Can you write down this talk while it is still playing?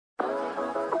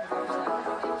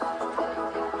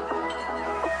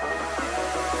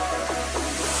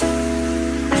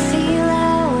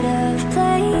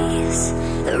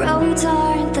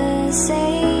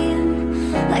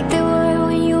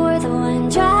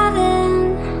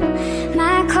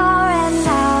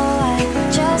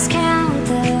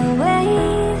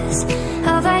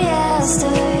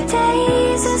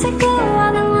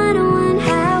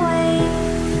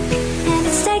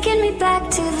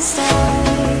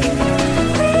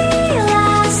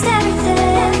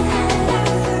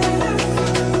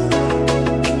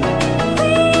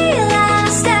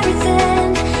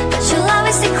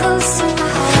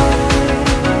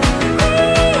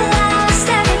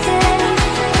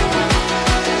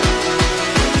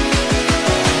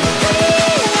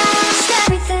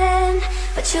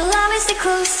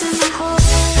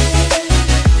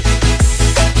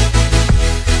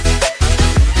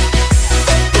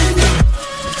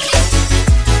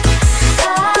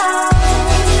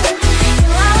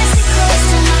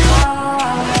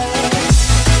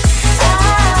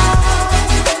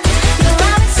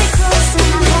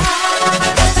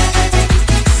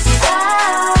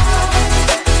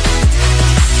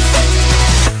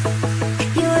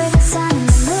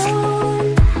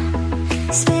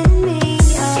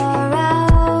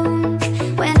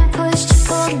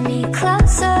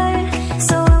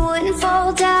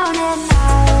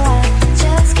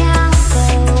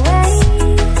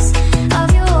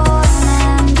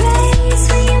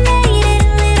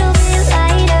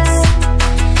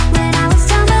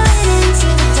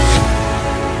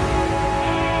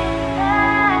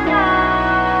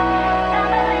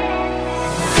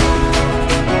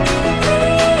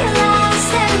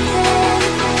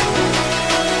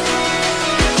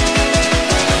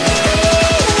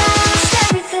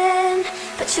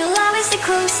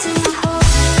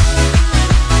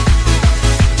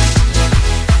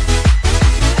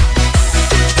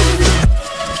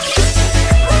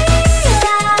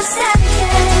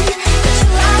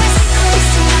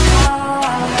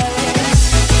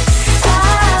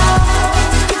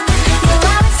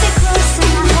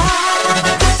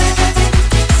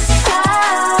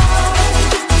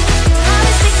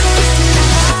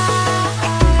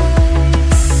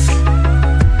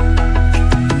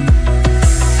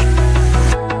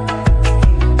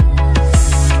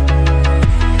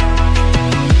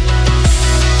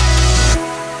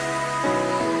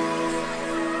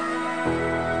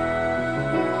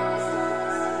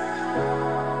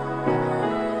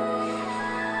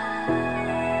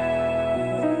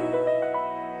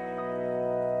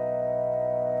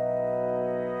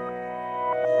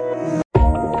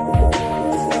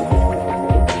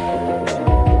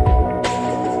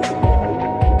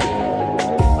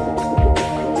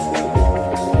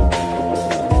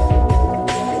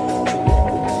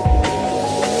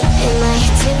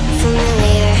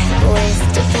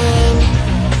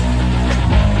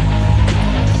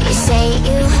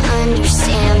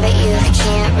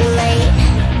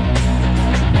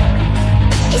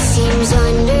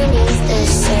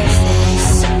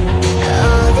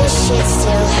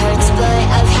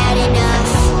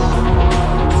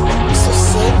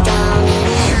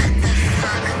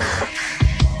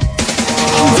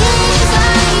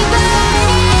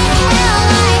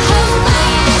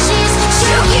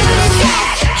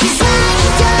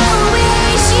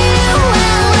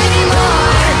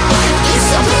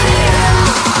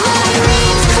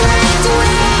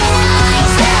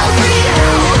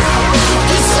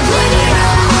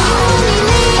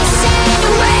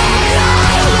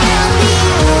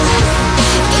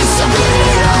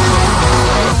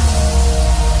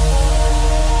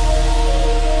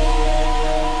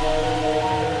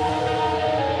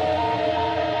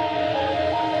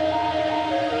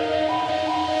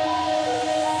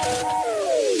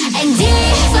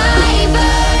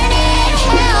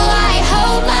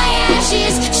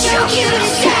choke you to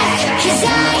death, 'cause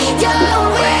I don't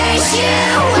wish you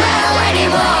well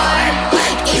anymore.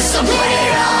 You split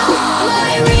it all.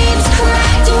 My ribs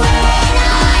cracked when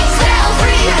I fell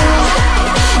for you.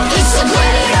 You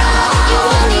split it all. You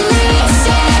only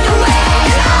listened when I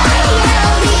yelled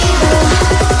at you.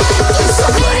 You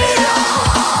split it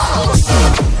all.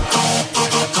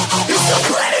 You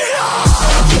split it all.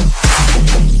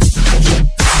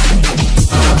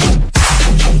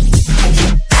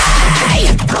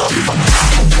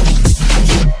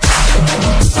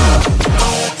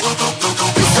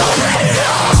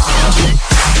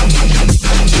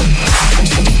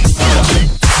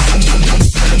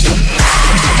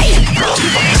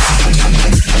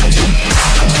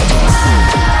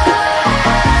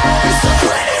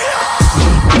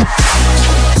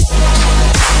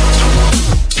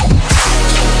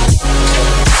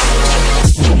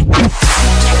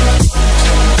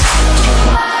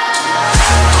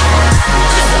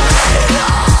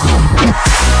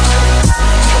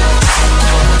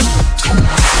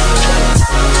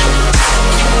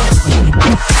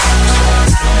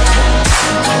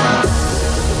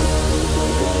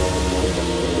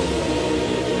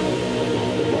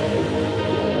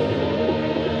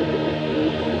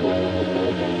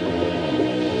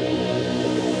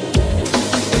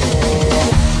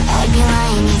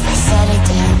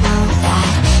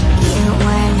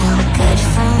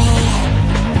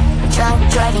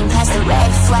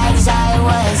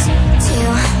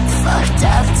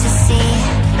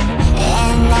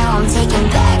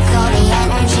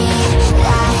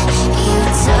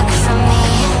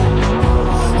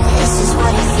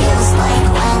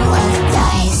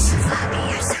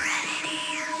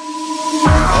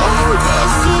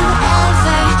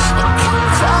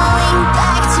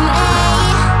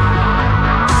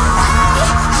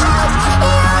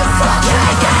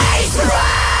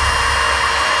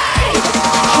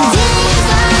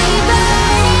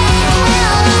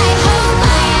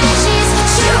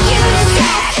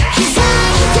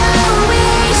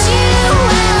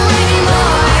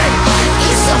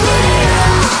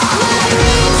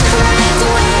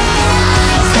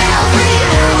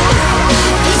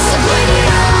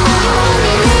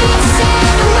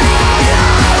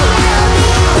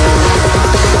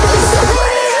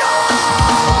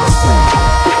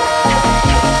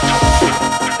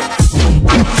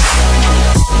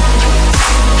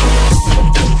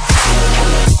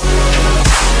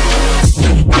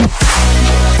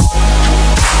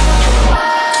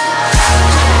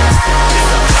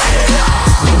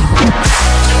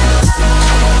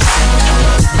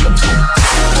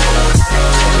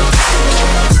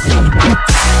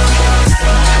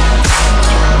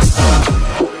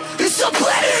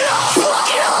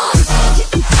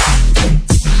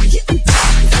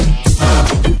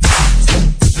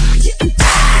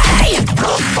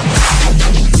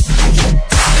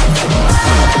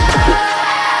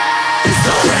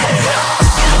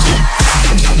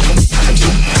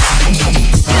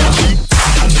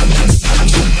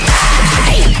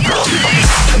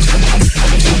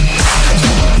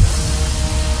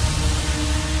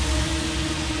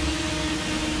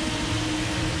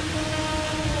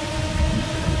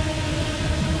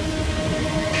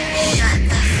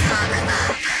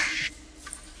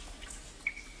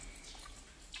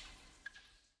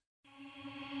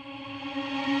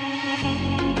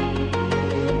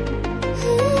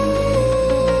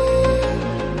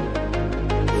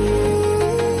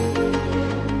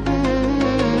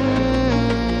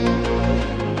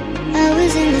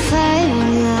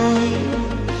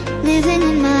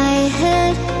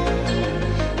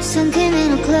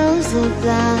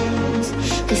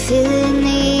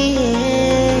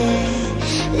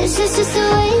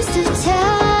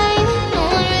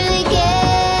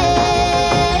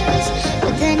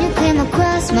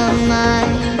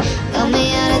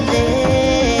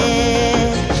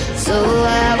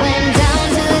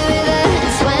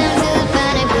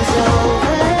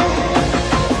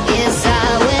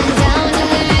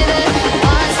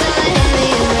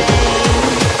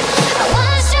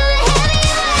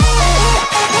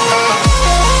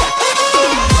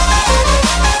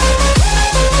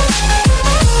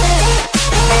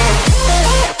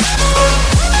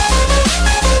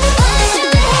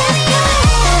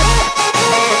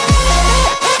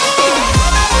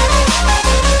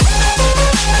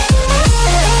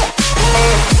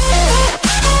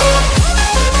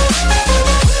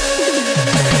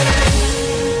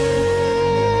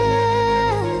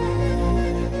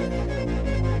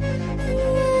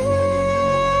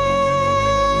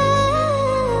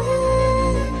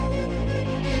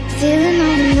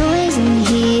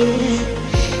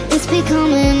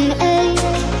 becoming ache.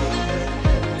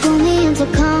 Pull me into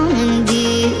calm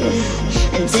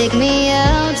and take me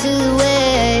out to the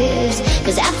waves.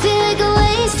 Cause I feel like a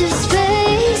waste of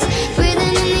space,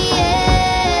 breathing in the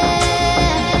air.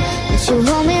 But you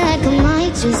hold me like I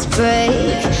might just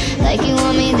break, like you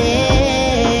want me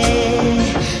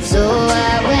there. So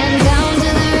I went down to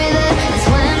the river and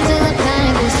swam till the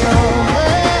panic was over.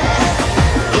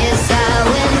 Yes, I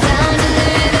went down to the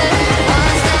river,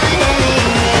 lost in the heavy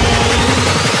rain.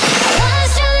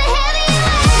 Lost in the heavy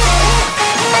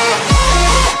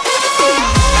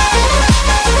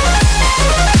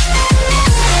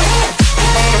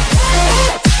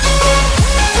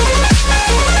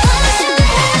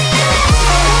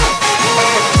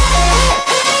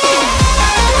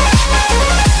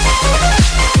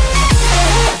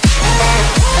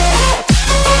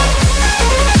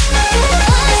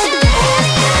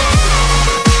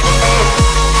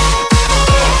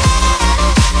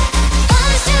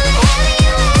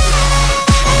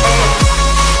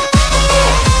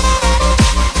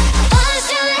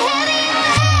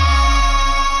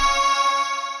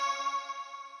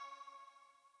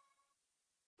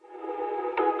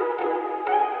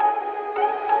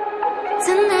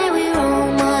Tonight we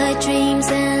roam our dreams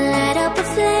and light up a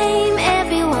flame.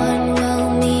 Everyone will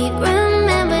meet,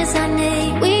 remembers our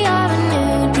name. We are a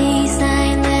new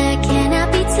design that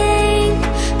cannot be tamed,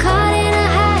 caught in a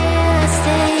higher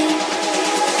state.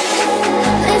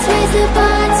 Let's raise the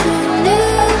bar to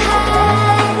new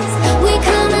heights. We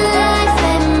come alive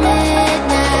at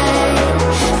midnight.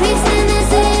 Please send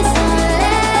this is our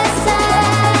last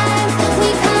time. We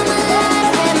come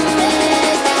alive at midnight.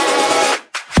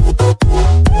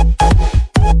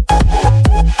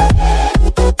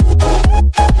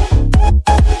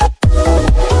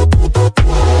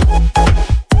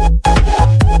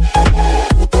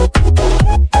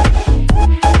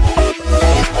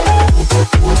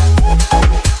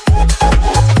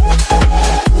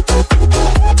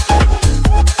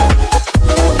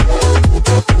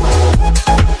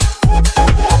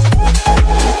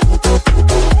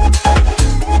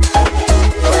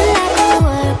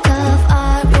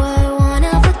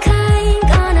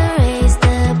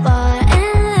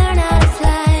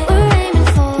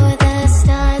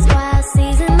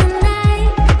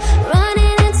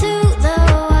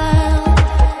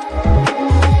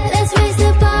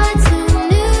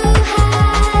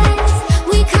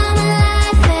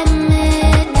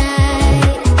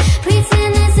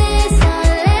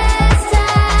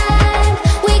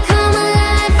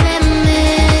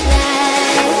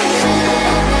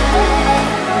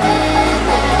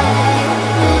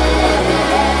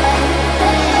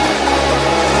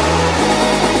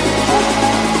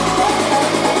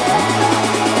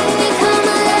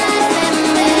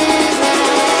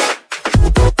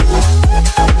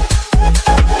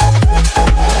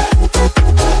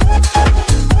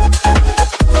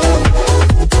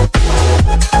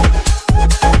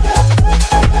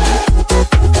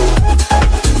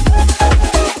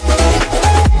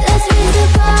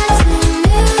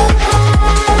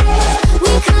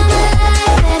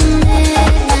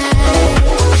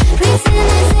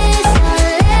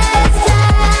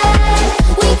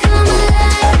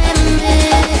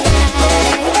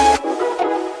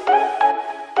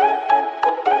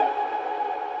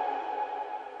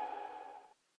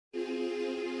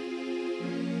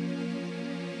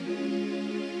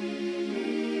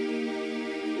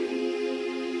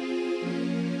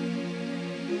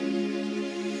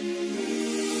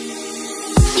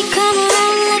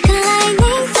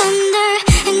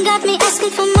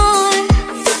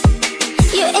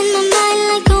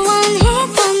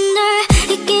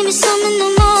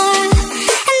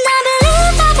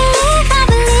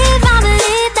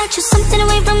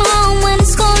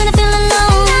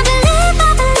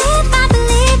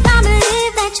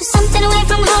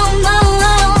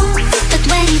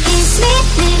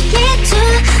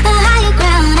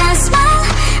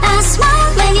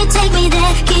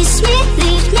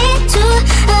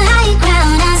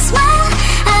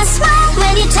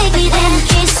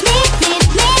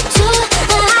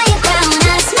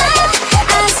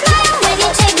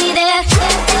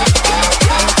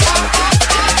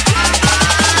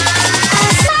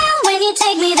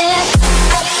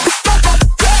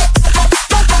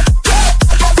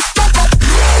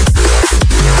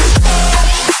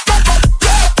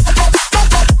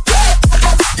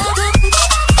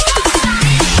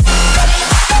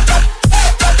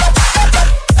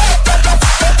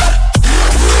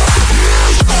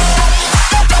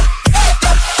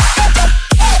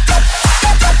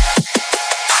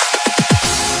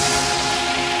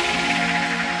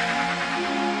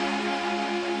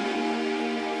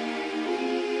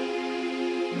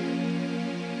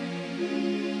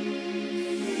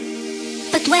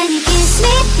 But when you kiss me,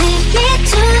 lift me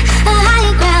to a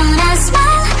higher ground. I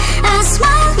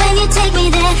smile when you take me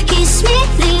there. Kiss me,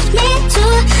 lift me to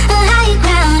a higher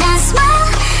ground. I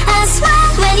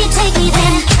smile when you take me there.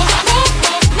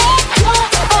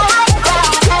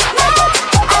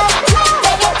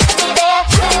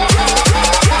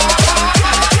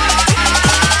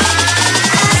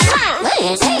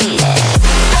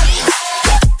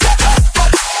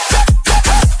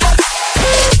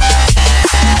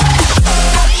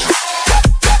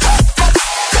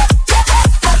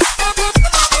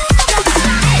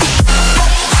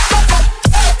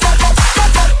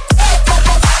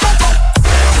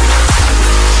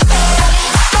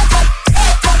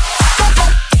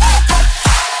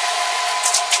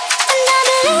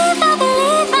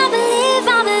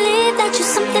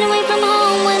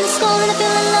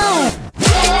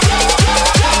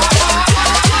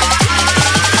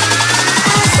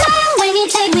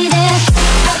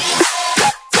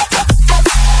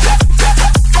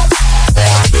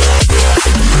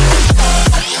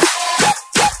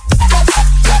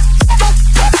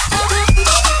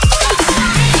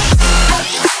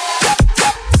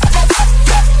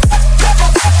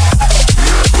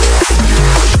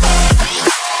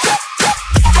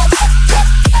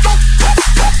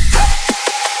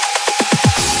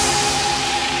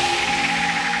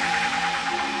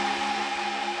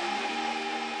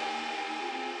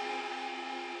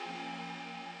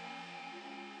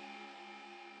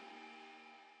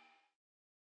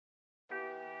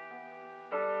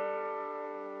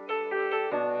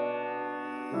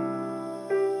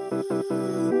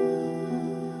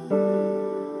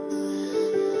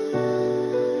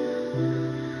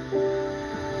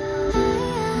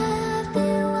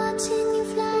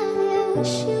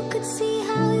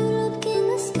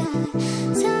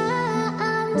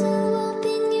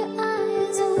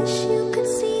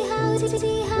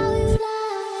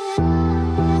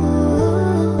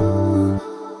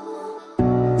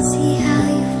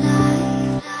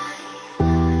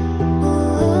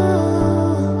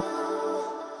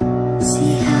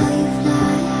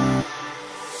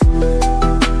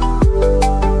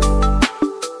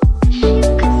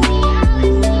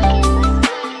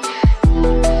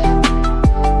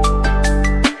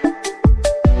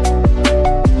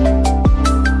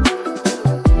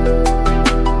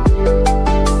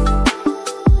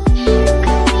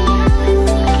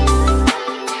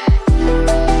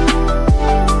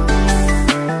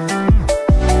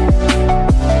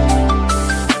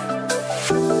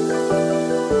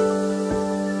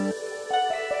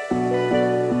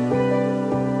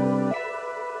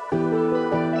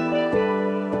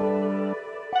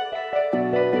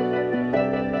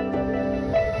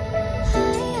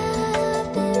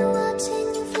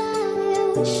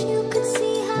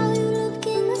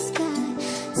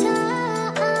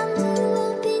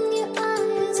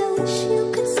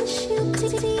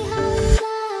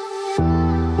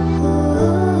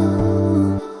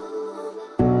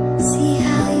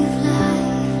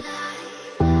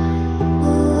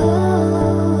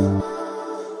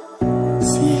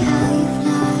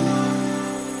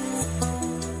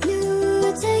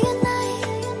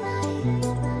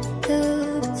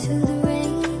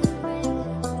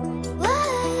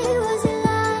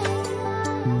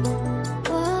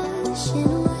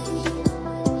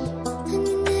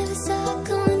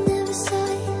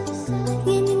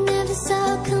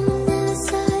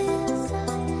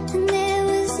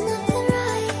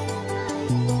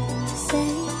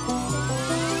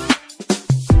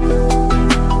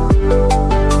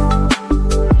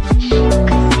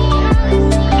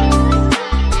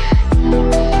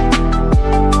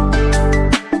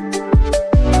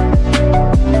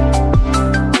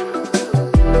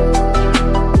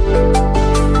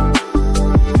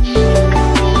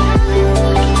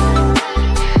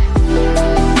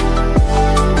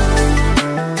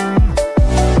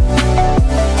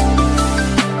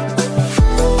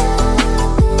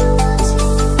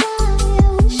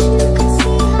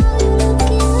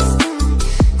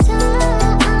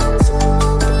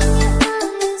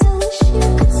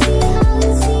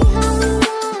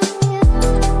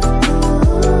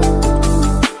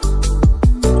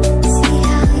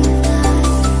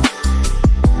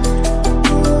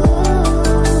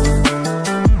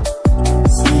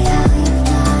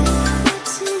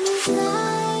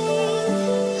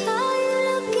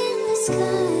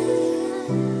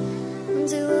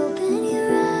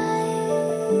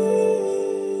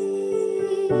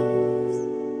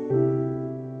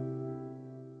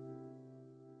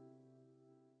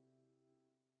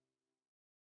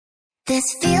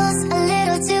 This feels a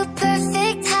little too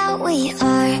perfect how we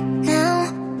are now.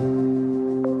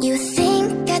 You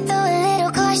think I throw a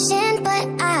little caution,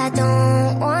 but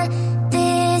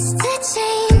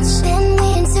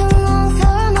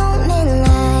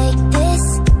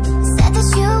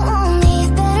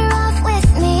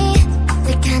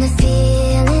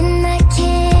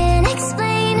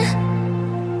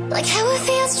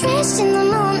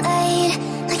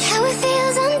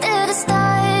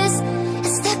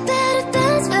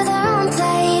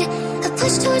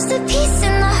the peace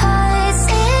in the hearts.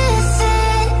 If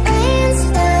it rains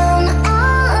down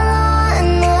all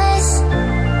on us,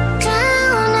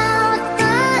 drown out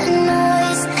the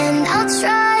noise, and I'll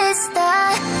trust the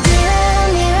mirror,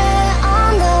 mirror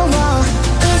on the wall.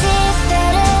 Is it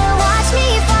fair to watch me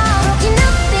fall, broken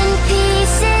up in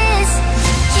pieces?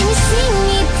 Can you see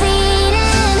me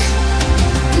bleeding?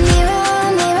 Mirror,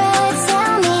 mirror,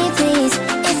 tell me please,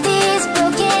 if these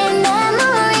broken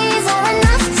memories are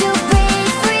enough to break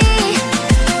free.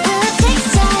 Will it take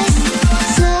us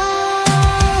slowly?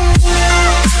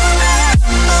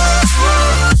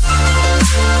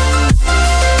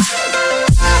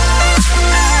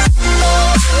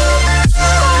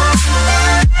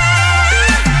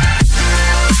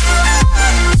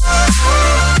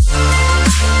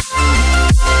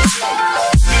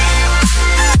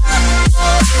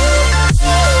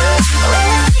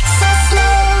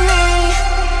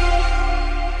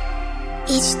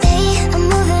 Each day I'm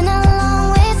moving along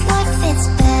with what fits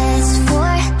best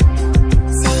for,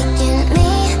 taking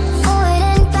me forward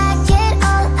and back. Yet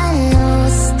all I know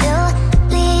still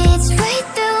leads right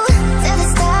through to the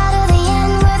start of the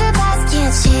end, where the past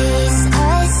can't chase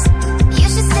us. You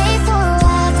should stay for a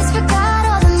while, disregard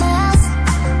all the miles.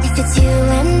 If it's you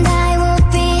and I, will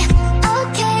be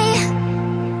okay.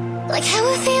 Like how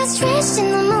it feels drenched in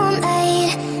the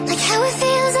moonlight, like how it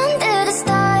feels under the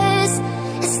stars.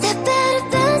 A step out of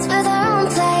bounds with our own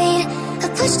plight, a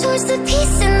push towards the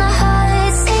peace in the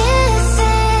hearts. If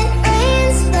it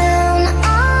rains down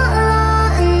all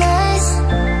on us,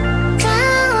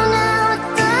 drown out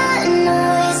the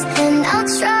noise, and I'll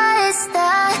trust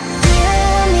the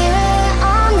mirror, mirror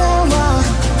on the wall.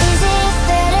 Is it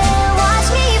fair to watch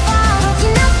me fall,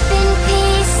 broken up in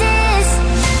pieces?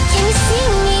 Can you see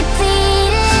me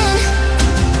bleeding?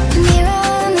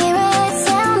 Mirror, mirror,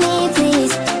 tell me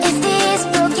please, if these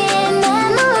broken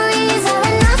memories are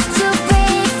enough to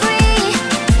break free.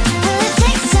 Will it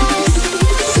fix us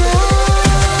slowly?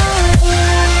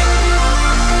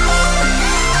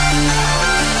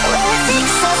 Will it fix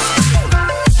us?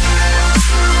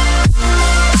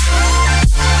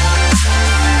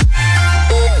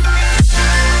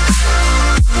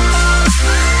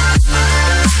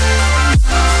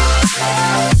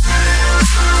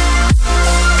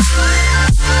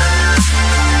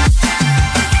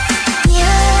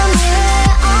 Mirror,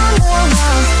 mirror on the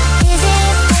wall, is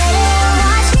it fair to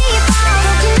watch me fall,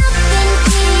 broken up in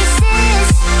pieces?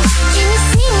 Can you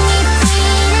see me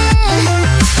bleeding?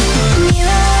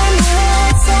 Mirror, mirror,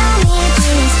 tell me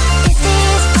please, if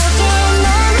these broken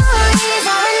memories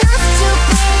are enough to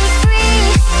break free.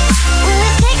 Will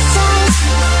it fix us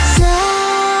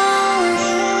slowly?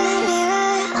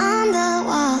 Mirror on the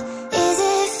wall, is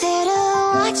it fair to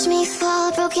watch me fall,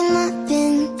 broken up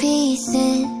in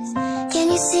pieces? Can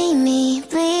you see me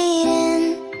bleeding?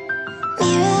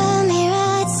 Mirror,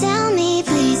 mirror, tell me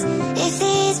please, if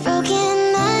these broken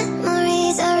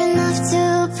memories are enough to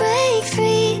break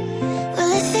free.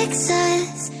 Will it fix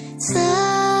us slowly?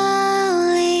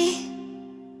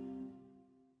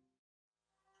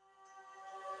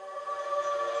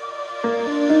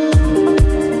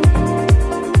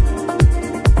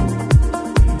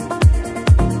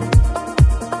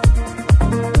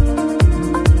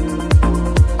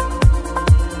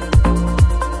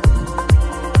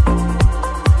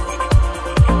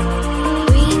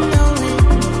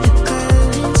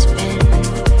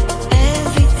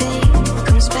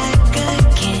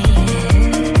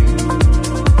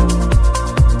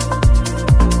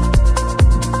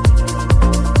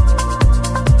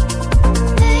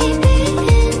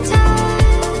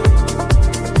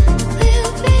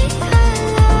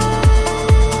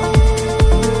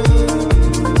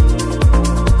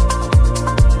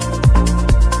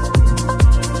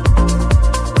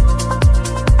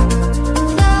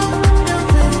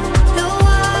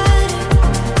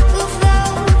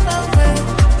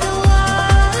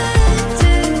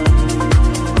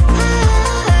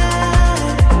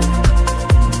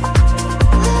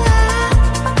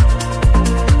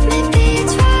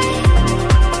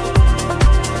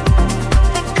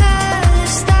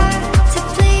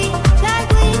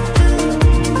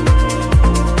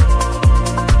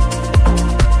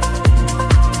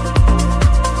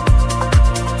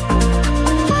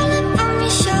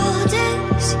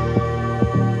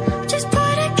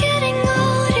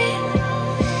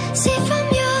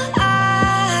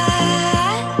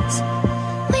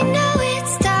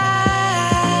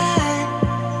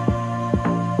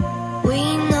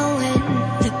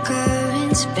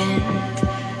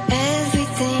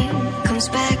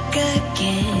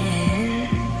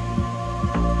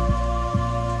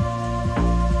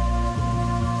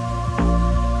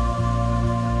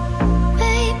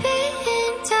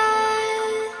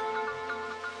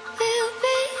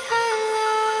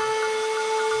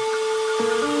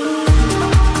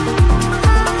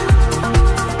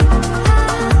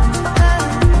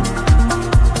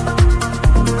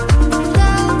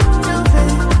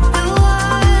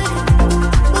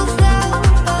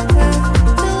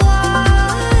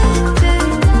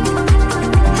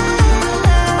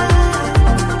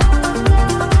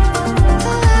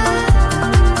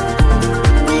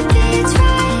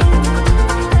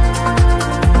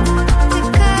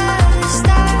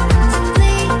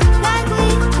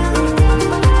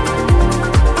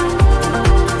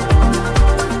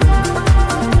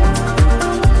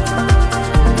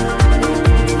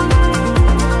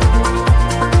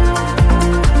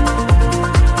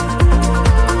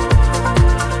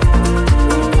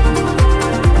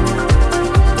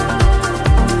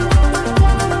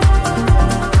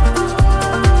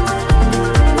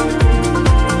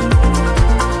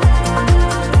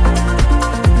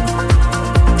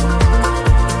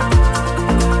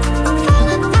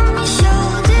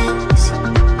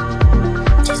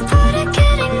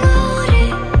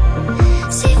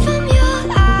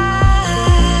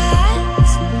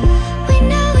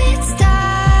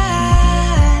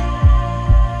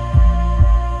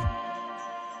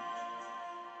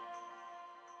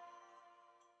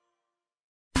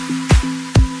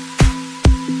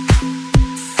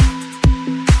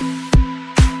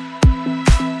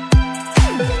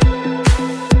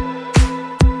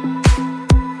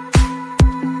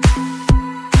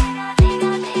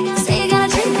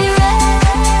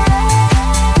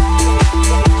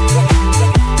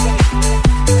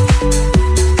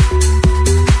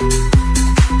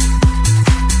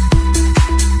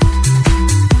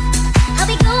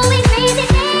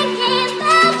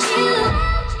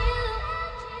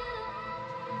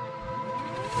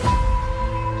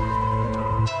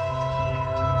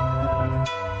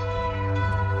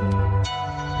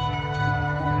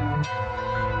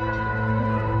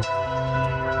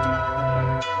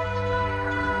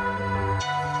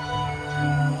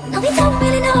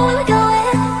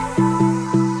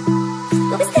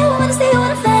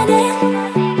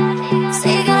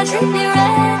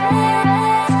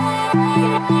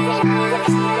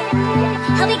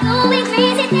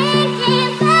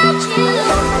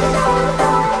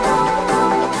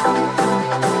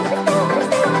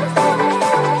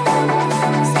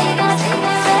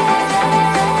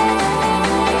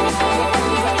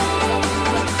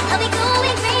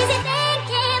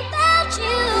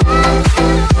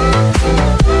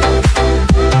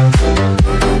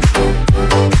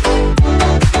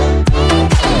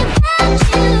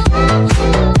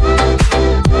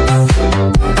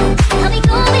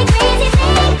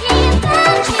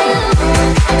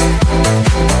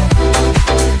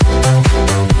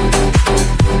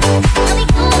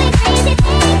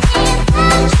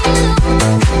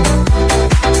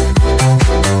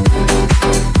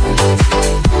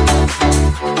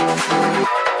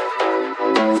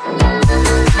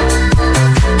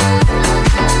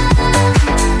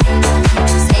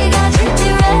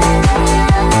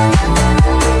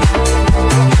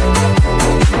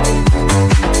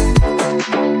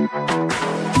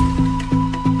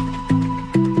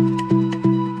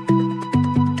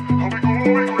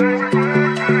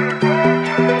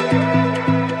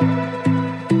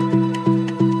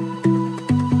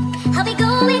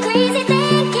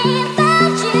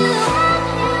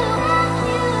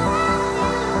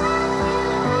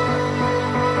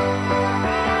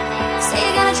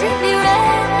 You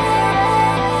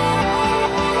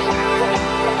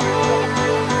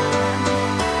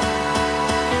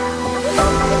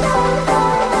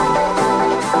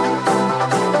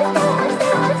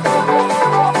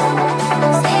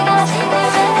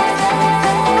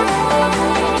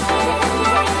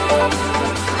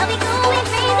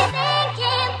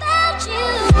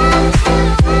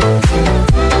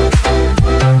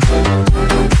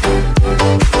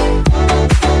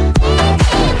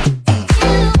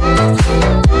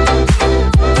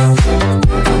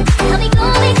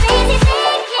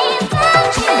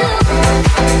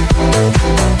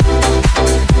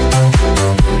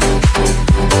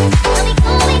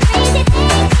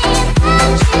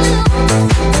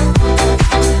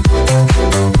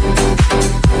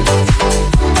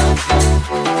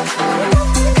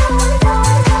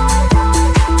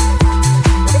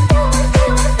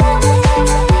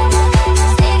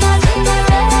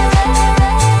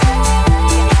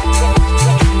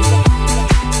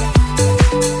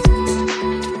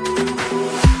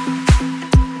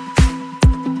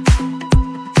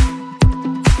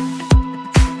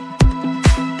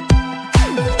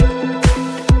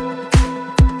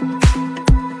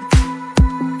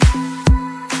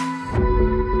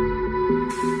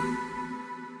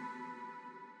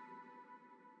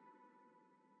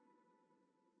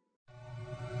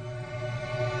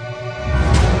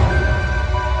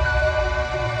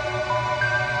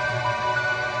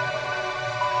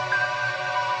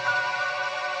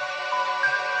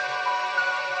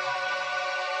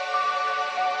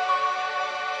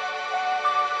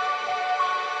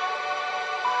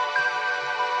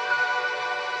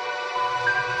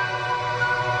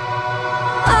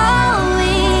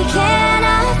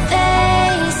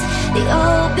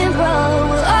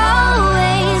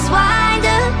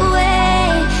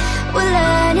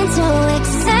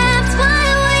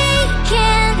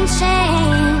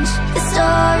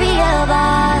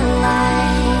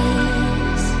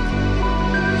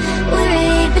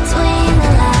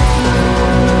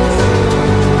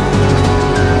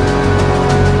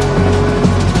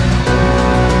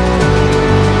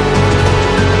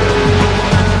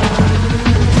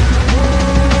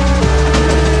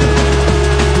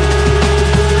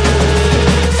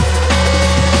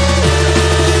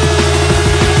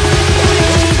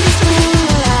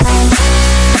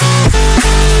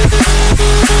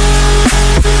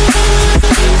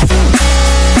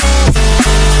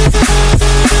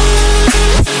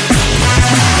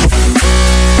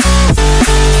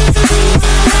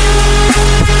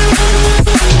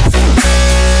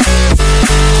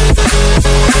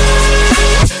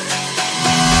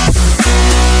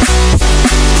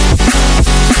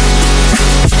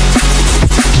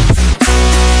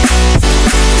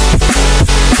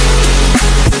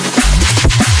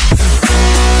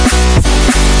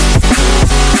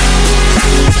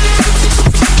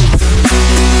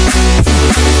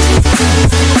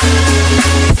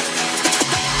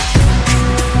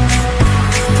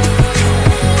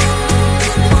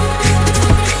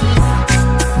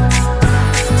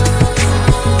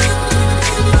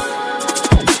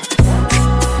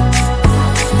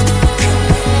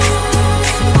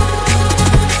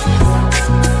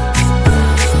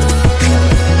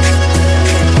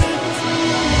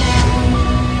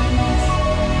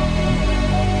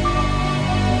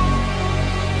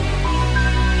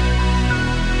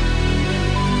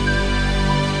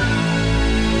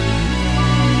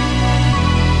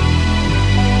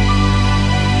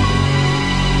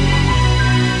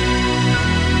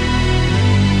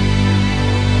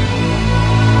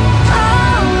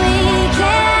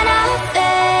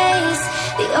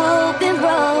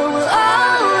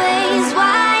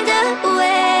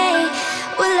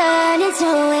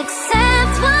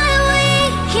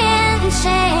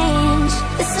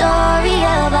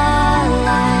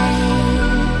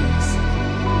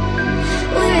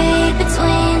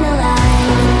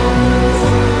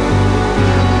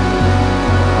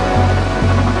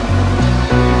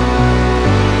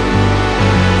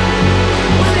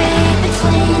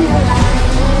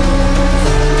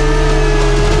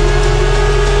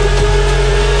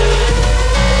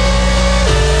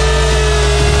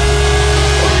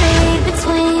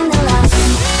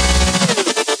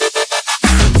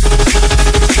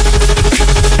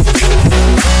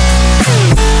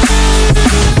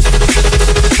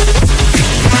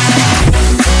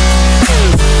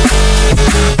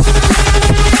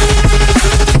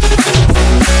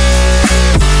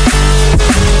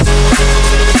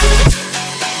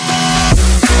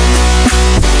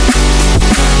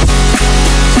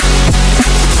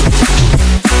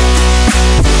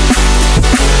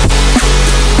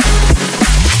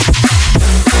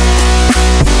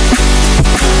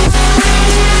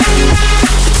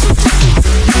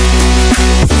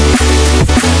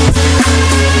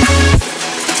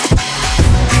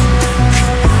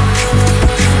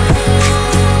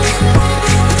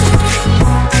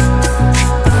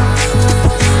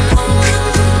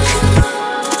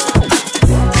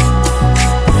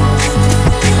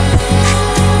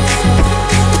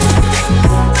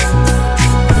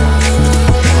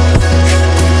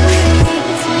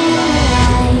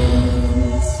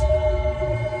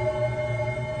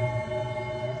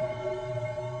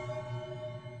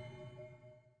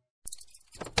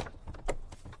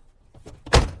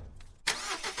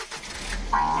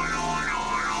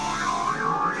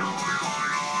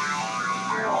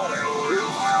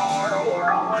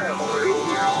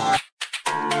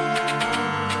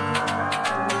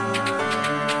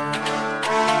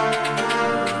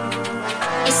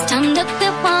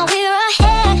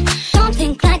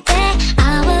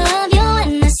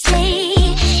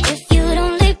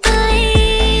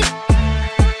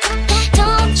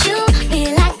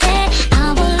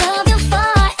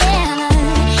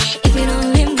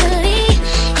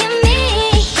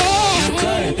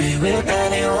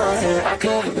I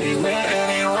could be with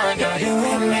anyone. You're here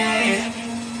with me.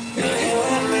 You're here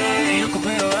with me. You could be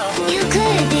around, but you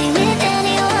could be with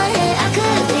anyone. I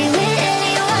could be with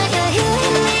anyone. You're here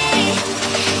with me.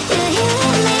 You're here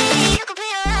with me. You could be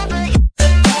around, but you could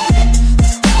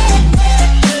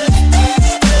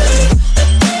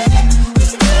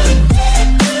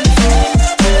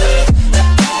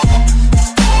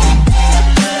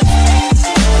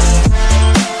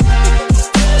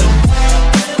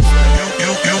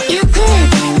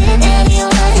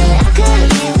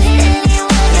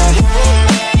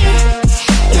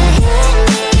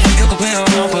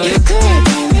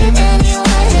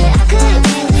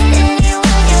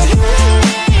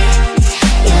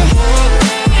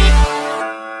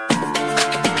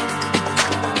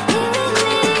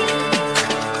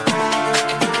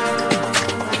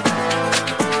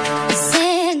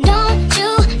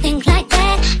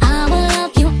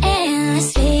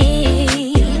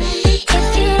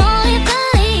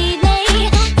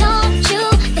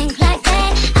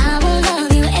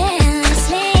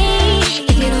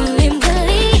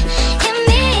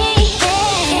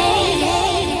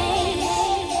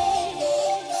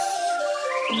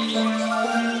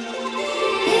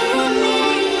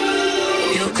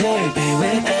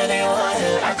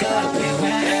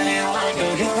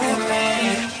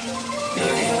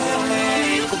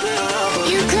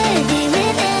be with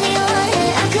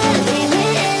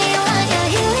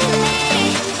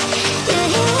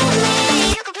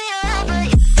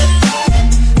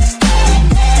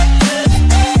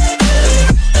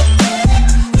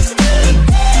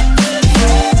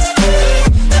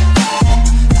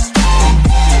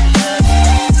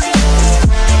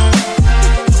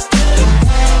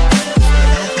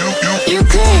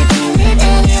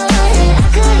anyone.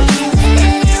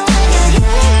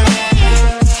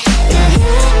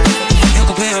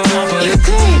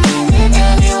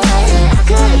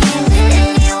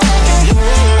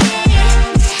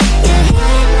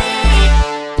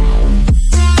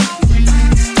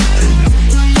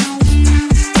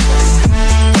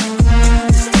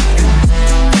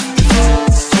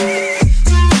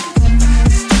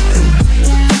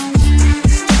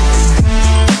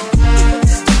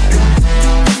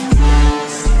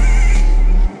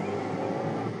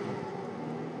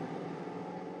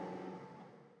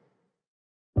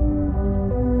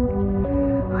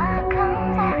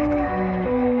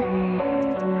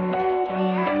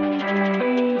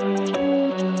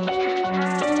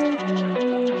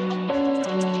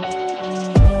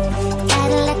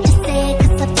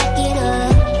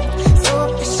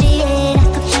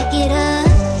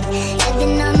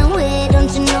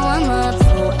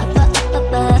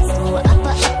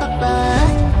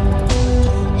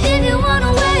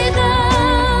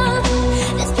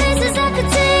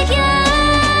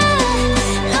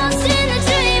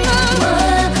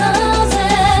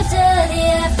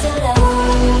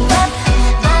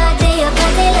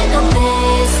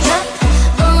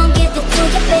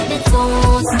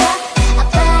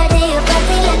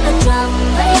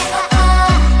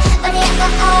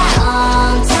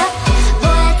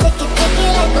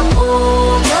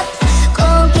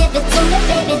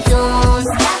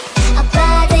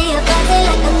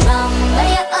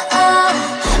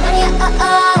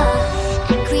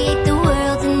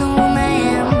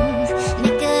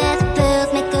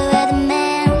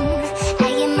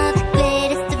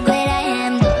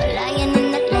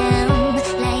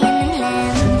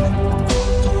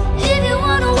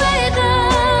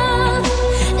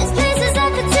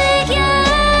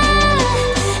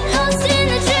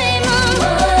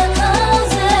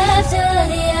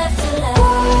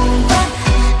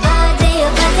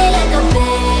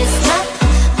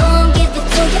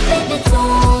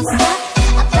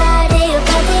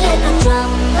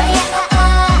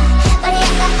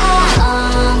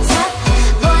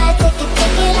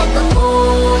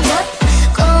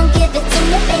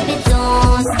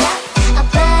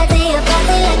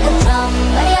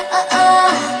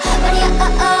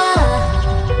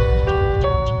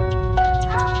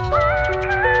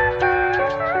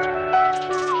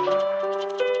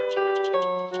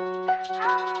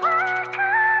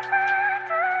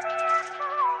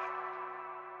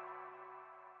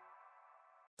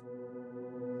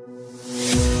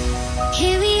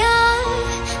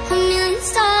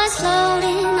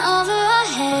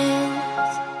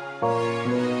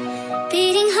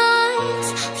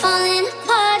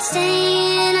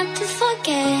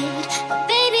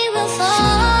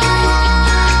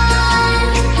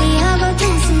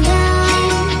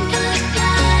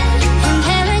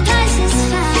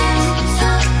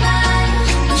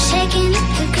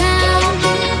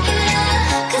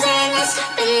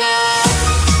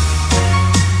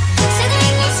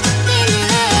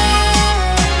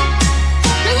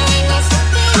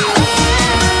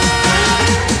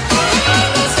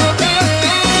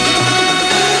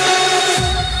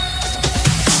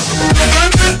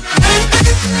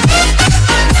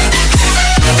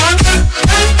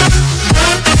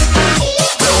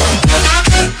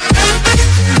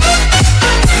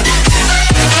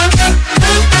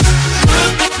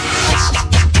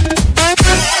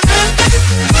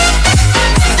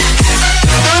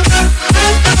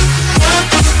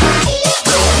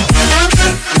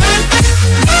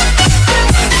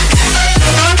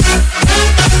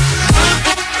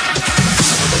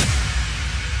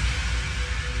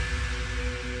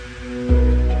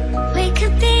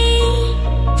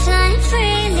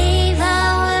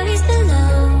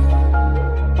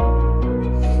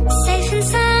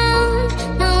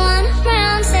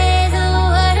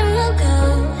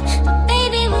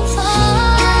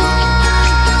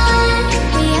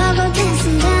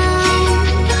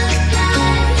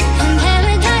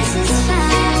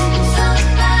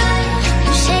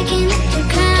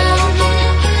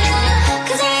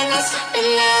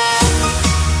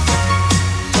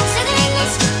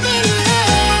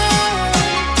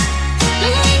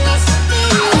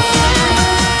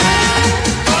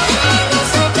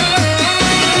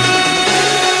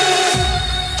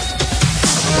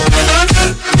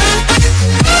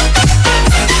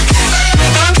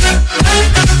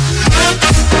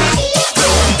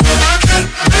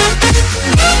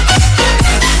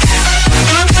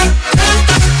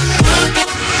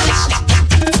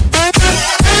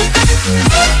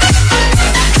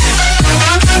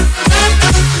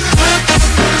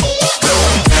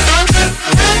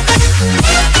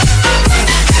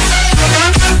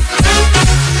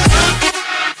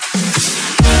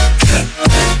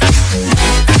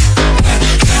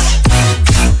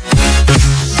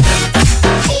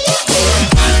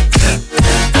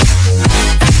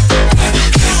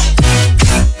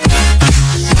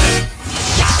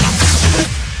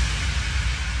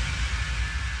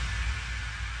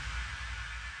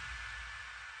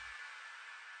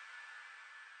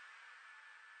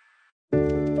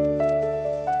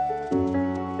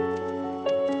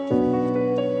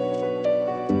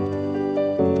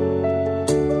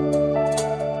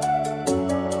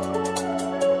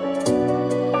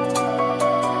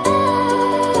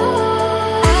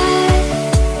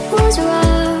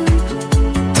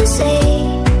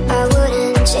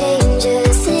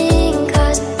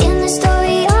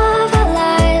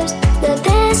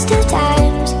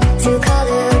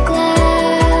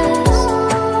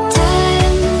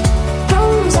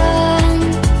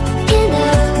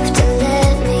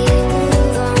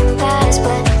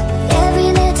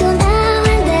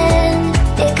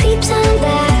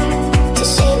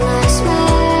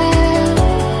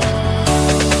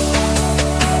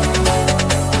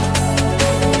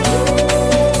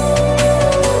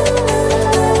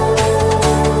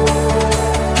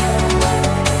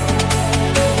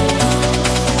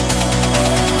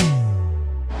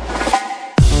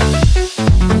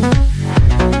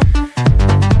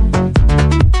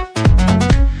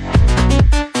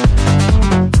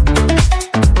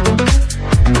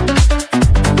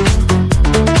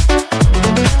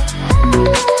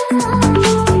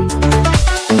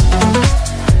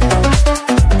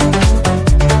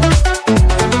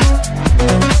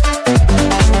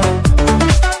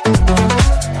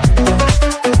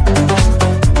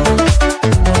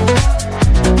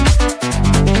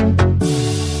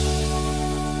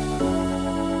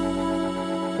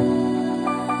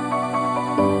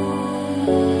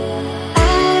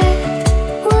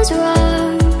 was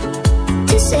wrong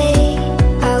to say.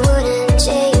 I wouldn't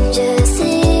change a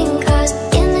thing, 'cause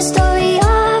in the story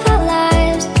of our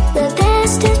lives, the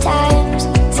best of times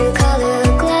through color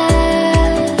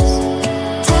glass.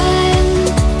 Time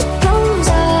rolls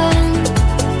on,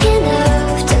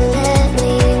 enough to let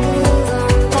me move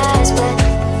on past, but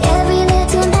every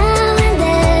little now and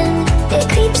then it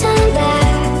creeps on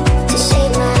back to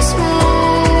shade my smile.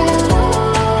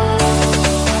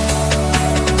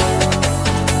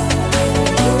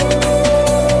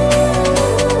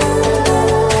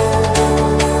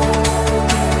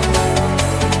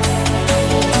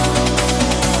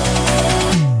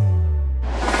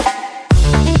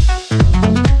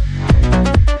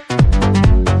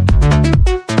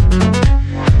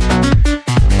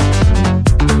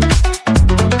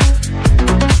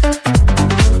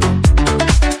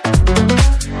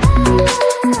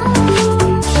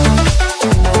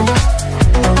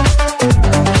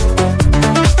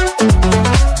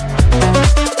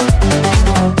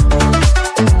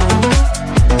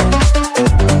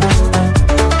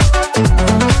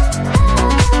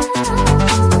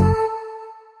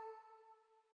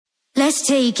 Let's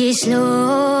take it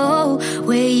slow.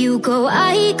 Where you go,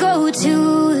 I go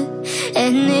too.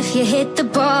 And if you hit the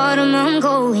bottom, I'm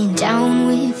going down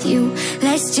with you.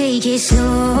 Let's take it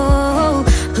slow.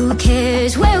 Who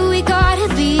cares where we gotta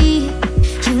be?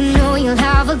 You know you'll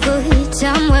have a good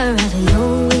time wherever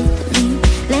you're with me.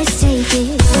 Let's take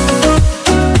it.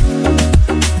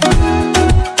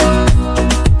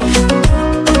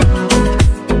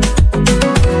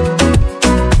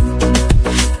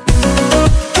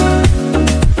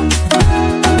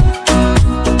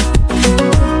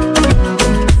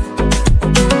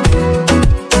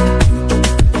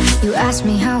 Ask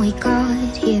me how we got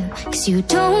here, 'cause you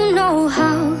don't know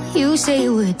how. You say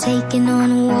we're taking on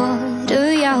water,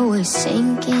 yeah, we're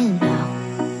sinking now.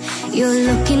 You're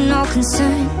looking all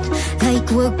concerned, like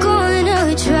we're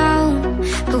gonna drown,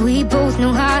 but we both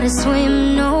know how to swim,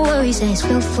 no worries, let's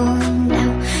feel for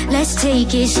now. Let's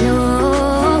take it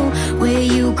slow. Where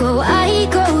you go, I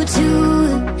go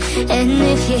too. And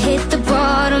if you hit the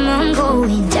bottom, I'm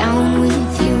going down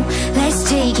with you. Let's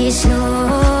take it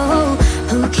slow.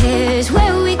 Who cares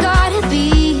where we gotta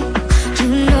be? You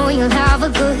know you'll have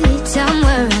a good time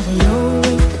wherever you're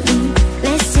with me.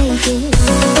 Let's take it.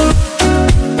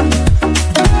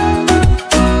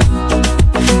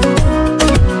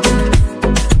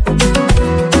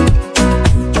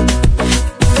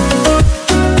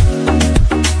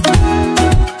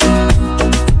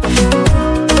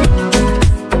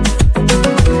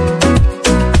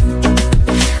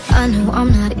 I know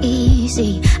I'm not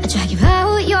easy. I drag you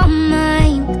out your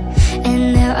mind, and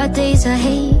there are days I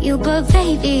hate you, but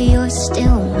baby, you're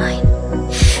still mine.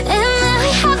 And then we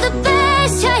have the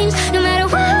best times, no matter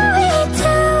what we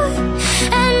do.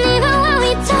 And even when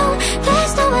we don't,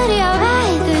 there's nobody I'd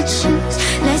rather choose.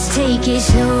 Let's take it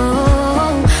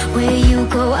slow. Where you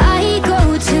go, I go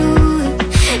too.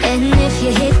 And if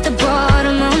you hit the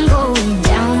bottom, I'm going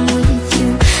down with you.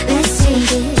 Let's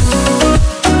take it.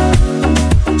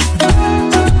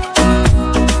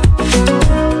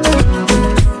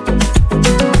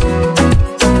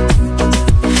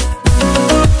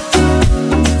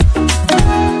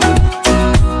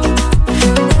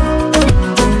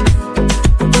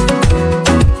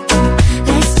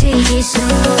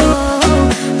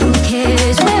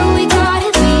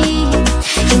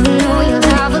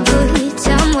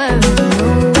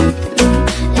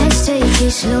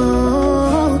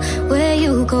 Slow, where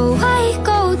you go, I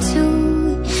go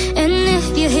too. And if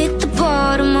you hit the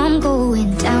bottom, I'm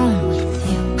going down with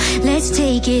you. Let's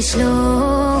take it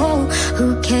slow. Who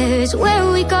cares where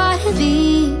we gotta be?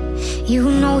 You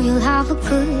know you'll have a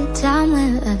good time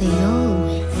wherever you're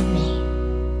with me.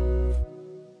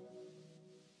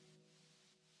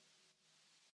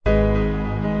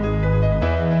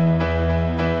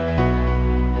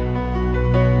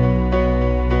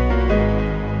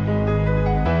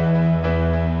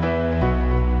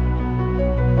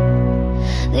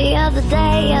 The other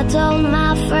day I told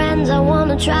my friends I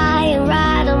wanna try and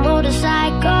ride a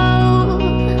motorcycle.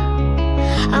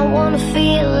 I wanna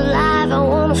feel alive, I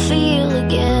wanna feel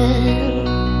again.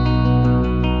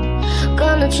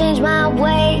 Gonna change my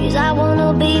ways, I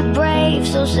wanna be brave.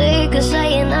 So sick of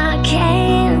saying I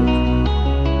can't.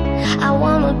 I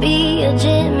wanna be a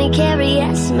Jimmy Carrey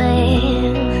yes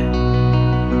man.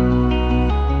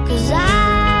 'Cause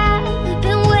I've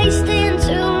been wasting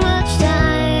too much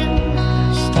time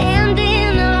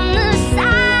standing on the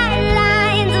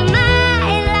sidelines of my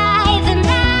life, and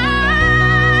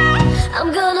I'm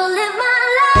gonna live my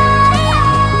life.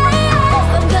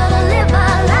 I'm gonna live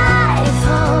my life,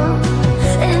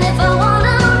 and if I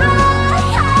wanna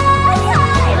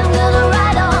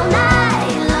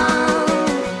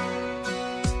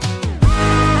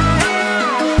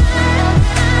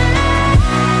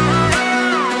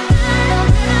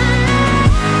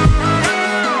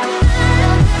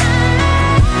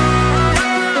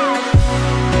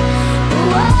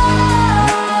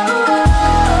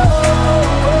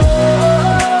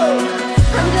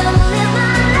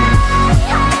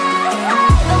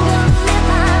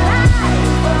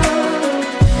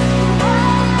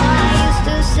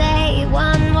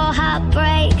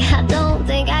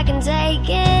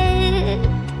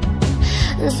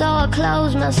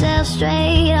fell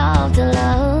straight off to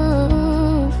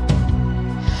love.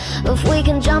 If we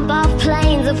can jump off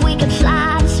planes, if we could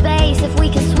fly to space, if we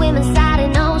could swim inside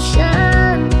an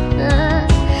ocean,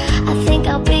 I think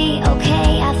I'll be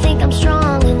okay, I think I'm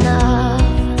strong enough.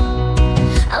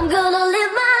 I'm gonna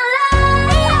live my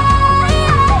life,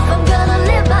 I'm gonna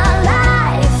live my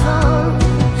life on.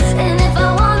 And if I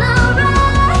wanna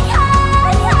ride,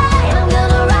 I'm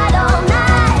gonna ride all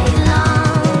night long.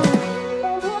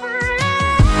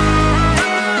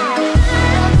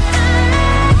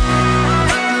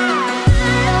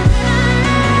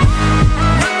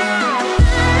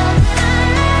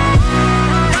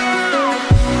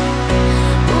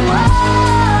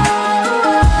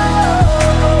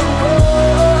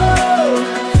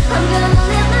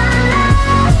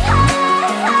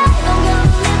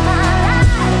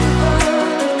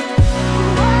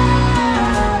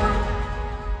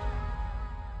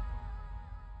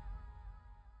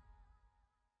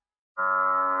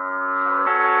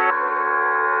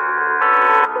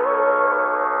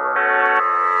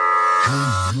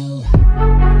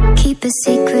 Keep a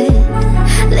secret,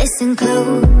 listen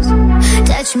close,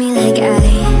 touch me like I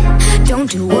don't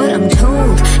do what I'm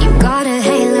told. You got a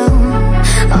halo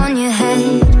on your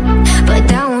head, but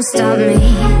that won't stop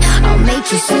me. I'll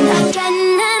make you sing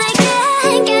again and I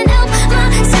can't help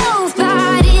myself,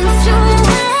 but influence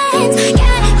can't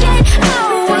get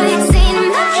out what's in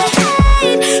my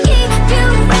head. Keep you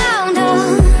round, oh,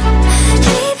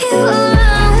 keep you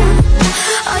around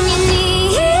on your knees.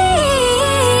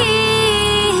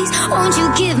 Won't you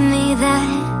give me that?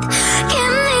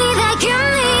 Give me that, give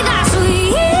me that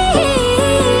sweet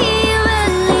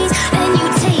release. And you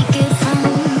take it from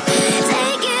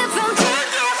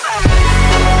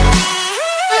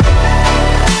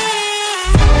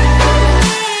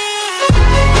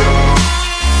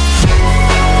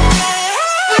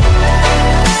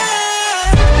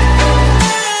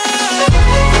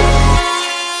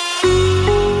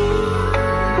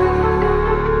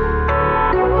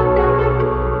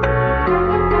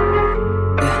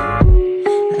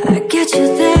I get you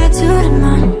there to the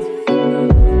moon.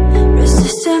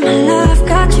 Resisting my love,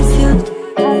 got you fueled.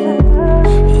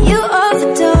 You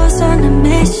overdose on a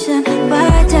mission.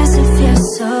 Why does it feel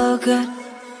so good?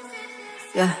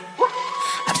 Yeah,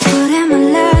 I put in my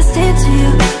last into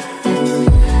you,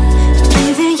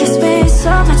 giving you space,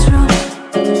 so much room.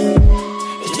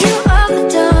 You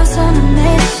overdose on a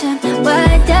mission. Why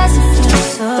does it feel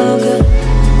so good?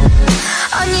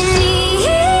 On your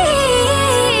knees,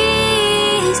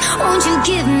 won't you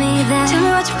give me that? Tell me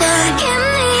what you want. Give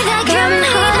me that, give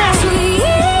me that sweet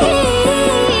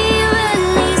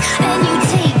release. And you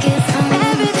take it from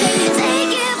everything,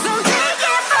 take it from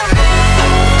me.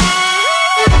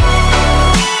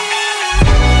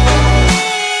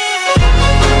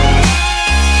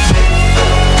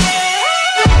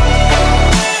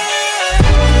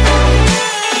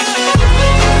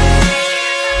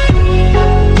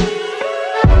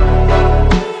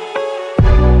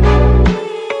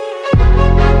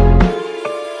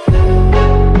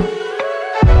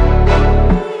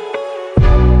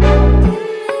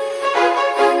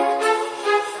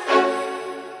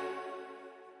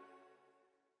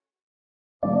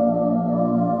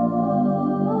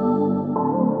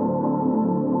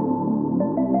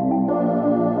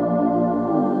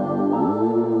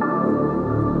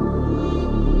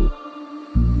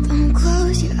 Don't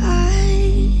close your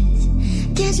eyes.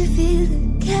 Can't you feel the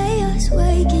chaos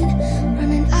waking,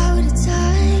 running out of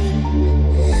time?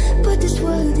 But this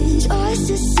world is ours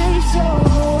to save, so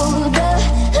hold the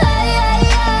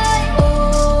light. Oh,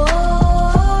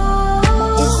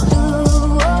 it's do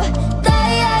or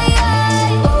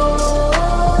die. Oh,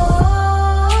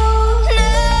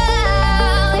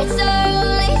 now it's our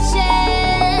only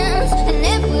chance, and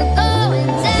if we're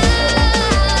going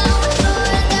down,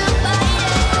 fighting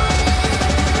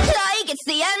like it's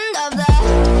the end of the.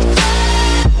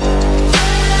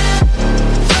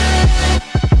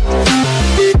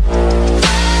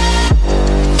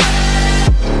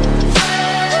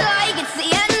 Like it's the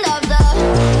end of the.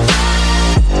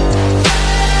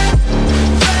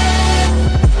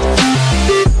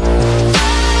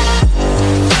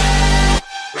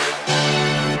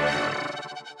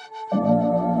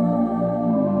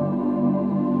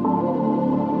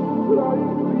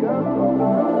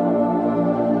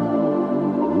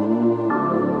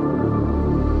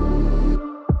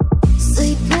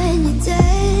 Sleep when you're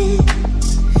dead,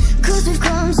 'cause we've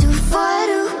come too far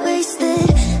to waste it,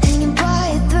 hanging by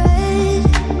a thread.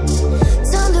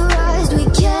 Time to rise, we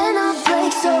cannot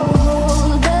break, so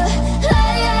hold the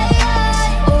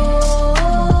light. Oh,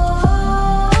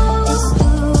 it's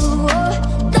do or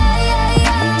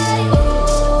die.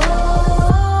 Oh,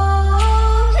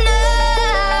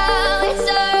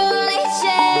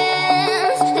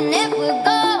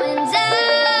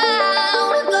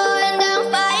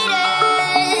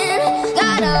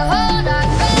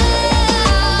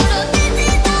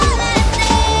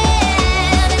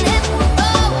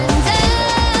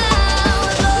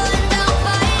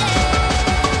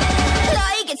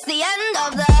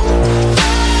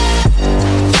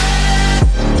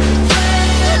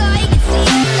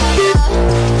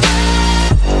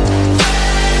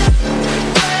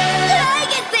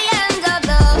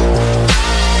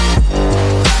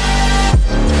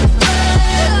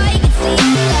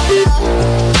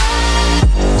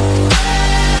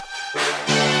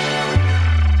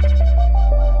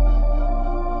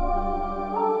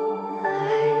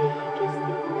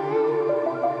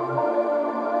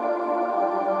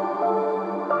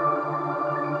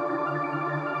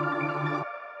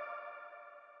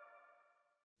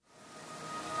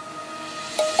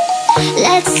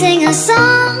 Let's sing a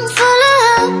song full of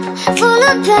hope, full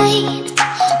of pain.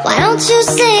 Why don't you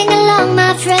sing along,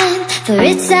 my friend? For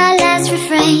it's our last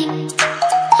refrain.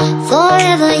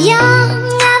 Forever young,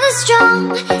 ever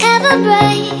strong, ever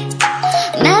brave.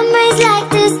 Memories like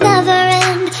this never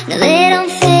end. No, they don't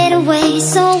fade away.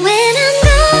 So when I'm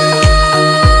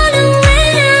gone, oh,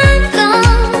 when I'm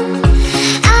gone,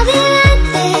 I'll be right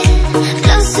there,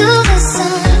 close to the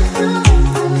sun.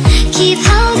 Keep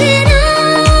holding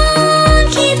on,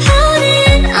 keep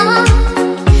holding on.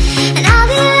 And I'll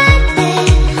be right there,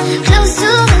 close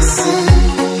to the sun,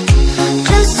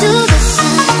 close to the sun.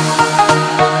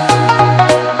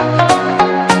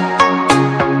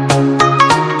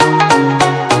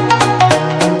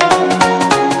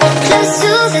 Close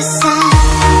to the sun.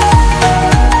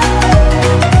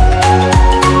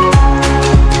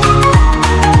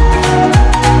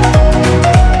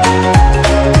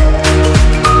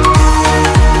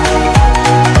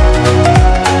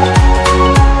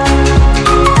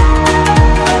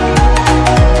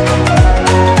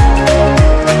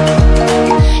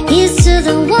 Here's to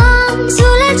the ones who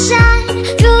let shine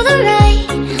through the rain,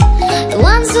 the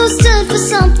ones who stood for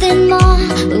something more.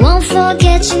 We won't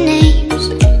forget your names.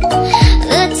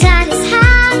 The tide is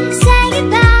high, say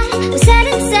goodbye, we set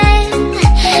it sail.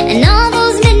 And all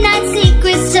those midnight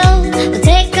secrets told, we'll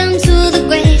take them to the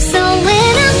grave. So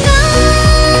when I'm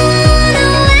gone,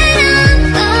 oh, when I'm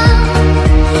gone,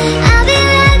 I'll be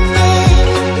right there,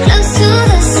 close to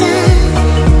the sun.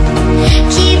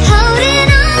 Keep holding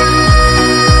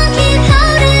on, keep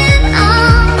holding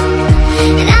on.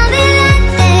 And I'll be right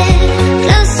there,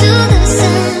 close to the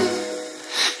sun,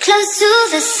 close to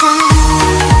the sun.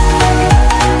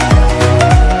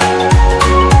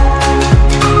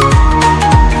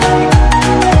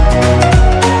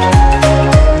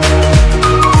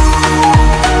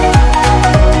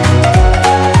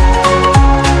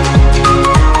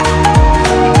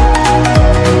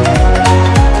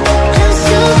 Close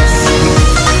to the sun.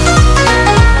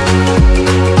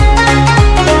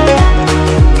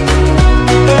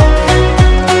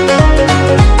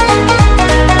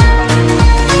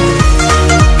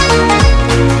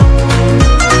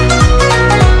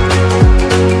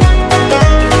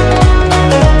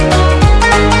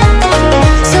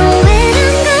 So when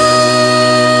I'm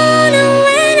gone, oh,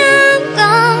 when I'm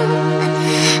gone,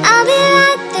 I'll be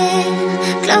right there,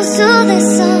 close to the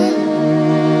sun.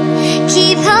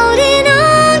 Keep holding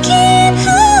on, keep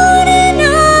holding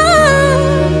on.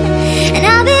 And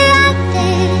I'll be right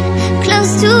there,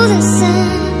 close to the sun,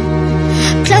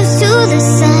 close to the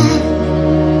sun.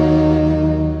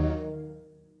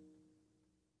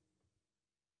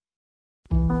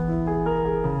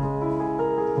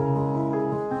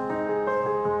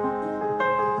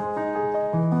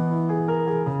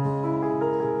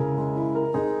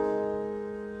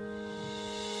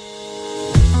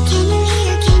 Can you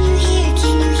hear, can you hear,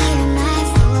 can you hear?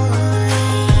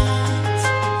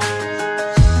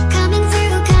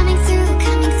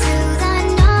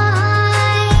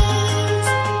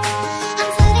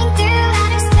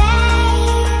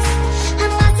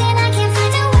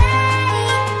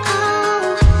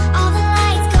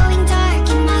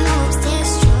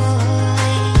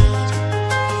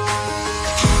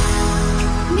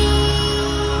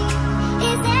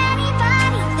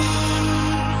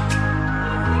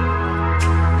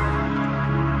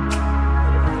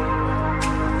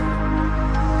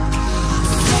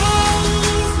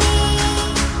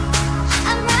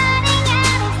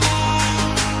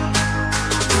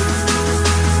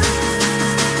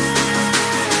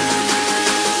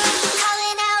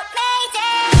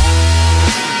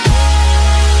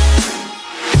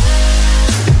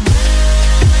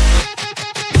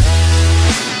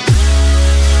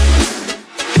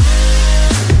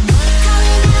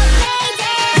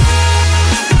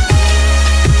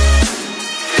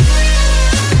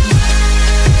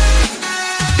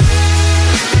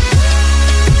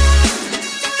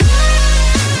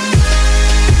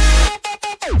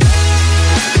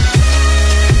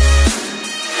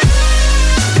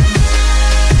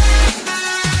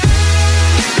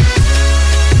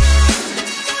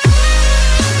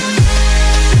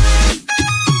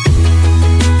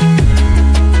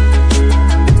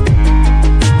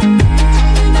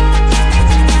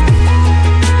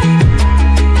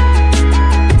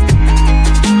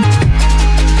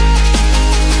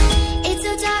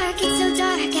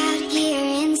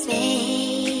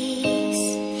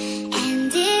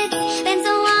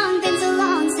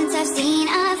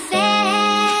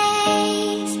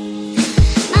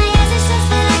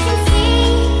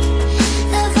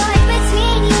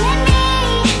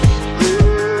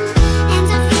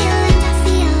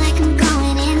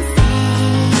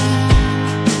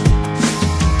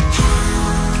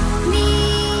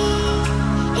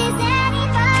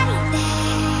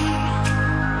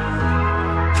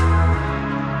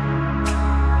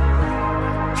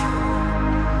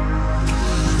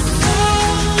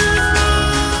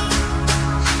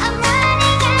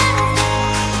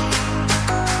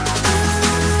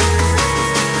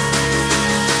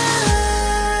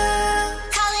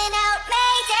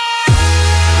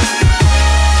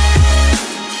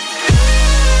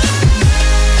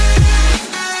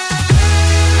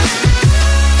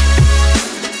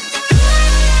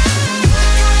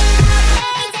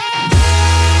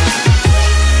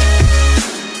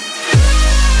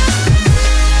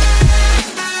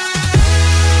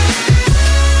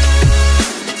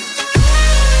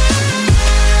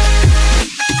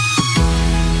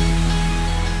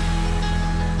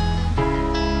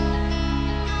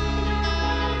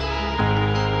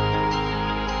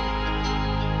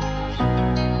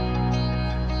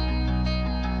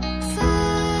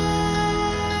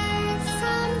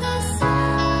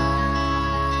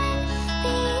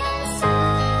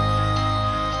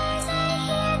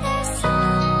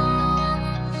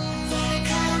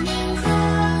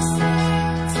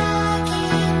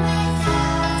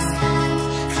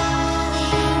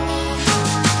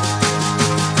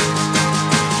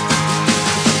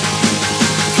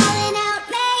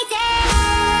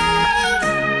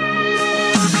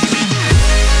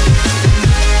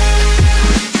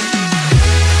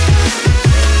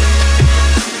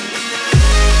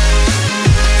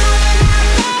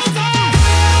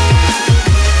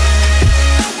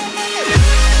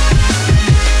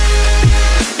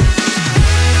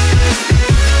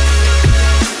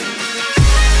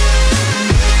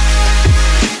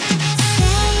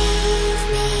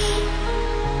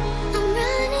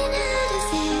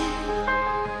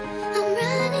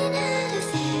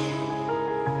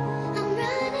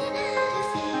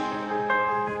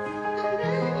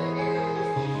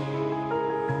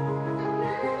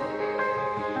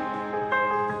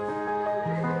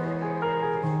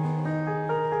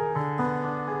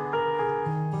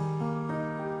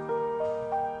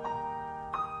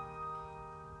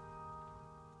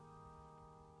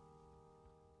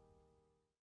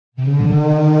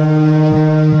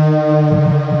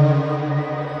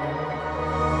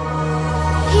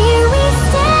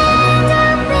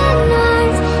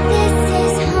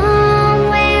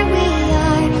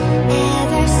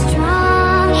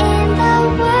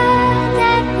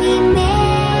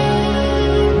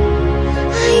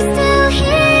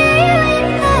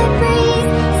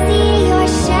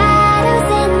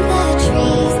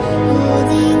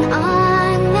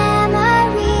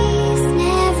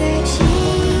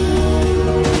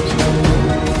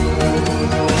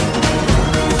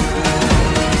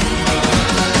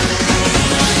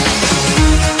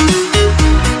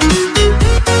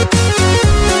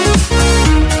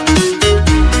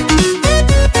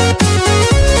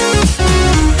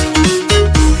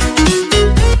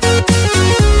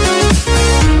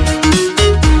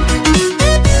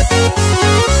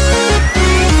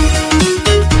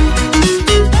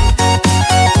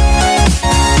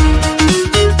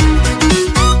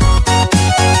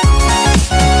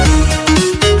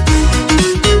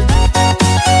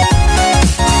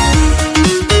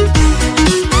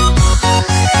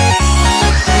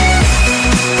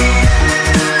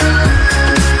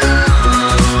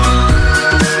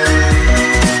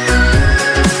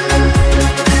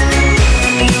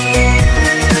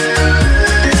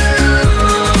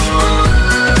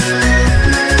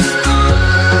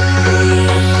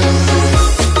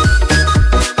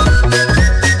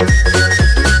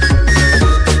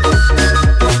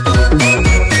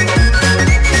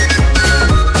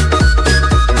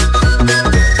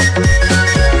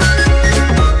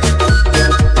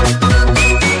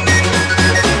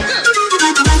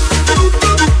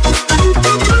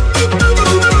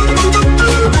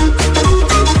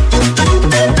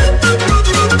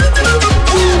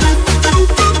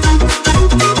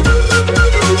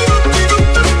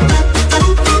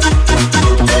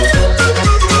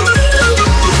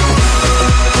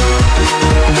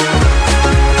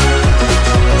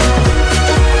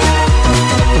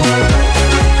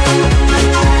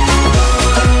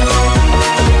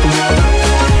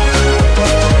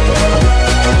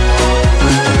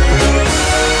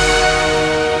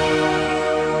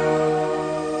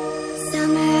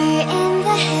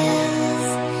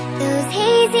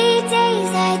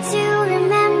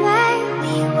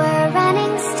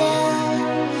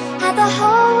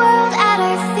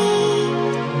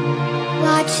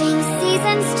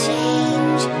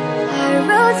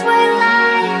 roads were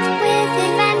lined with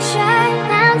adventure,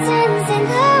 mountains in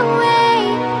the way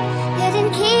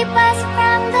couldn't keep us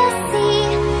from the sea.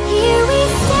 Here we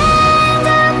stand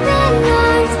open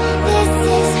arms. This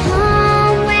is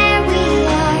home where we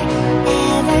are,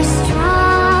 ever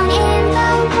strong in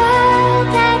the world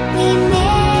that we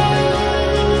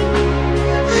made.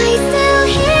 I still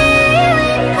hear you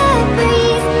in the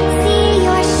breeze, see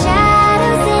your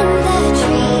shadows in the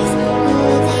trees,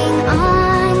 holding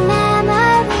on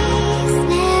memories.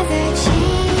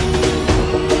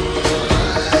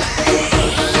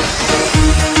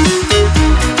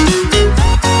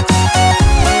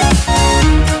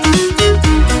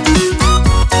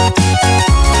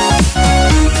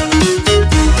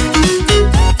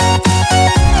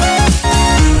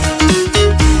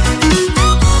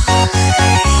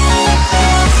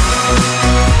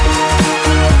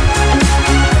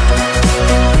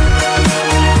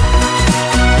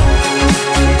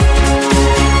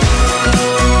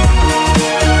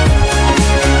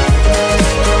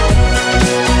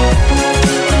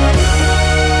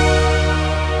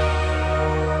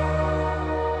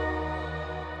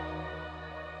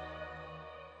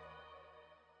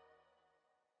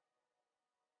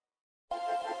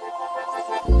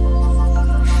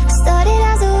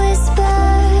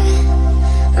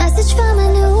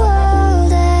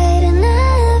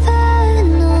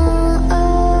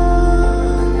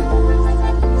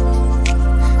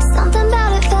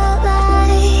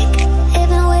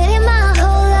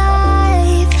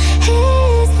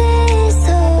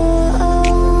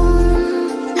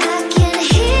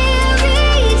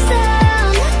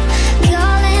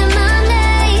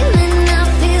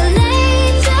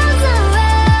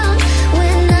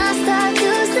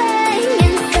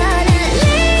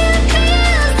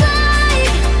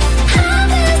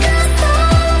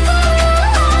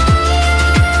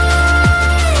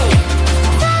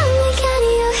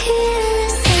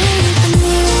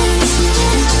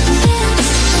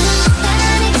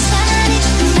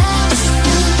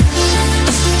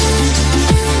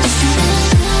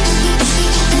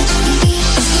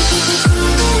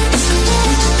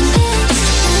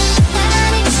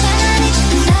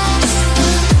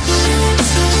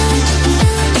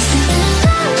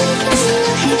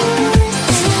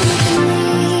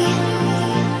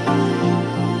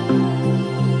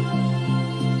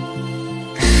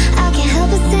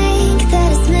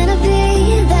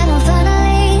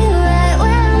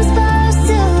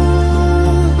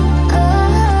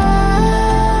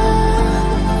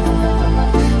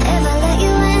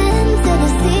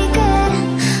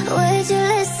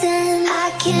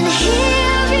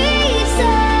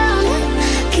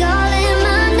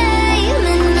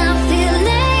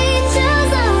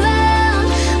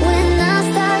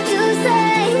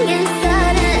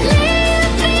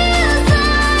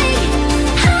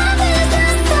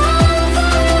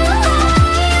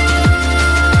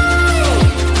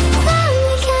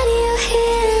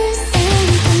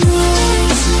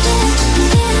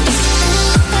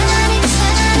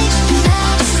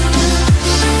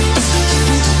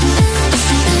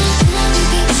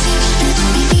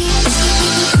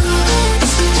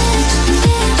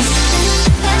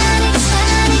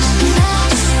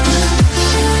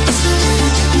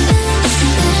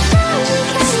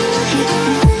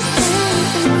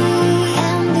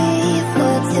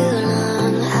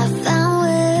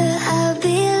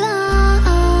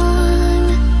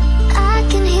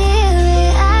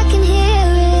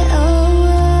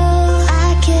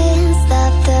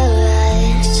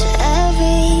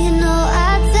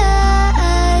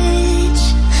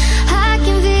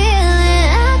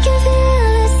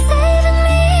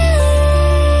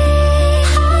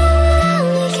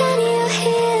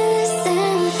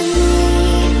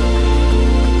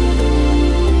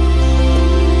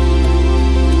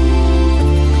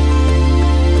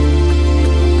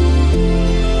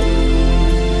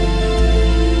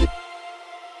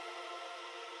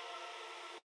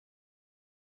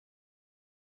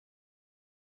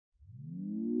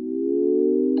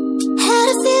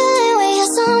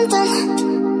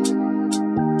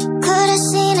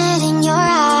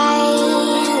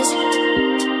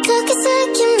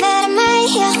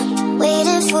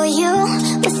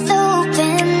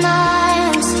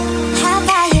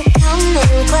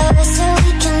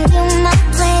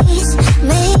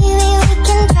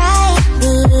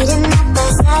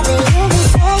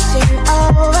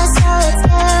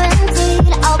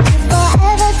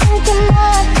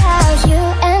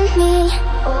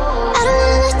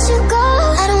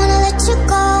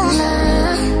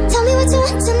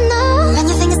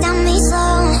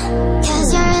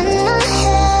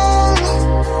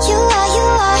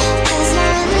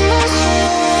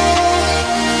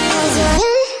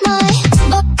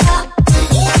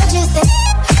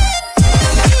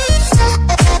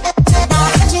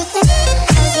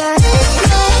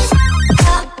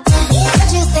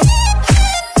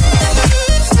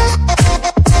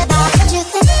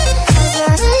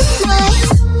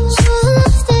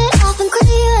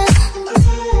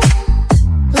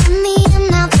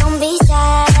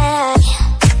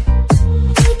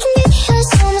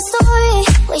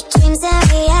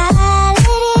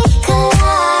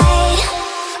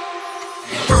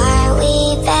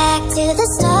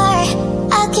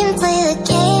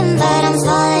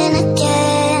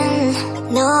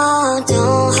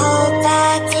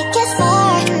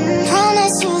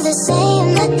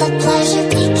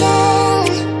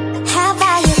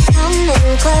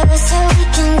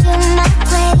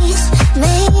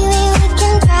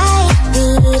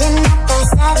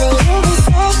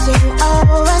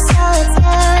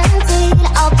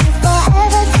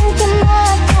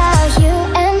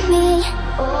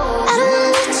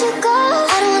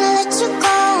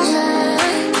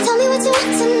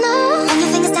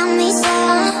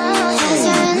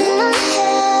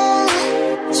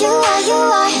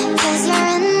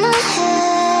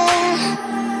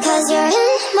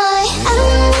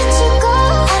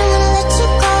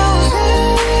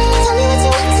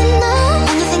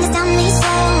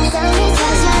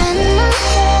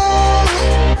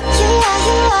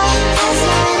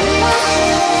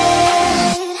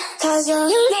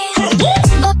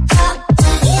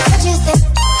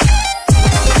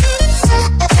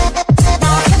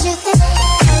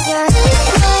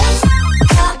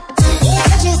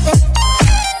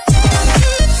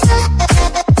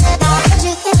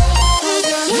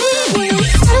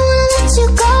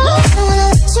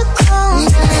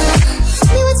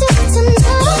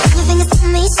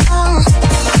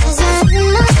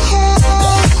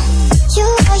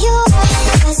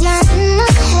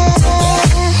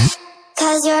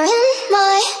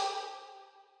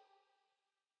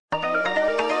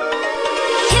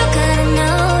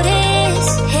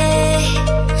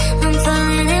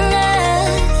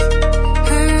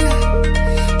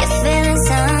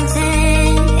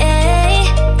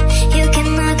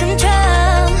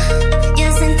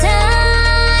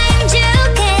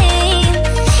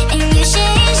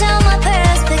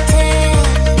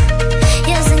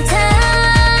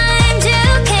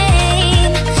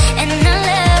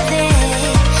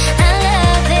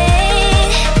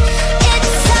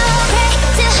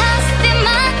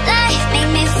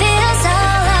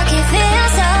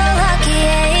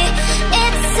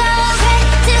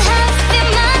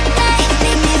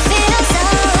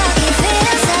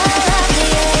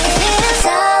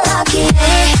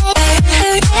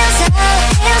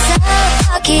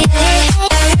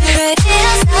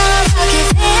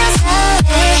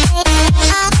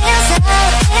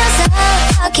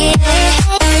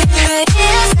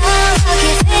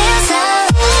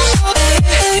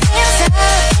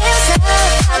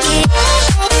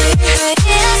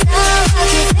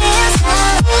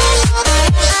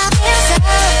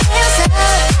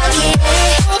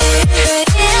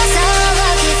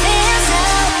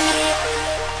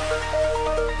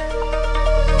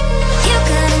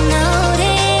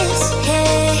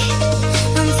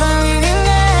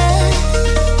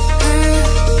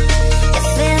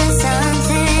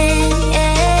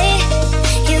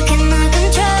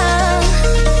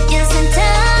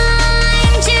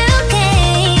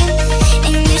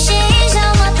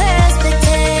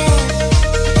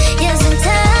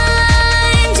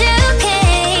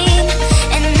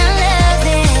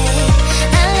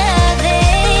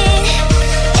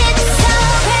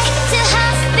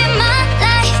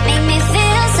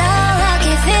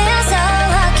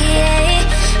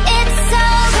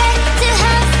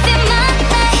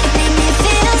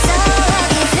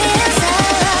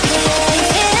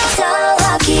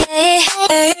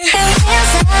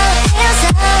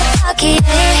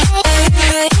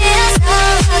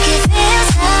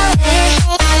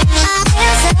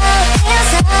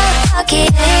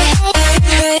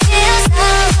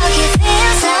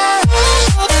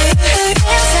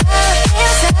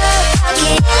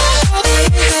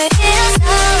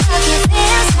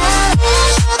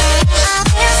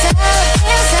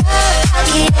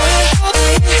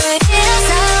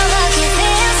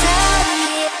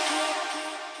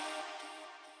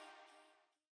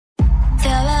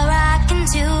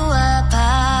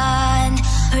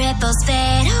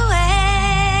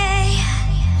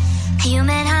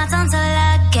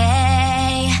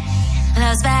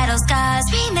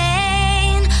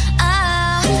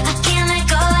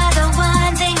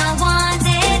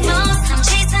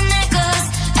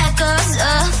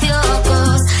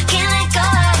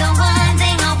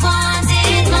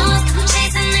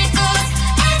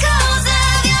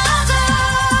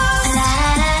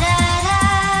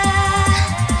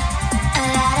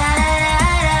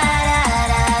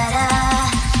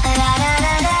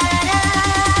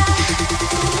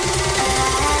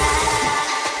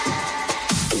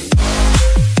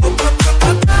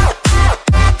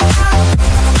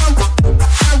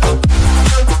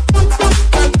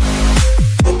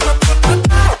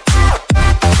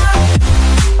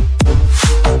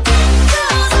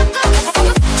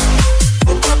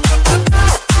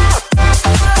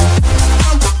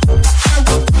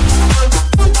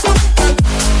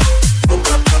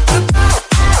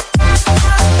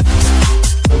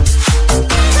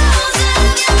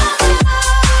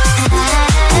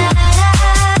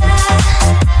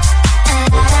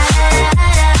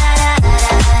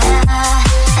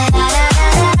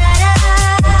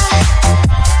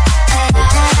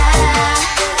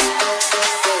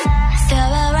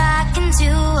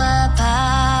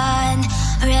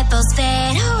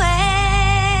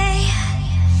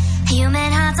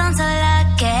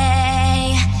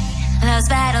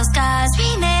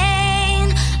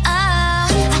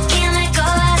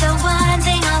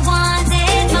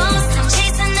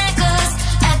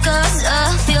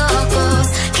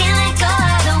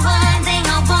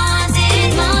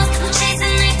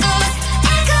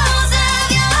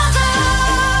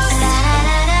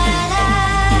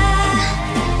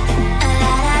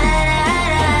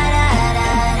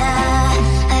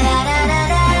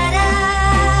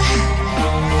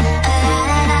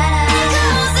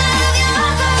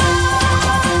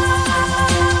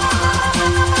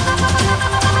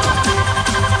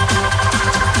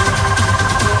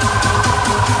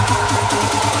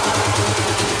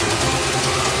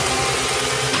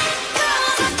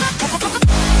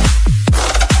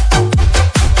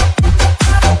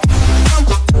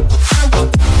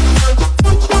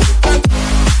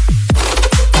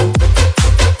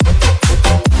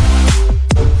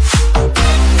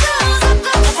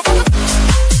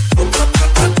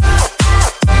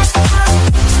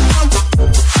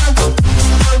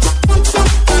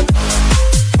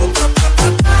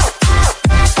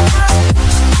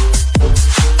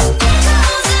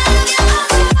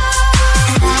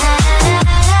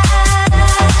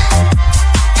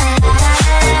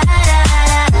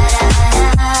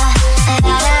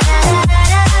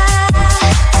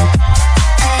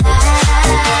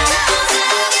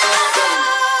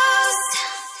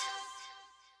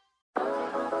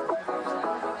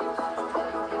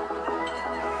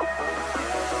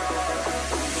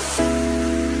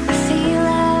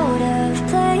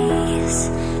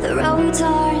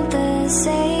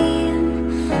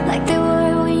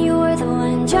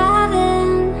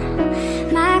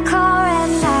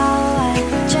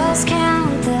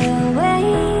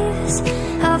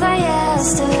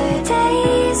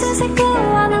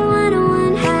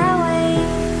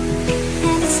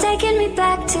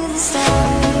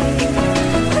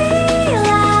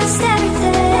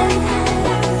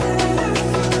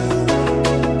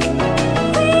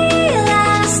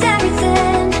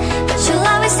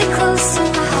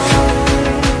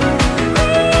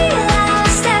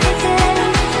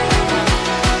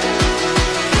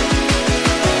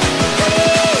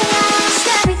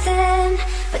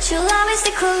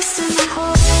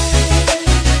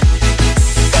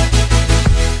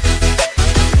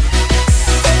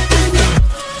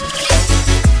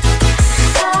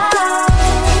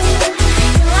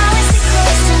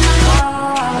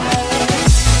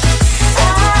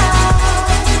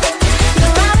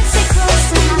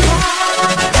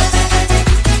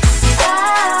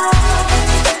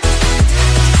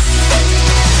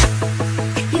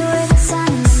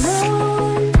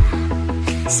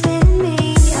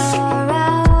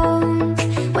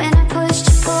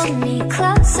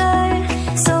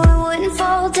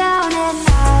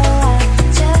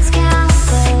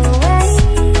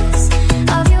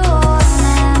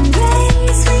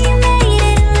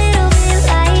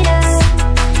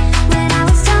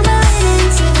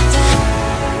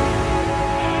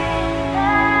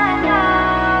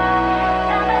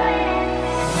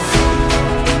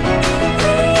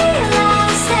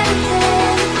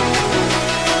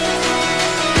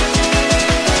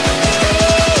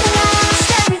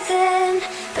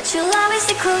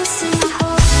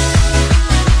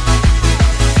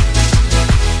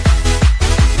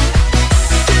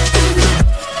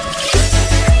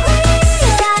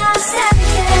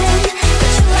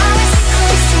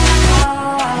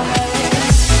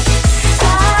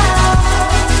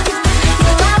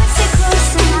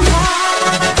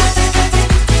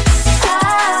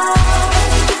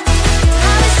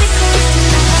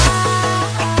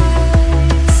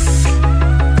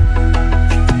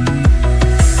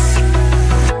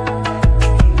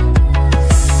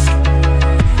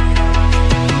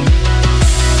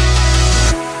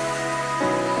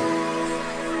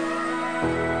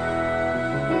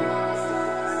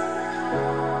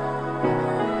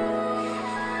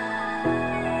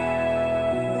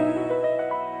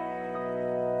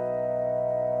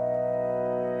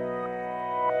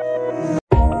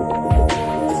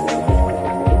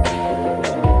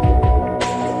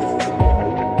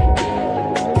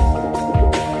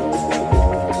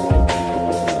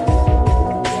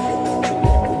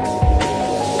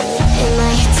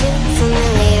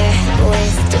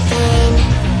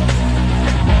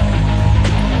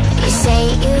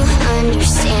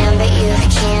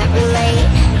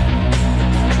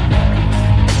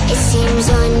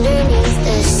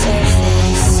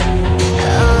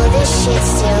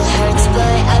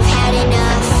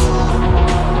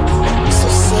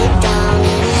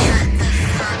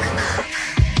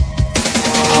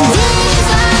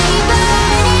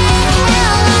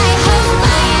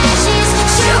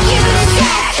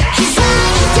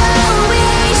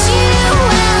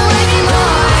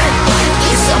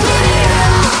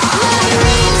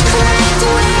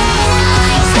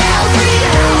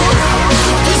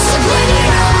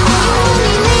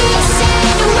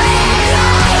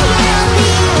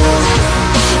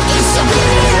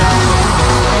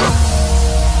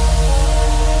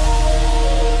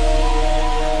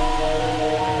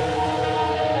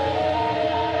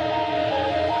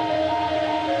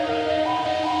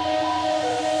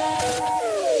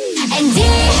 And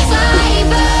if I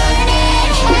burn in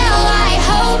hell, I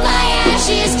hope my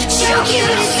ashes choke you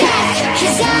to death.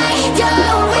 'Cause I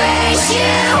don't wish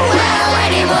you well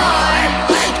anymore.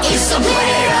 It's so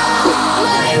bitter.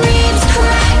 My ribs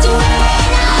cracked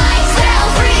when I fell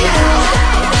for you.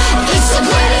 It's so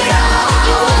bitter.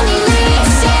 You only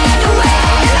listened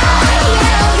when I yelled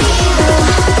at you.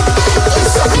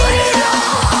 It's so bitter.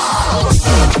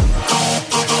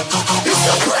 It's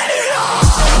so bitter.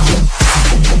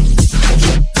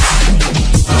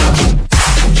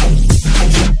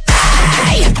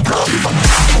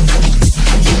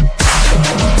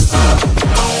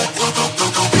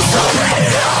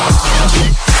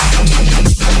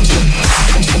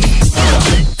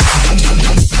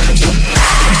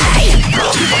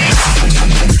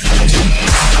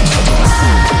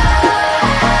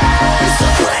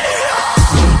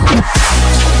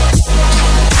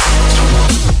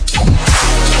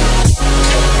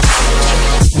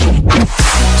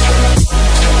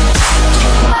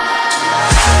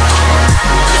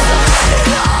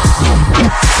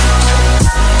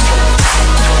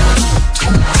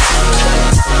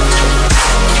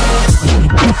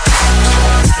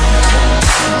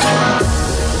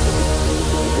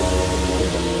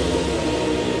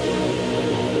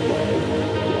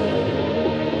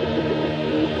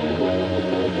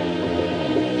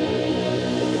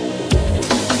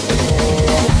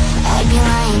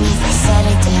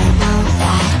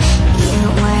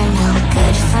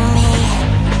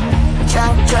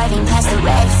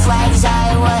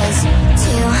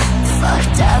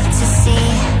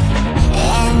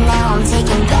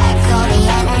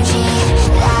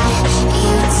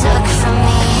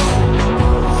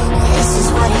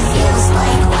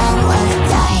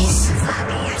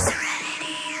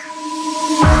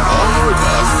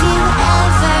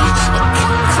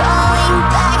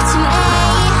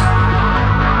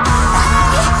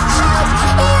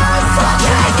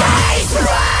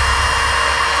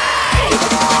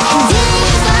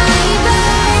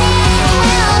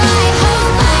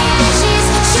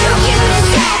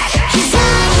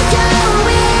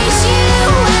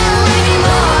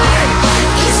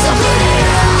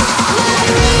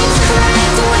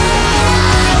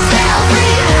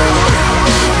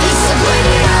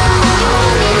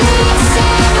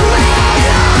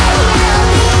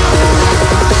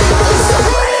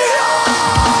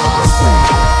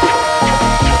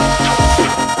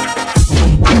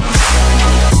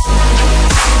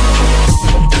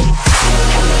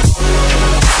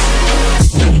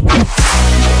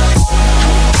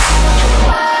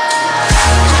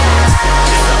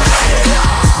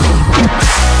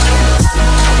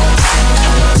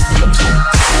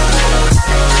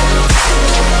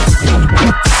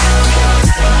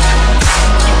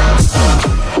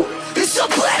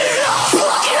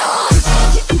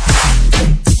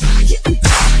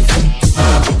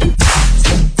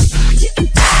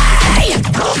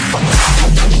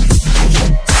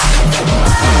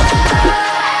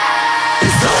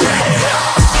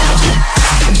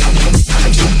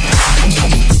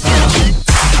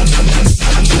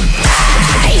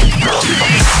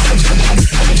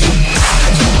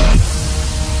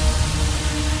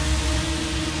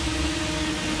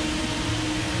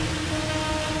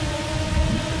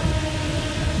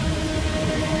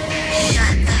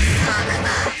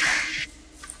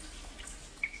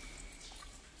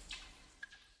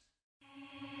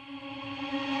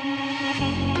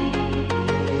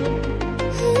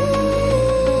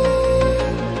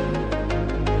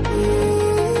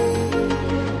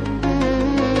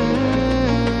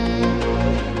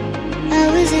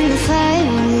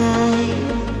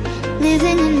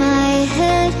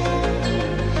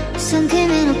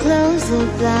 the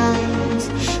blinds,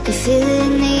 could feel it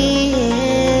in the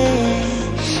air.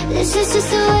 This is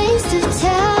just a waste of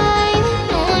time,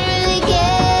 no one really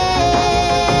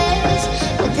cares.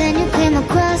 But then you came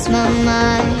across my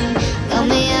mind, got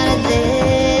me out of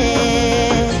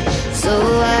there. So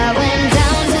I went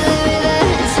down to the river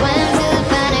and swam till the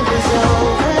panic was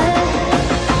over.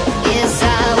 Yes,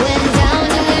 I went down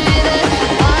to the river,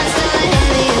 watched all the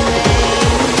heavy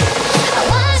rain. I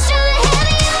watched all the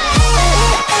heavy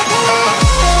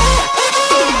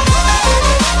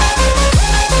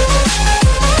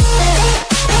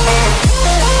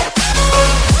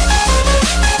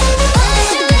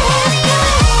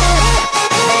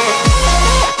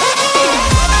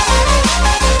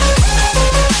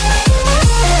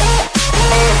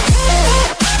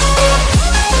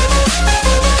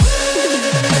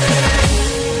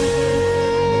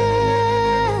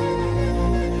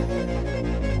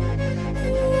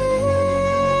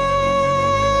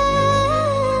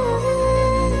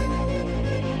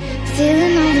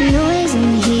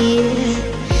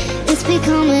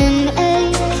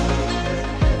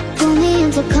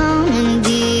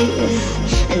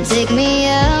take me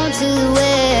out to the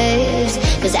waves,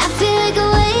 'cause I feel like a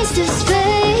waste of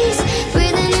space,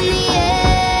 breathing in the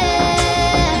air.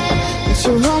 But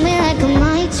you hold me like I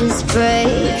might just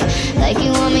break, like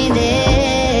you want me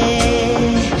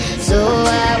there. So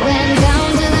I went down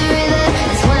to the river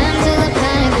and swam till the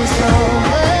panic was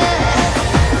over.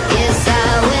 Yes, I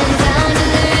went down to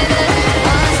the river,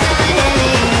 lost all the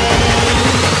heavy rain.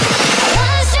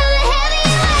 Lost all the heavy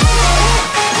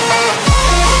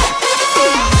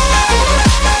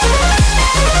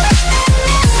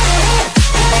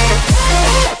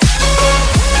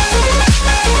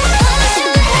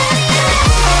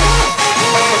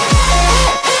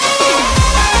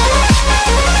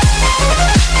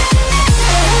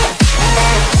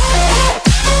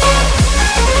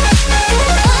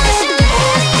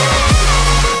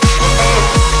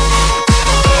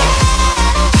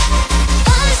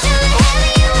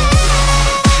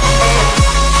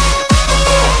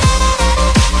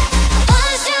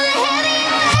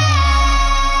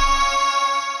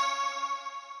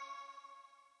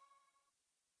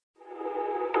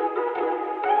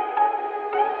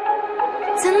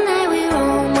Tonight we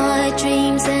roam our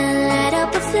dreams and light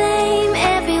up a flame.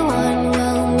 Everyone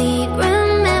will meet,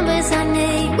 remembers our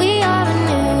name. We are a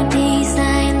new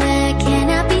design that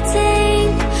cannot be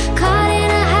tamed, caught in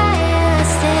a higher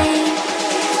state.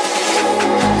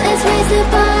 Let's raise the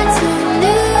bar to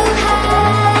new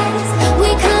heights. We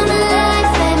come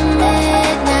alive at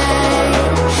midnight.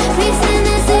 Pretend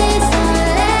this is our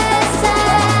last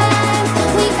time.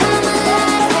 We come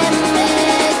alive at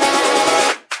midnight.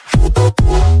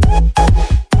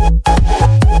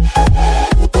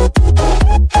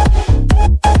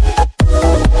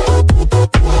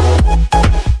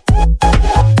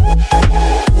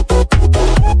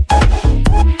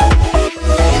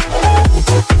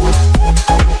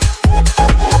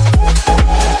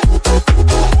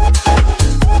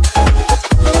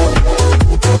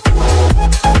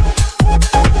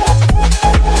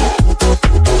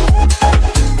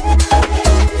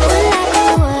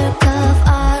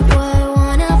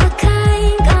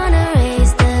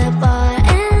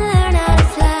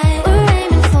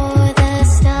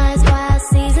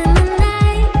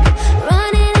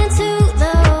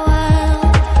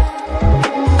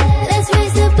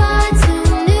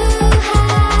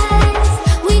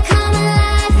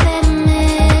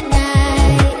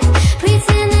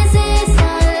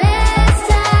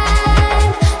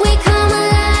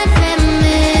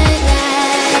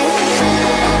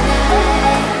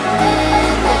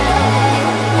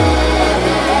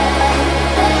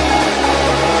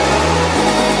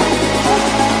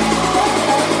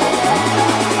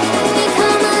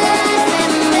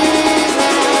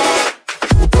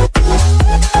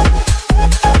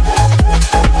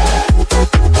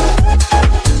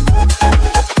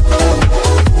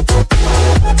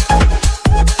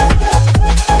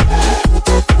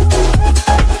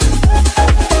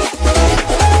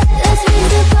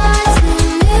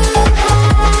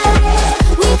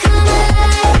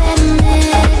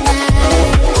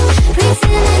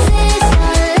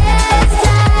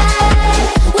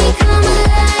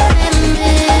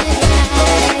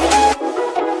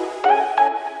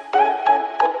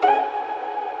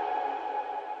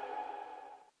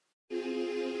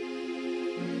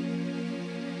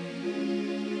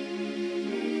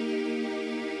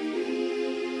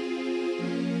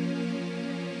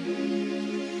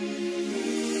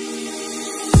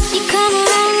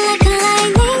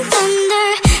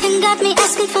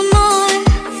 For more,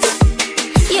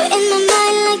 you're in my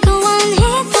mind like a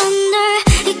one-hit wonder.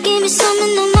 You gave me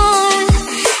something no more,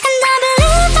 and I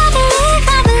believe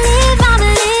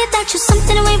that you're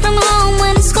something away from home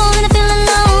when it's cold and I feel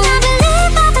alone. I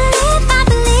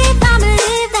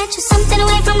believe that you're something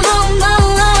away from home.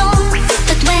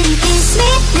 But when you kiss me,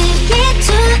 lift me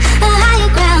to a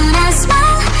higher ground. I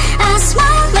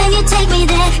smile when you take me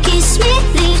there. Kiss me,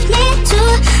 lift me to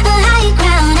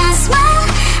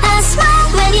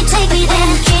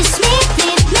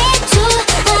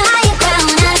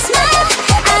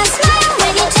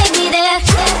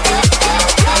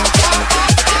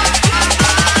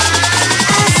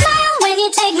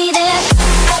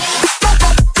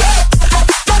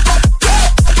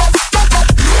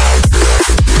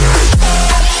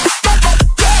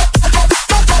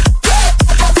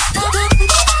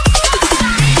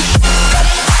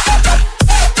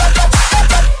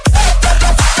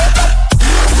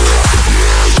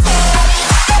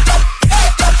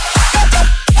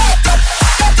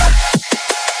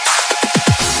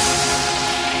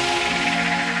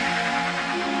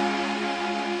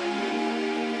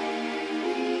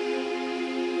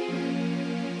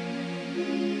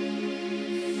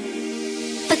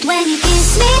When you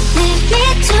kiss me, lift me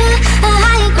to a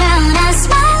higher ground. I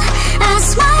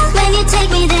smile when you take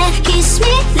me there. Kiss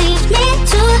me, lift me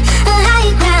to a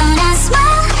higher ground. I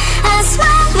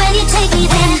smile when you take me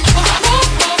there.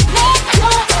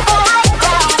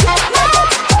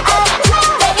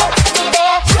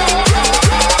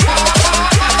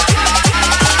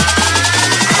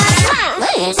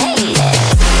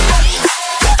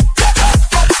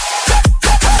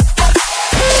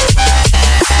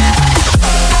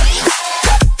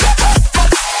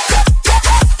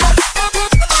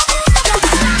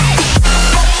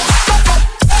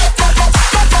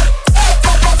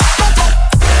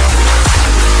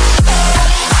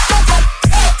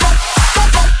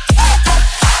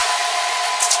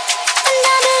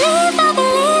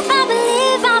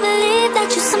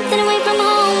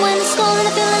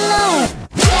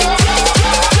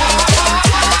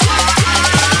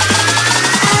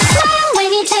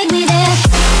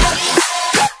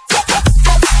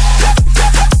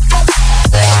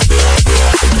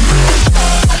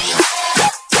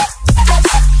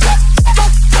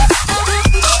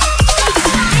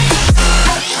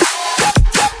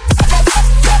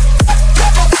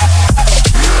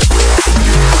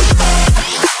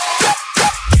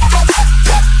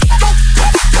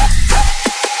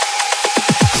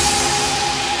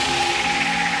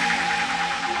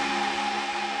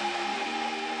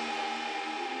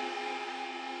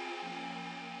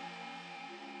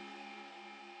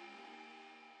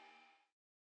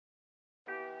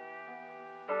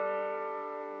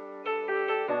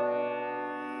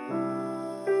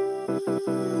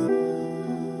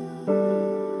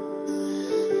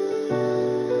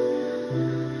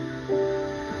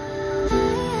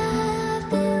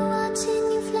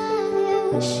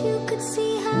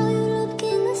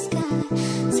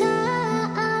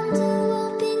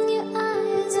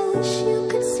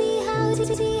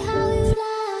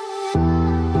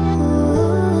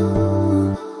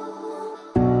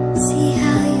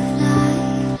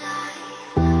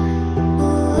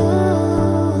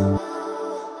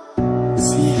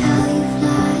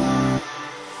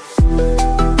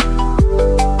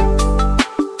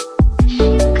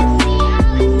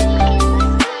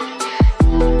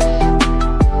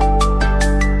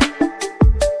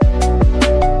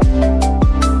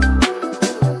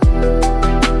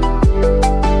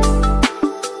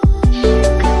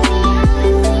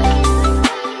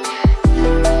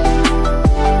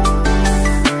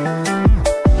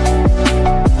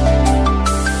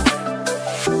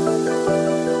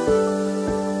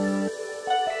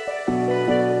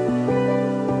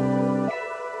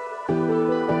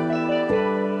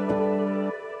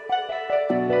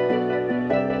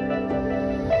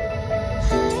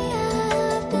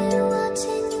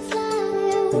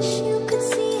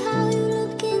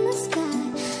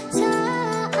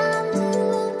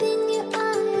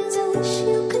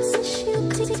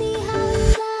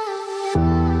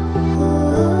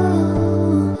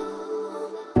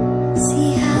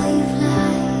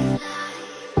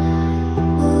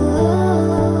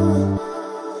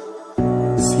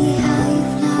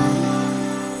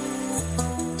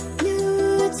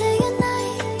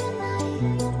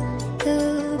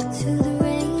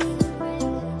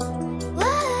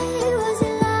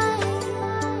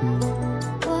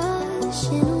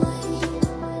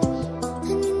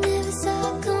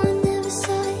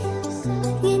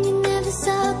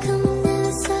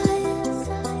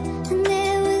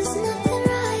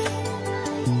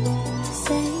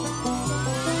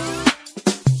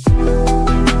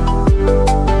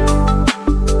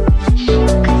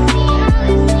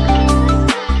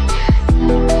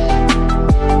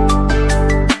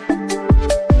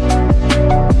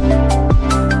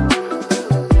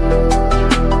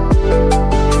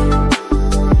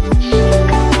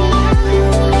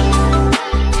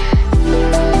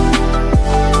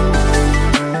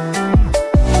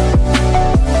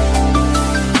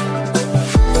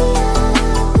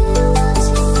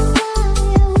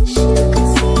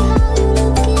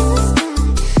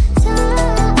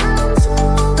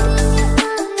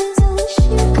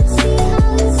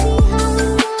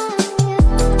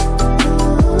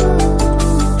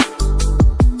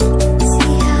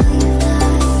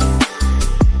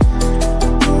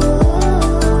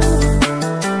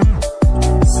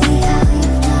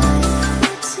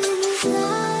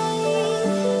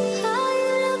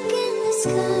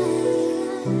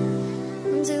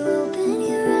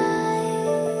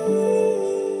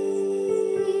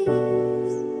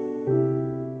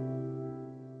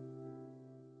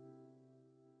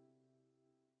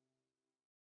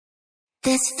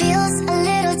 This feels a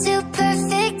little too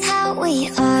perfect how we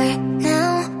are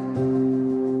now.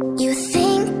 You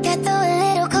think I throw a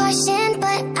little caution,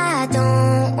 but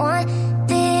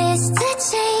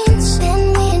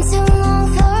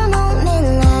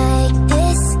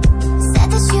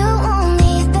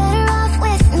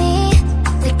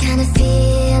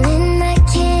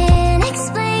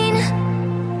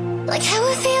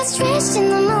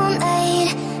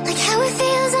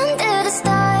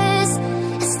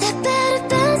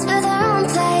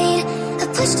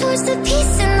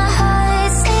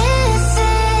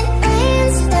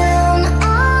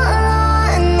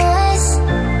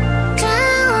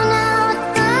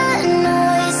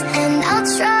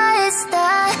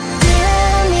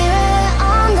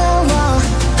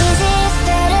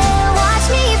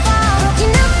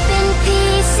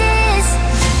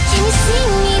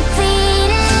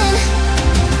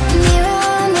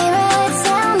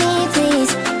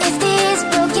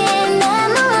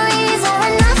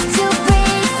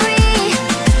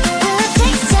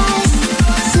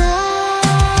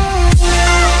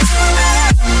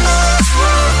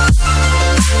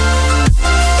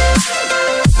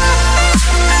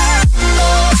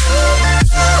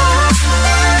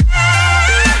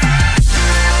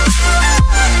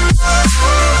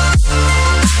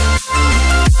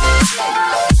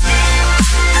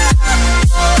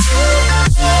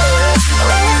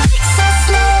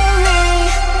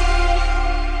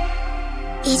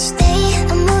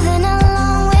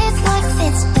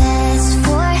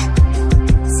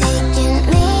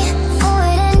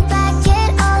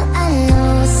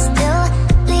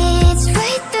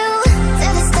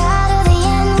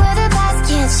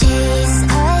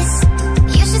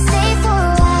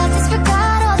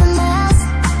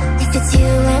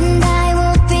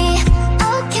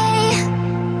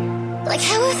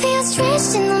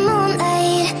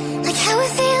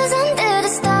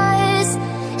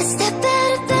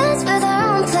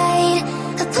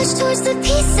towards the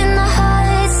peace in the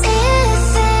hearts.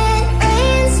 If it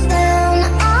rains down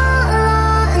all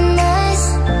on us,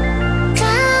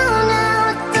 drown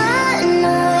out the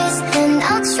noise, and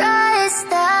I'll trust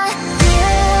that.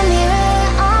 Mirror, mirror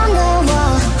on the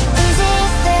wall, is it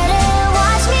fair to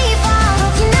watch me fall?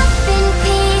 Broken up in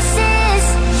pieces,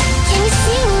 can you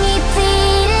see me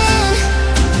bleeding?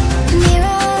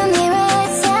 Mirror, mirror,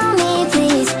 tell me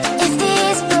please, if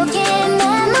these broken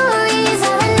memories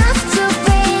are enough to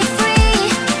break free.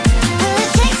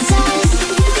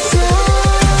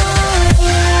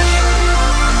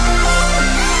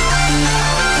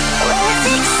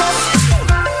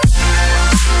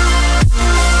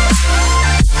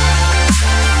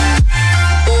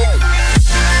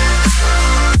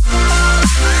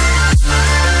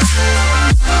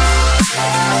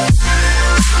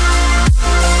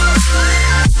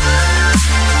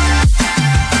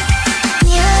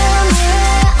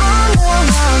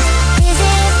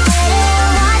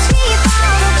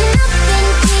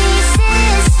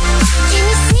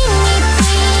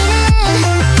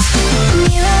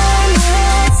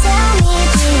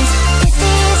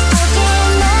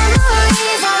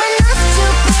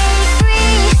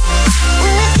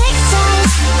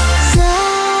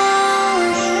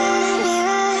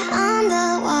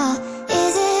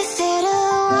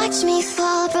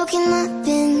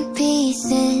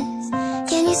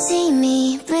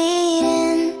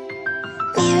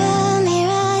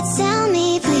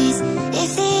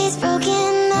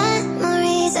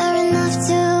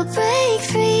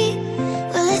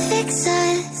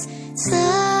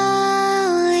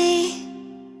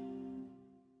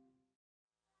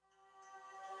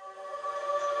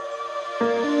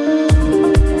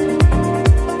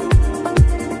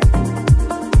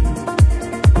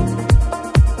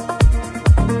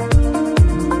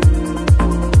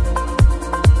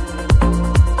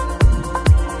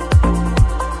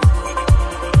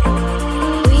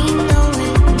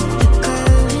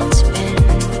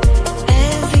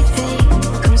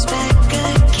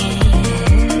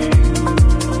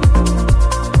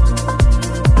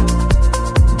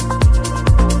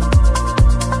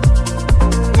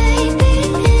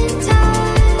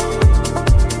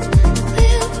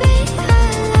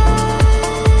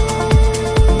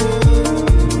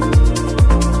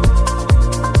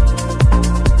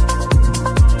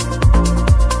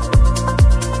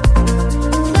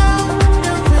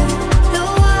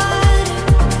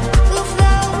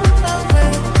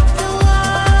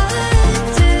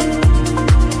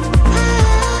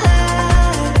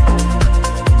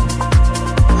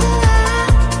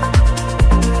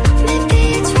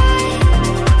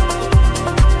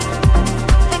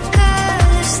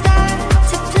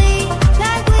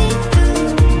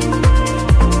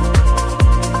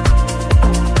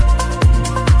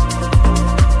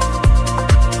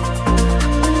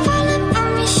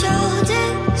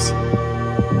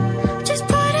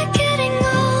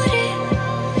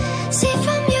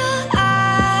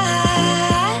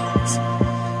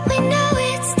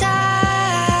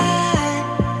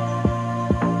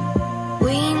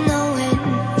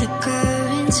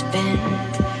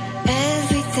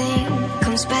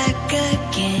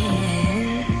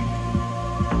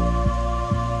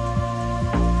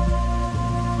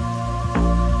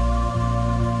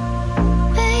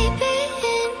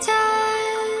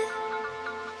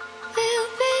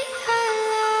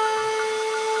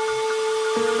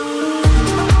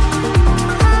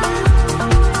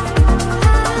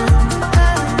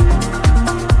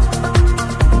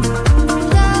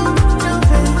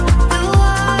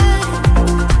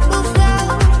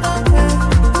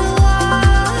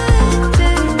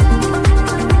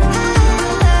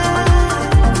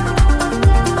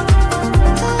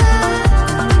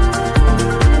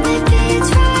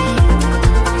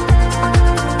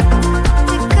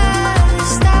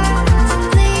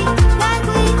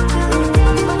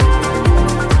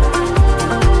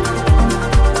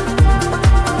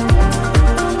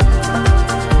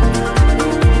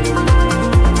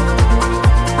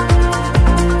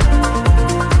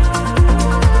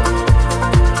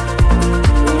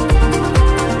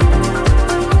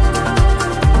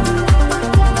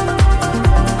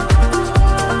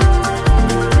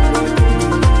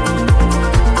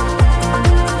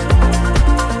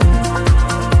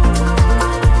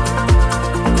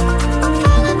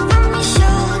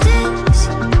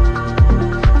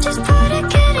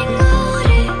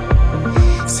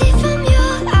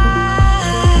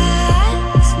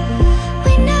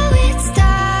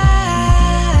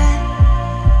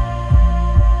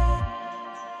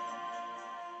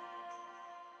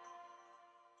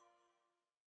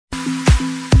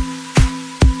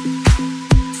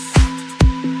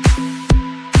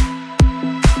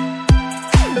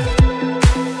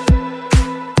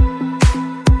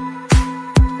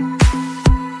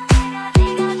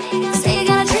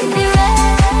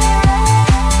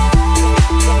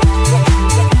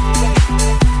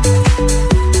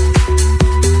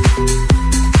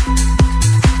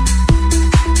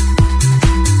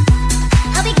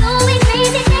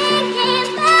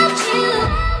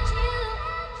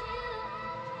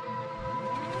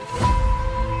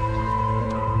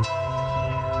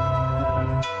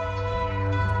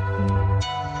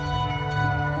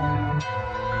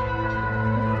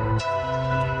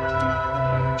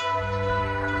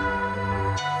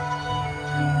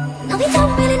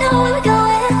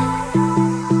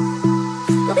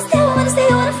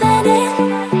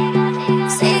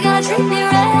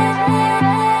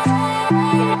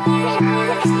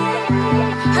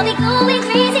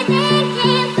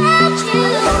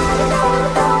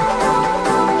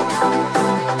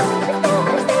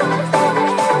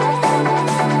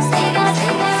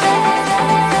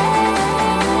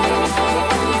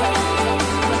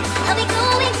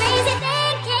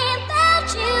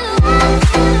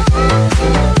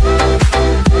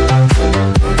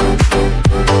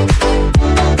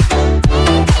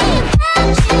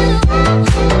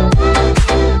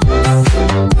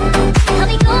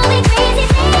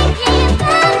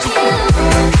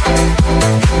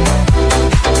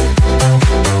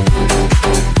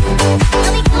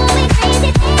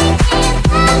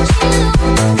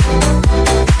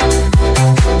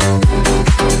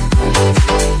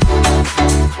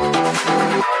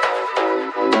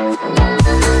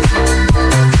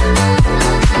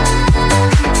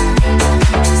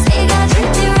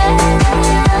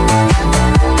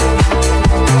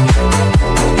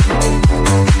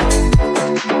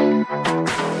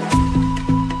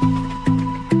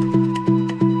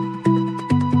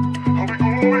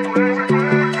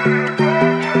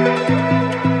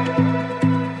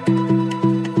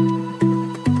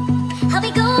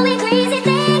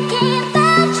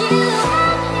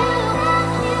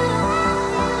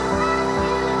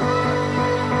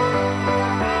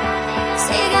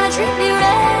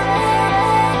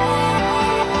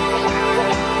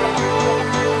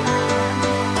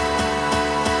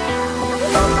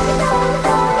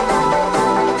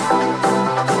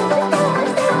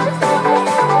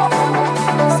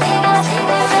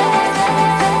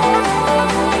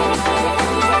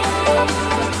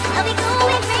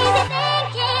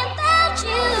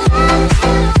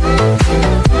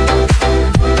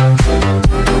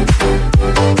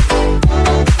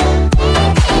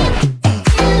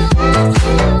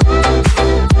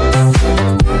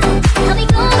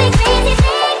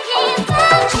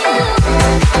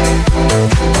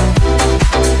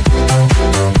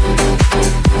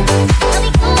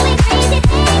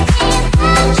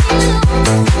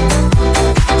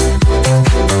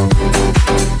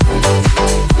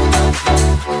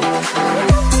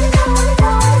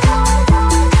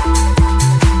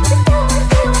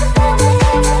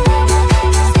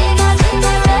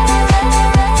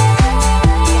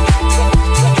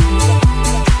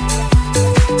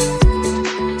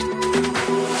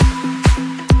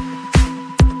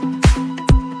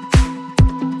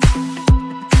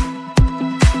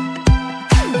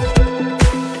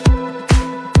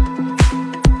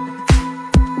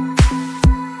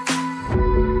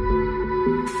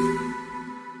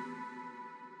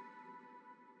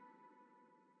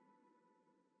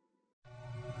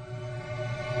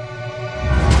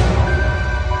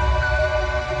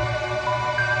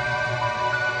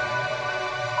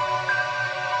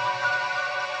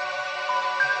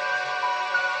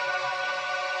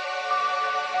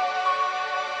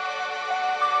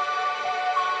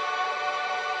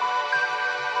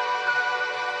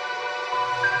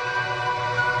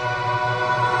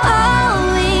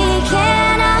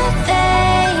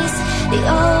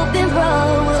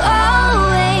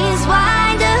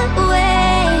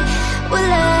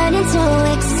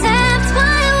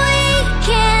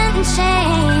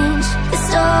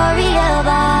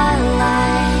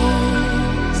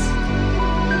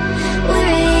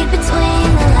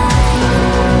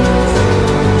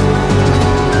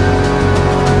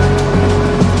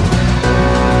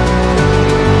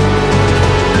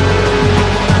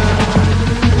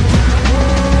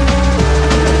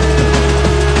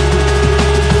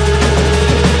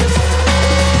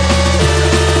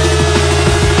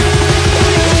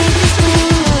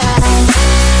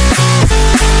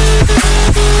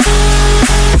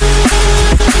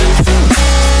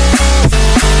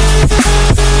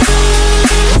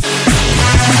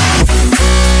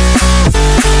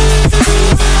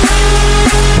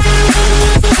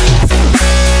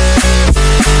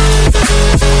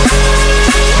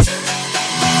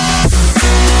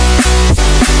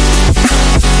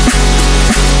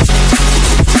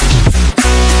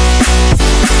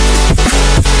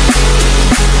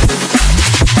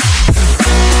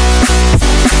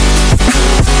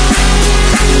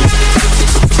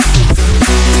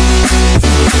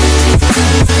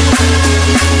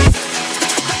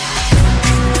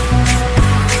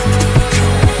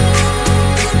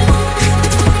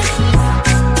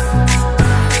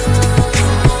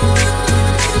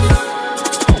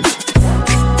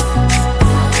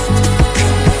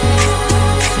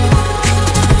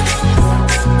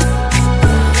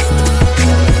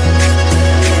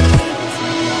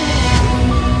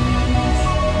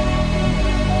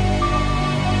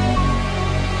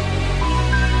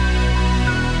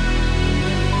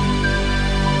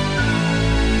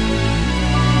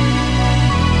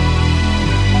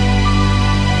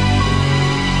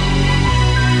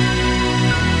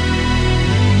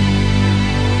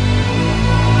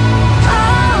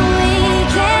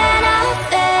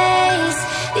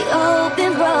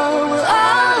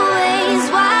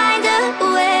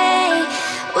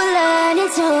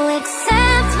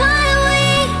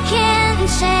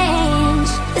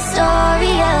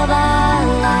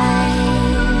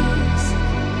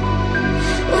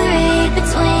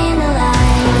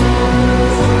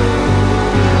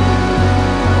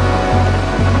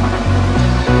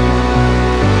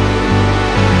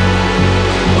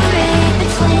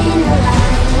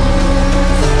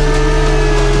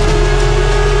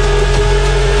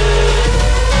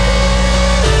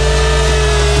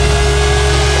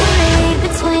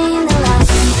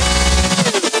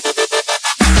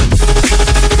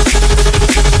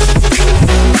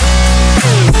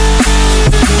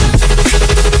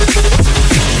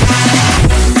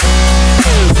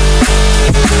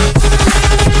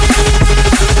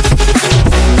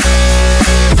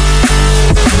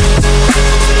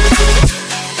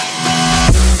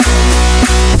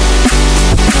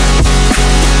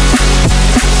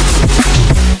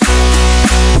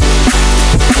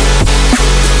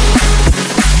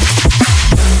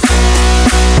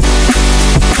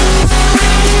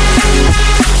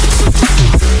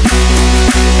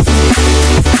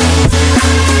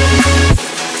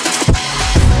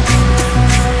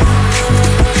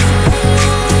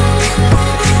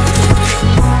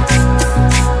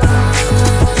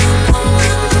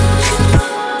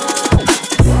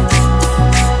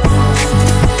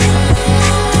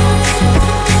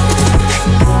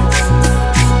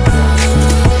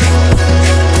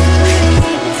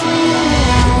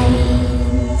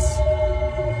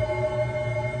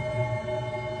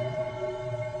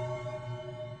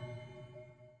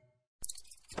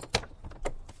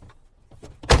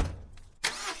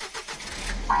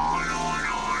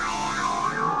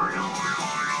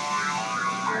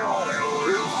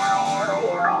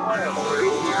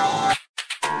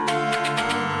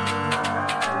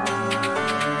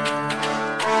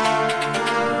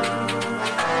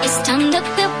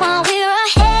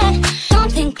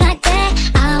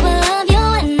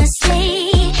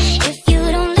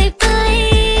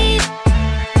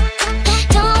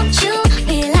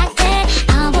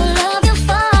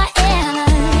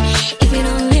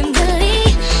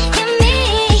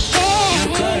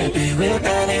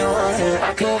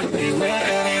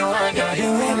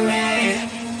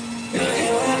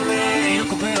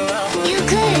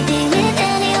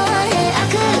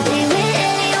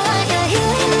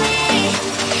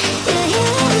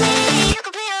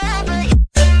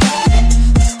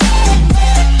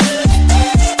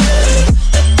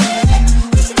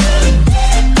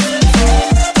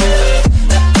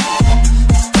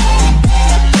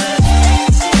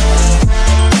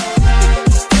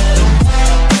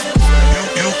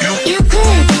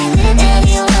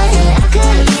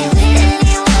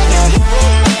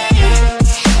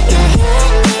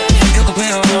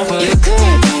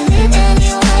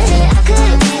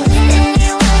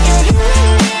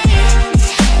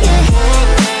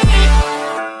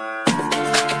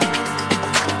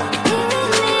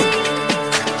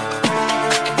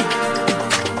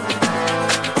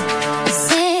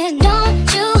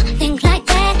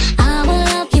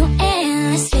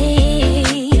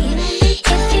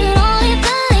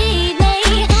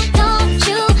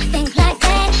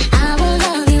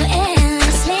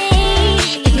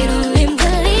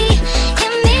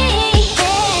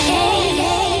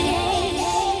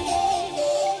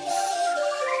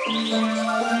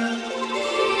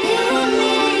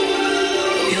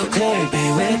 could be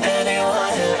with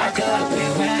anyone, I could be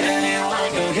with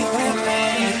anyone. You and me,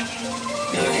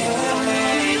 you and me,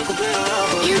 you could be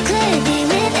around. You could be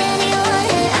with anyone,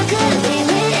 I could be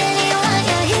with anyone.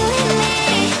 You and me,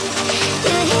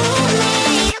 you and me,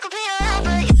 you could be around,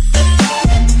 but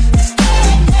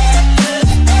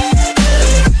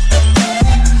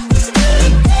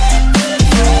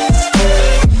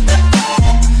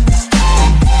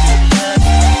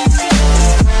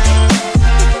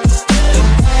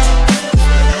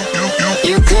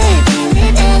you could be with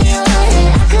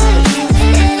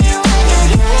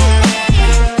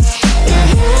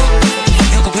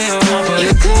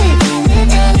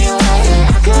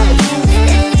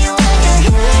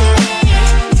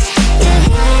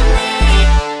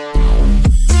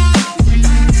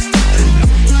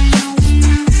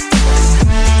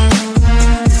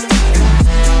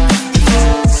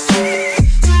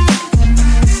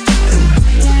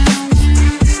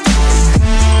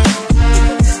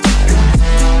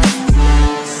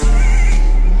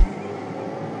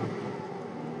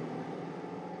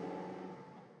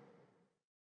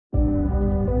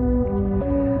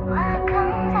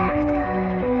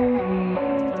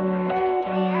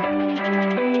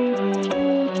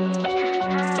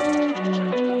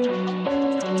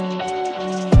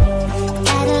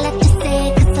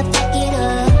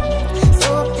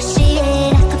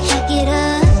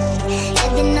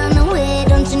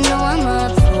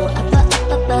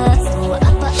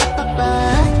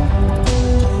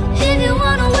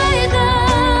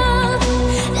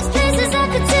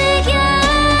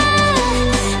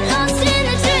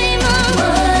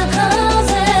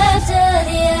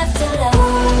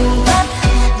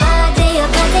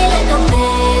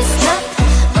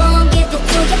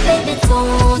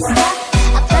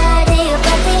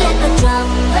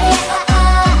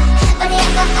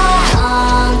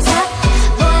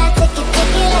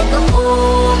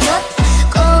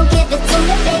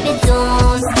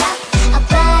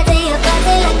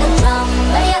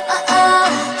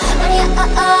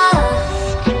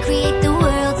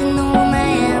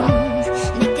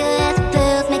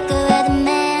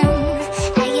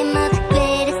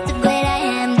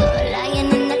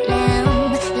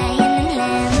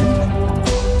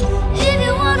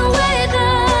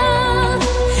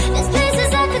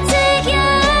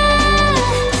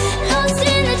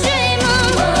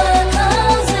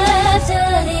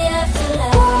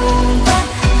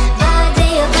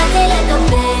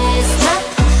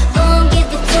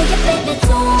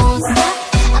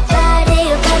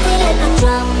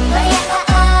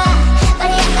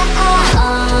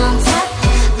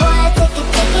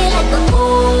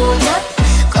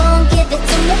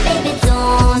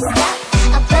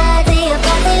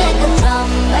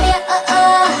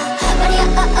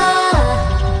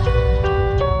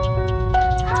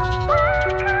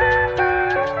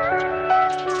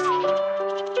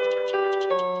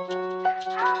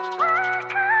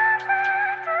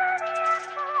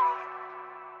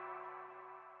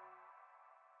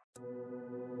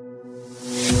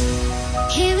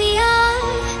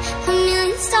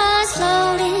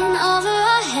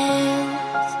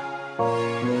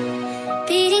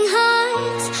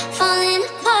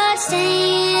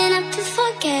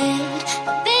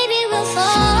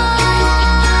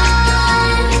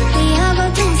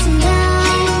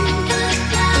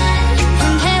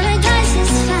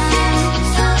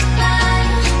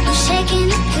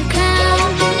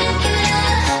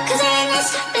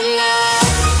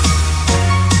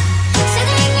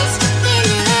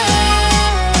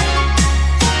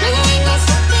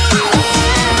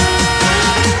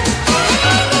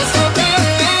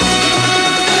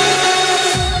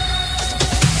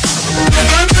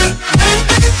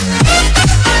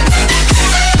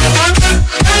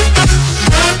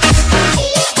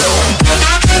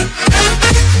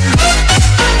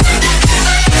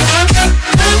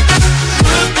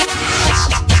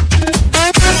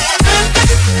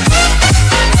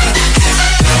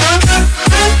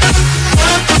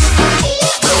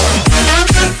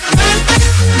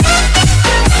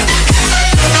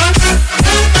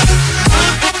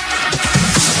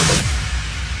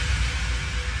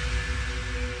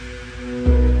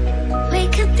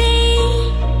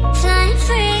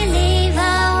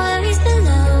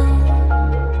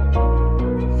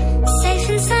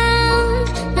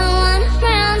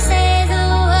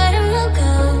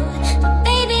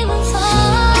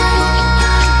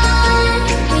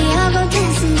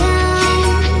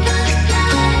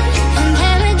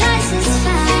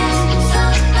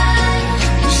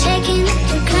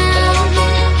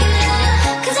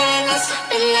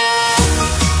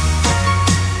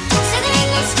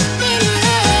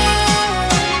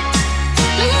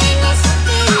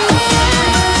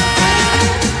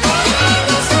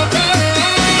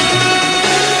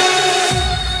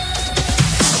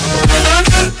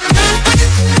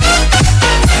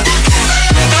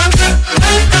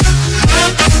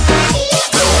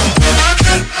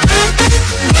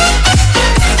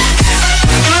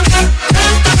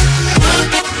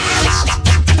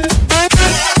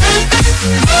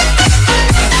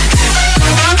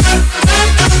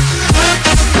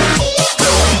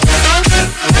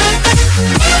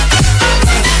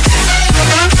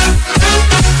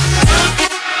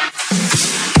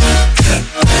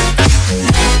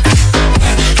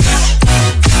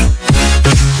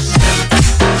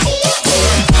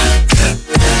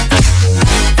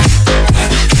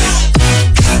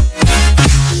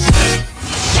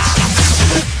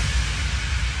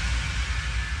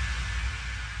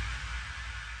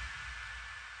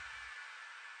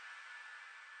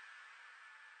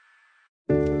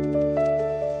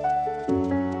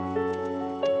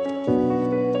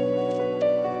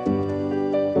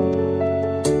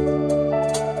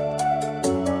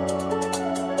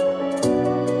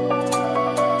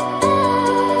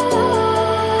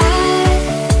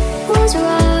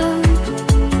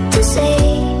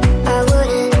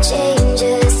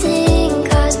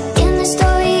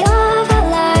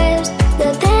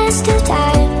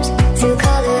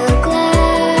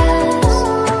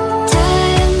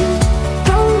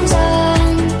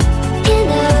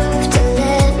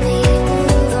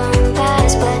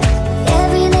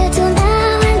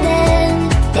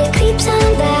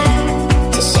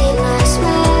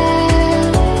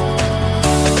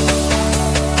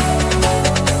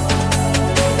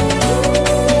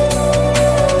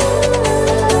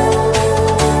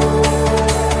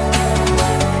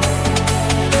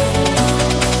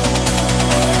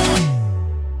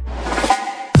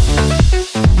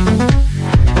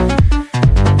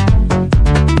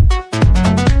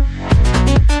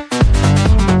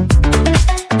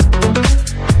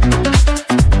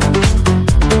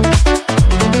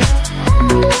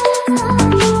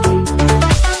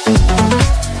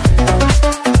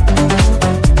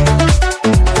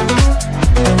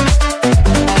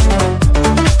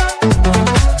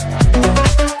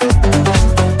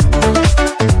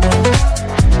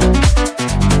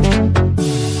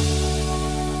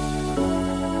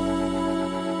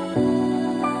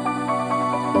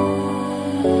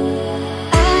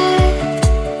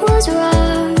was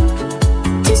wrong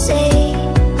to say.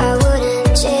 I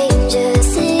wouldn't change a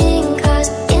thing, 'cause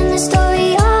in the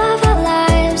story of our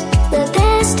lives, the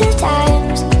best of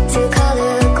times through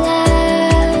colored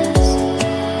glass.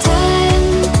 Time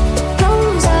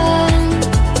goes on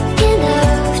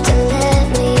enough to let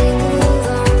me move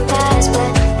on past,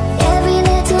 but every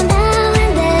little now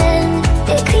and then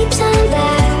it creeps on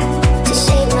back to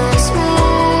shade my smile.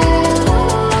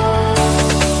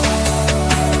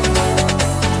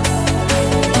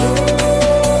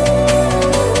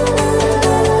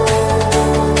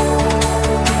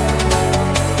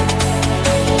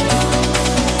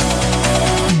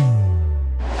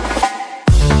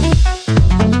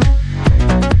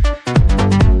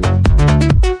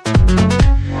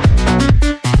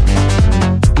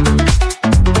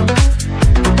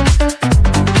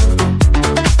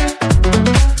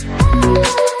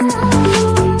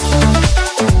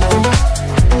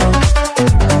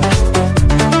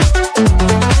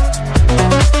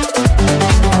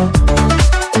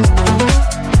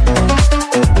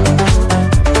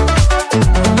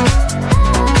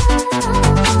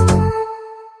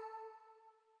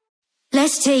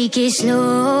 Let's take it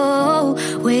slow.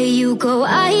 Where you go,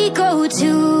 I go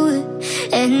too.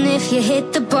 And if you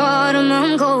hit the bottom,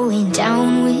 I'm going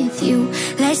down with you.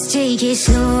 Let's take it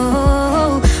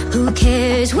slow. Who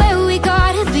cares where we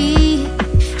gotta be?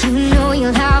 You know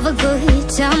you'll have a good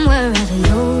time wherever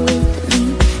you're with me.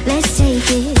 Let's take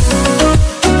it slow.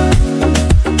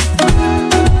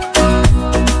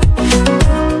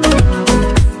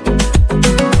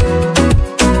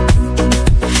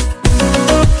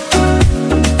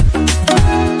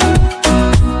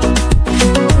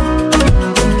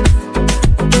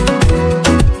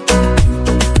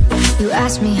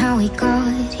 Ask me how we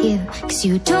got here, 'cause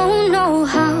you don't know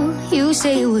how. You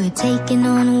say we're taking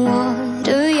on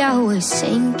water, yeah, we're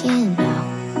sinking now.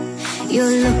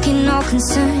 You're looking all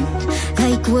concerned,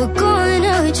 like we're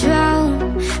gonna drown,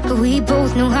 but we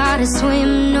both know how to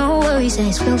swim, no worries,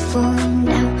 let's go for it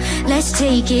now. Let's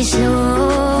take it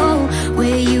slow.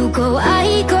 Where you go,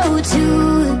 I go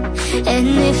too. And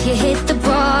if you hit the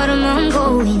bottom, I'm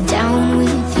going down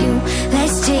with you.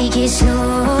 Let's take it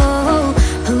slow.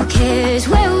 Who cares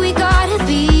where we gotta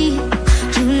be?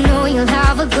 You know you'll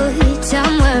have a good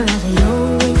time wherever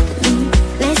you're with me.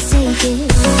 Let's take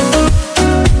it.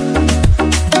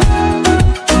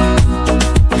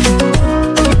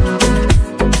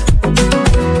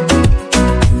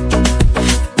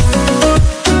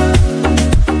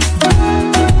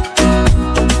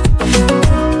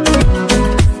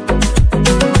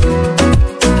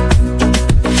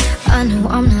 I know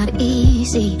I'm not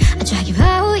easy. I drag you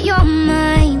out your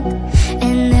mind,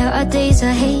 and there are days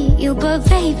I hate you, but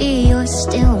baby, you're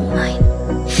still mine.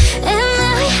 And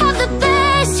then we have the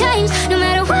best times, no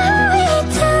matter what we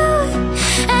do.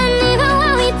 And even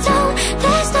when we don't,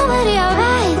 there's nobody I'd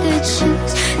rather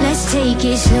choose. Let's take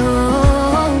it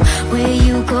slow. Where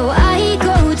you go, I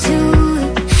go too.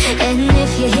 And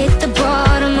if you hit the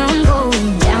bottom, I'm going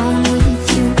down with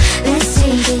you. Let's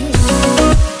take it.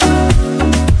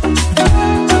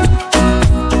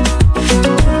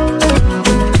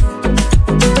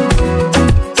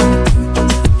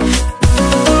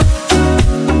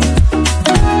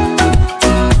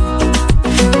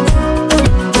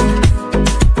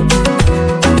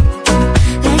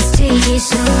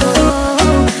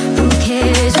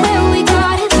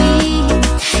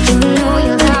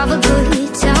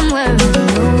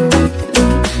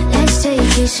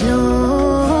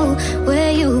 Slow,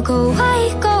 where you go, I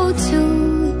go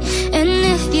too. And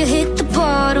if you hit the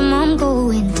bottom, I'm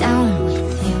going down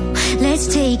with you. Let's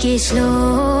take it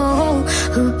slow.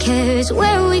 Who cares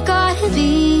where we gotta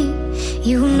be?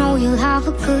 You know you'll have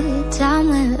a good time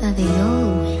wherever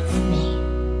you're with me.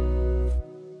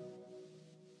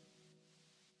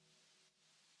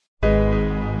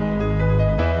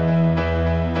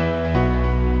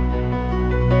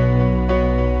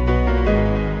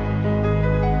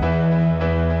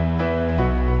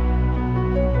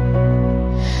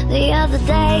 The other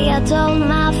day I told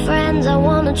my friends I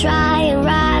wanna try and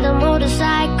ride a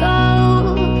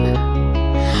motorcycle.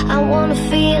 I wanna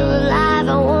feel alive,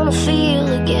 I wanna feel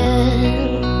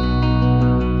again.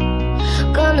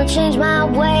 Gonna change my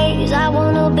ways, I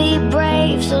wanna be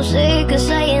brave. So sick of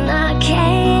saying I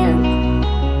can't.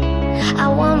 I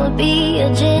wanna be a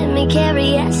Jimmy Carrey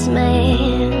yes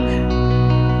man.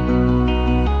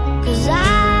 'Cause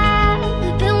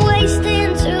I've been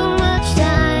wasting too much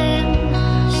time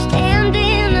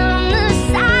standing on the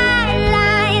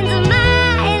sidelines of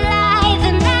my life,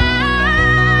 and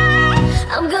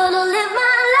I'm gonna live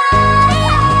my life.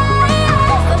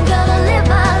 I'm gonna live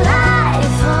my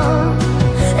life,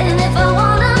 and if I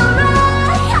wanna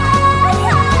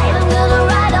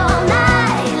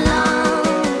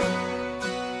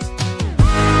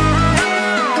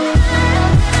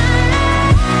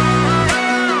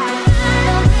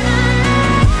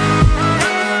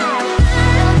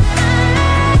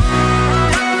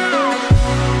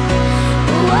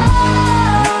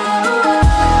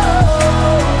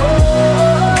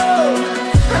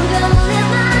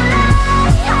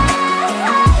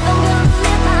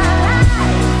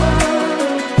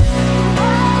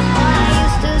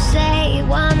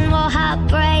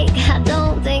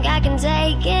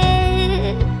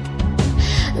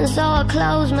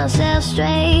close myself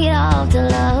straight off to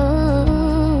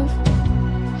love.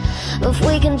 If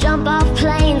we can jump off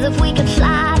planes, if we can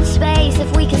fly to space,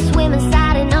 if we can swim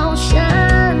inside an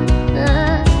ocean,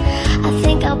 I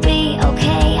think I'll be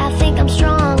okay, I think I'm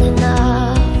strong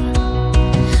enough.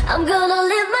 I'm gonna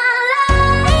live my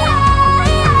life,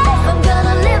 I'm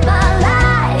gonna live my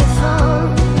life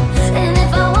on. And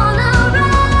if I wanna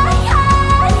ride,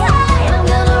 I'm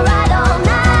gonna ride all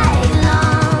night long.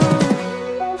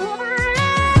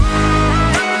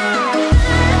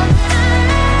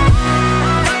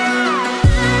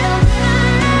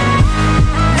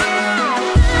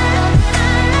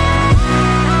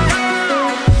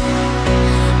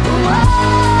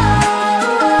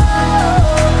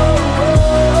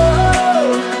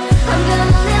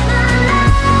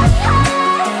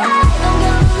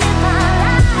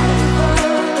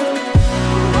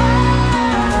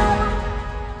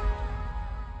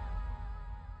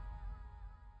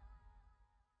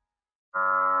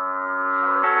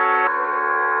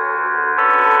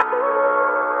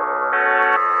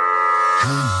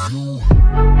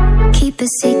 Keep a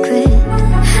secret,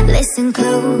 listen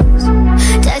close,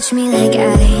 touch me like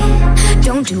I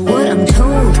don't do what I'm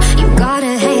told. You got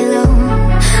a halo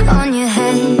on your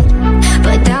head,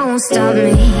 but that won't stop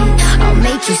me. I'll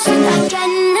make you sing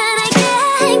again and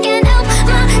again. Can't help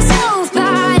myself,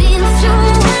 bad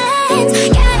influence. Can't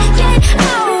get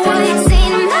out what's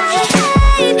in my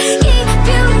head. Keep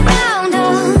you round,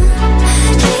 oh,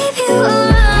 keep you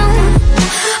around.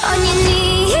 On your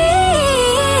knees,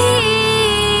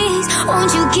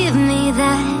 won't you give me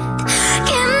that?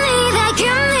 Give me that,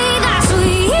 give me that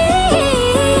sweet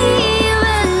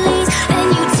release. And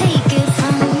you take it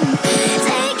from me.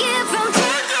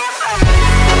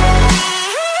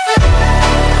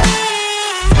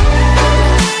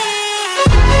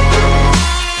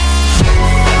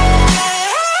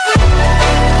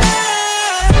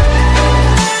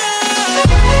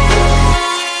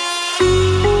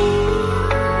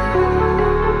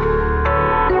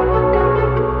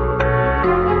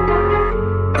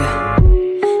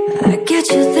 I get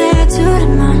you there to the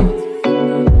moon.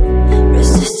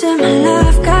 Resisting my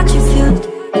love, got you fueled.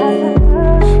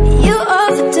 You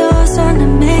overdose on a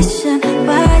mission.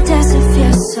 Why does it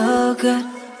feel so good?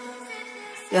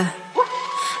 Yeah,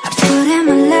 I put in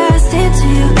my last into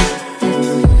you,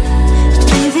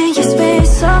 giving you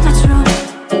space, so much room.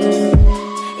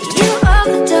 You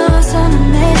overdose on a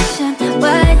mission.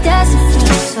 Why does it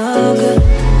feel so good?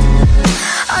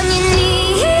 On your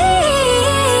knees,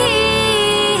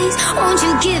 won't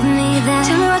you give me that?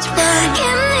 Tell me what you want.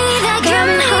 Give me that, give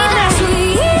me that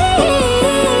sweet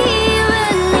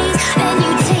release. And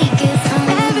you take it from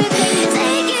everything.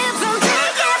 Take it from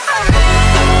me.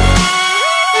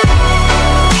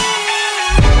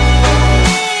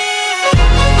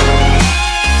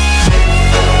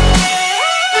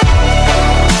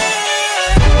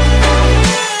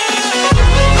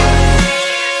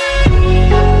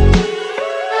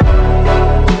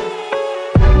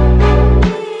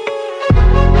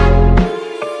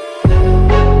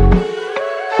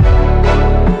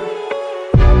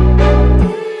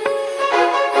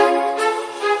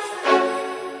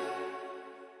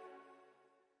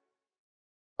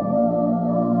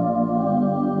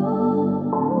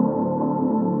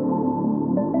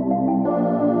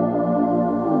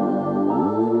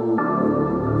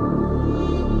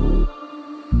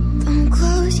 Don't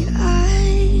close your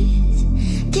eyes.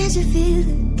 Can't you feel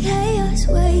the chaos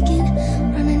waking,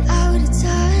 running out of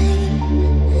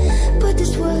time? But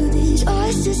this world is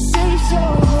ours to save, so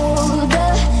hold the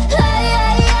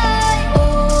light.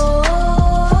 Oh,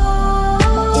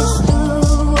 it's do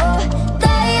or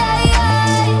die.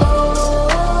 Oh,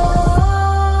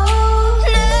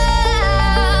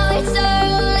 now it's our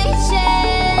only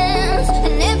chance.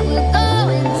 And if we're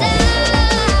going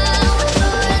down, we're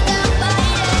going down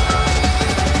fighting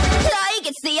like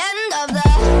it's the end of the.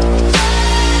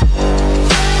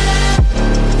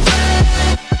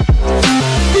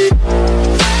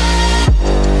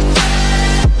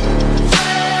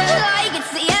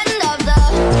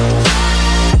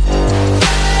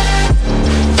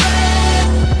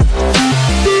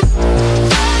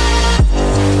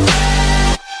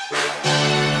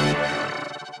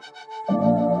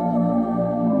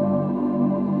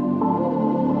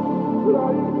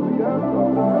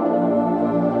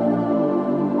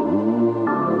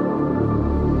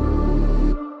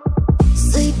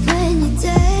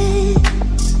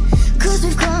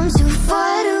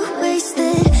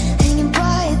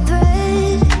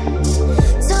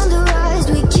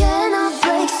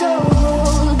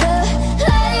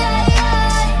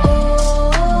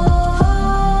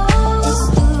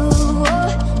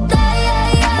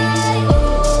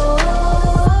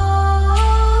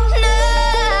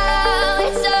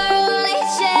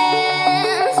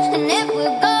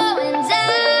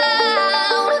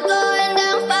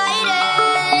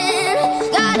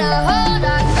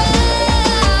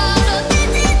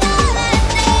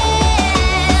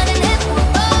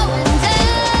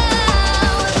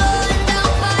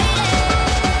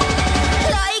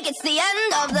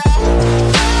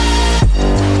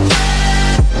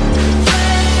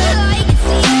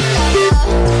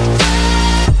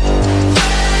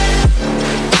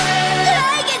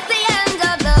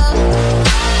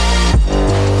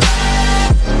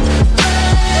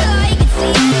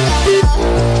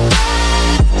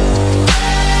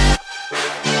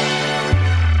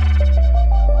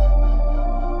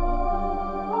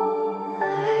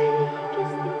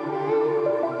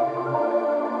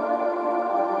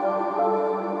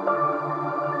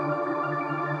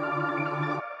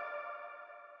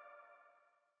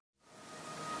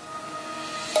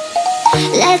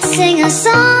 Let's sing a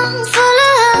song full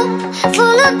of hope,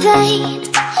 full of pain.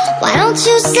 Why don't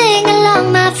you sing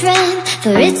along, my friend?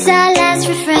 For it's our last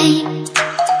refrain.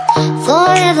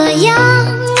 Forever young,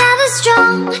 ever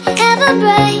strong, ever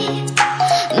brave.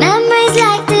 Memories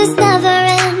like this never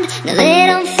end. No, they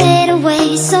don't fade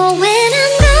away. So when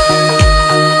I'm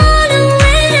gone, and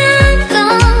when I'm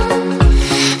gone,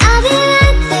 I'll be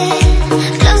right there,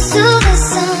 close to the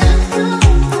sun.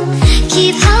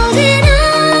 Keep holding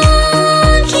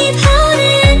on, keep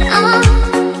holding on,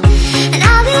 and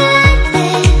I'll be right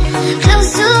there, close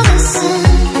to the sun,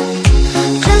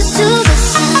 close to the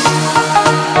sun.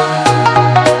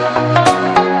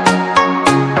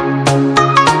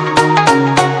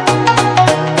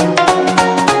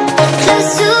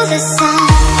 Close to the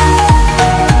sun.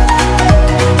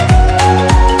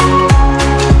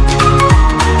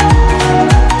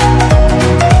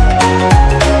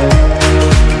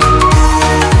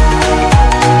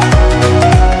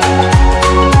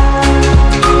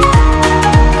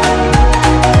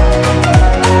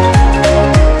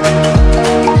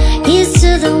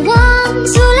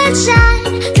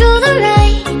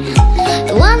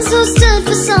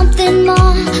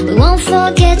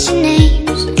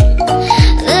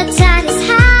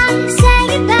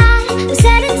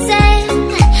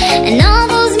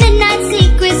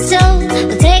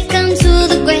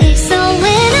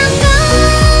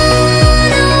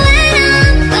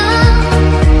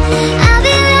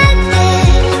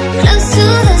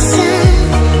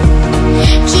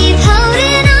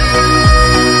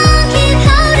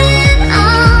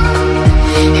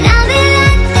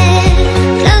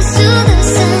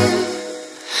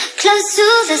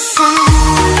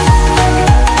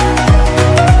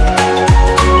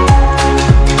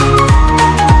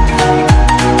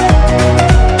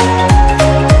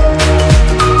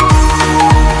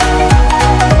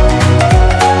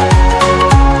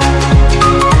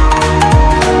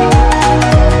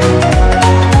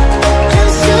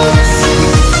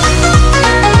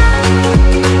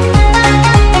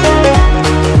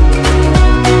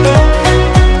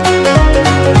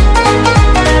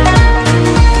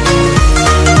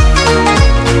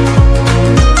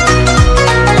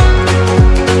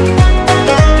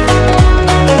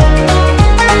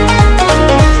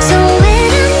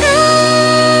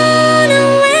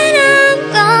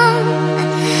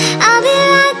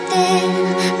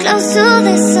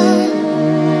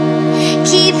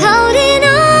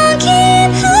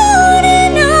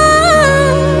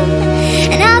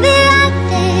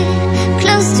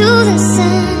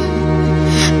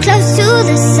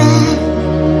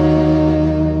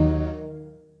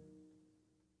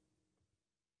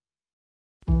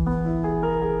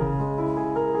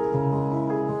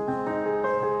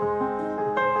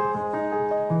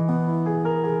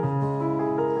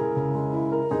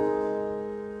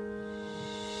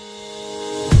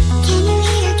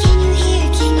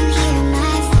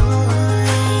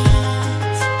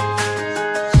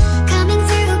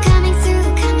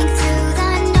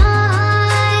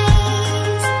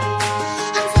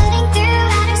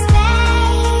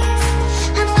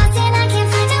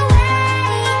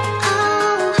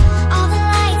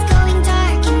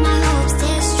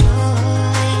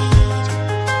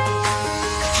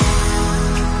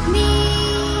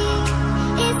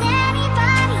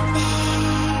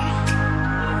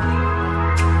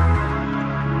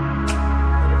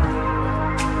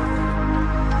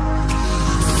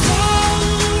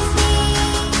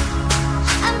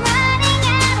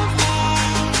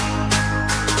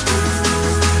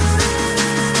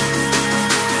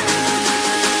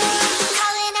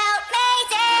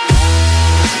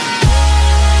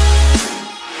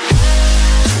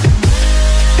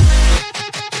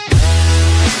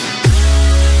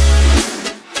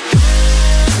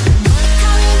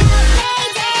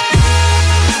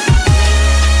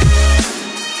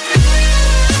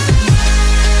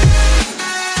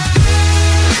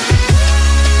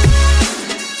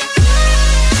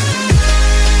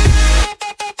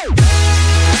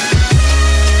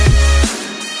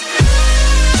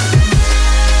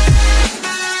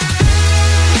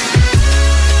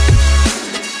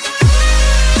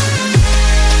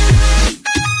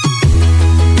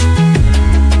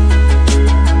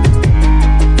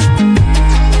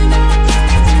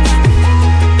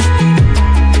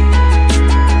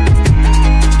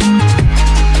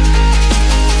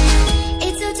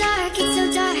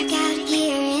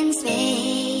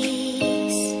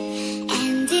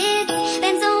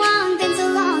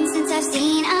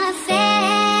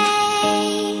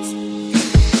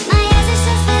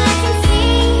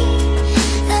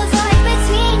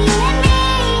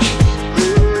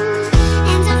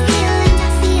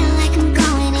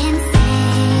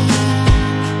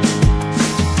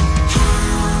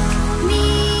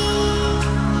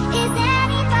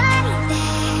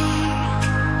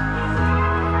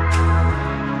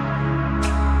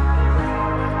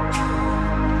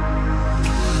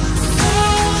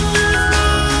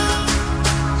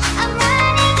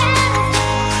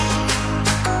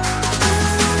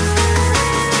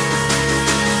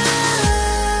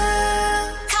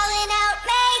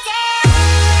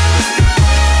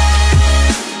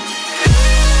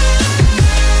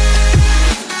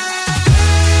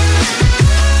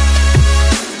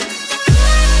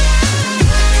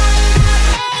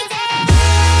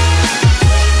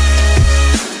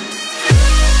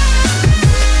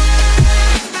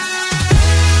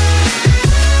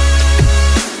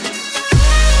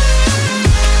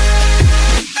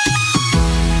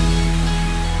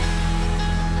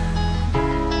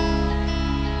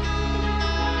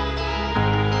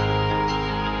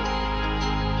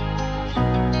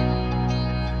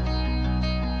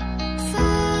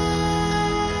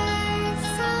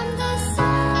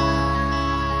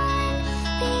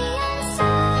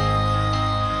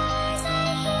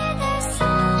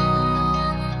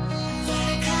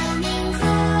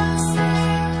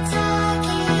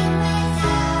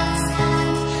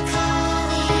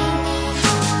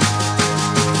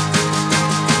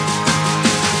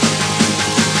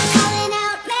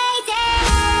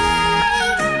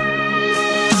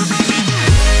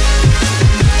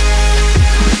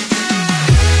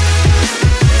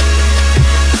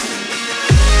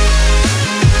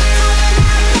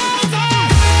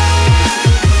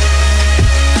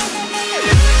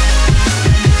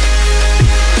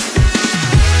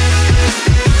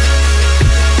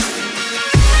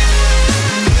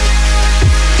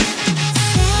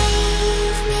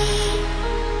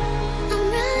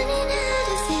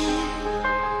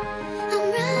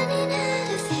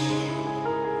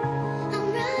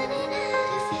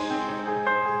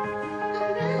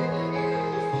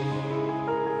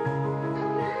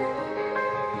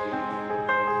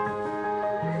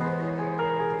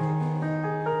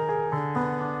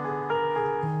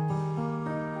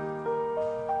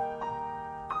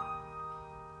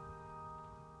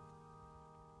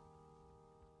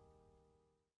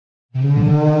 Here we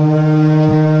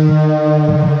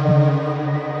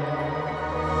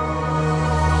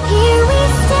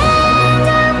stand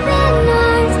up in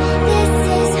arms. This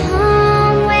is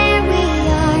home where we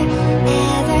are,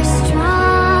 ever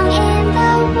strong in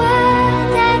the world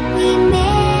that we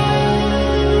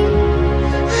made.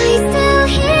 I still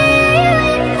hear you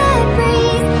in the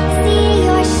breeze, see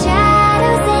your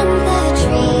shadows in the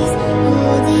trees,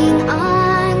 holding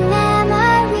on,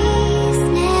 memories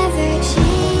never change.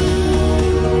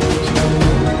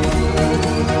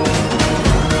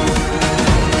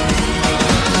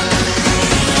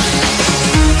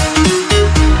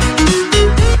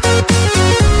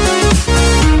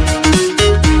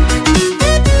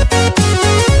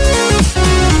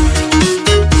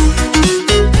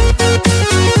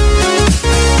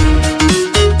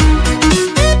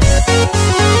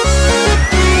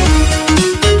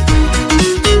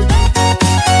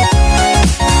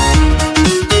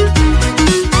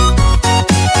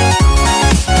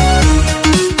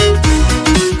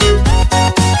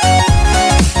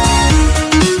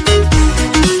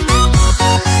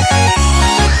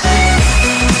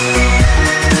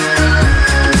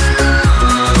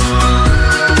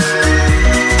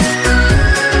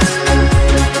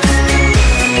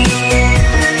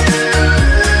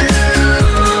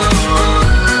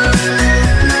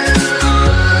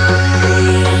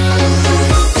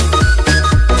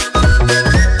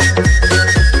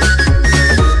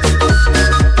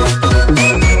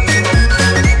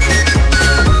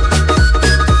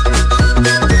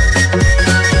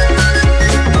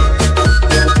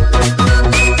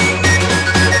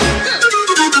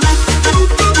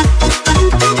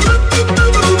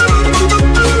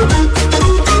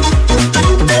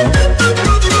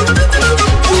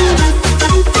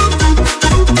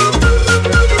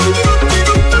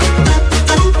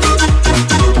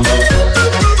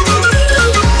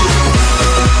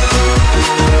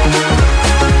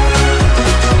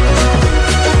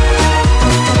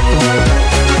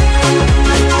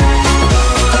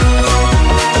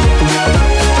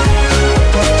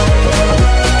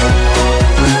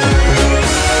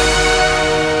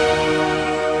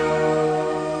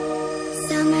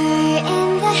 Summer in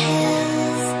the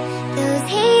hills, those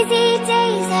hazy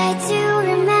days I do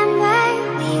remember.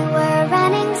 We were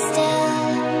running still,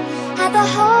 had the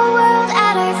whole world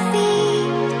at our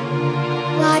feet,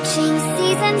 watching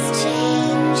seasons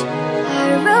change.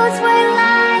 Our roads were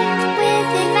lined with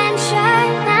adventure,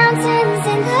 mountains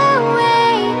in the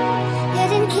way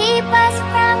couldn't keep us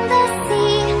from the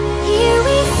sea. Here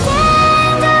we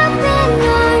stand up in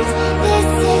arms. This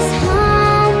is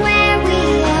home where we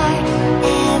are,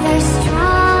 ever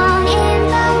strong in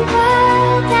the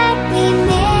world that we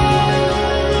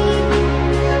made.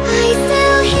 I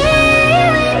still hear you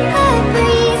in the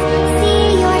breeze, see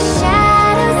your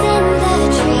shadows in the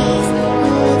trees,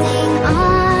 holding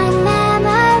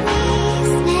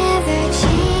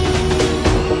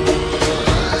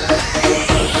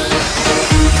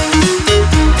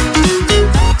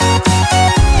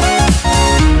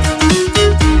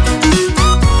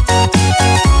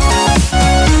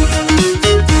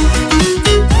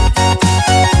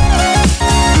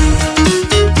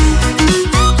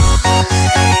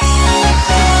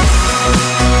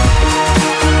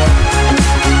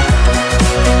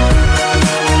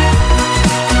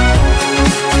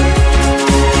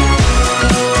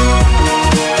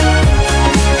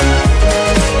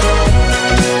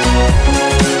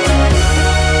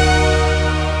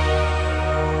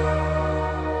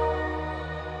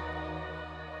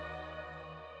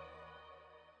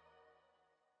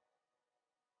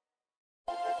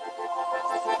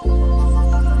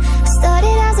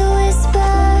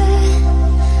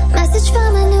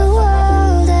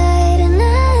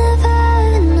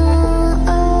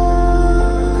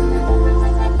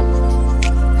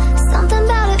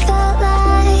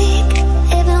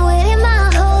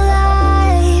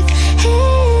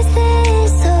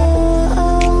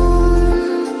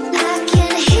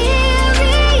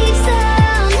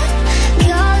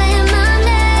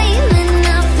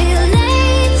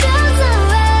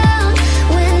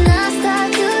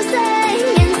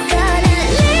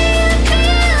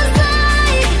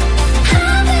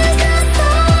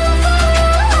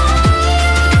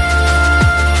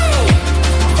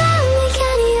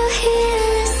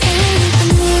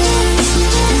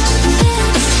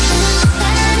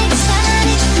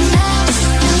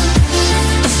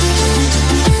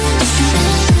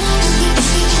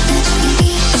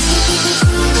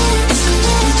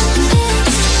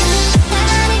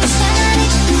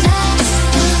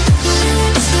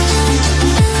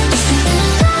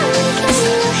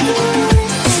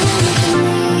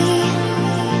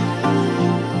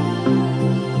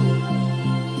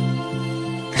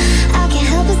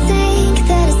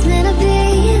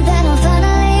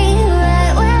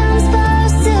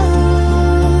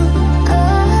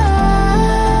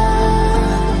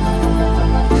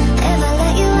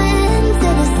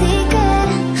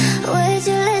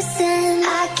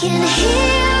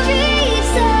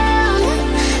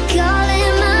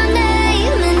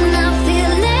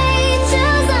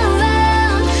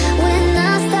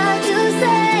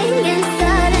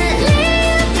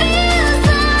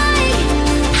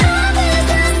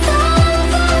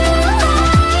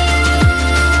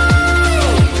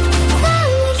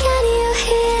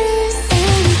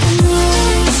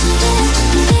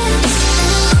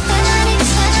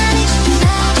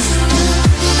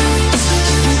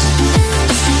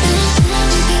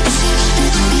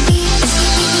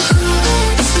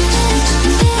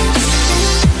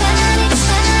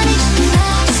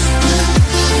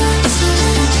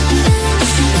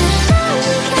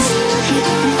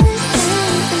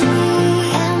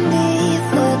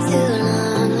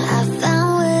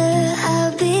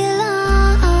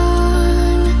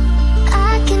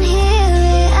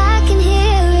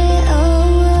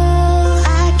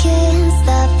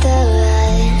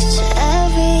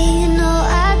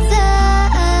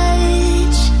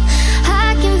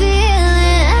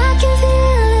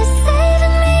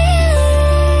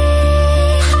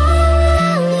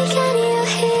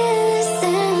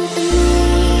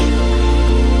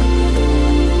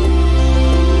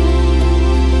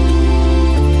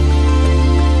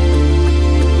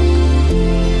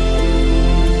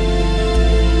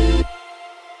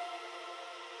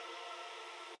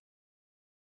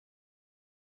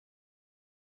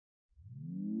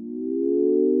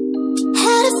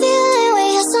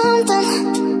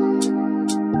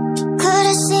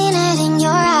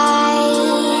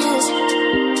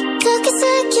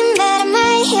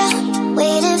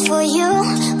for you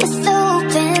with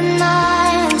open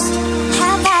arms.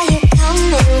 How about you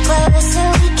coming closer?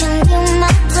 We can do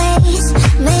my place.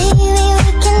 Maybe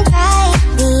we can try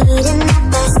meeting at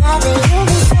the 7. You'll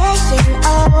be saying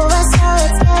over, so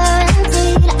it's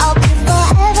guaranteed. I'll be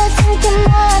forever thinking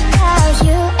about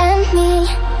you and me.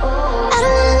 I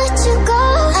don't wanna let you go.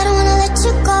 I don't wanna let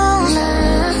you go.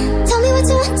 Nah. Tell me what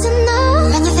you want to know.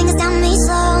 Run your fingers down me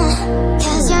slow.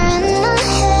 'Cause you're in my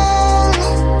head.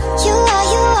 You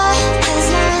are, 'cause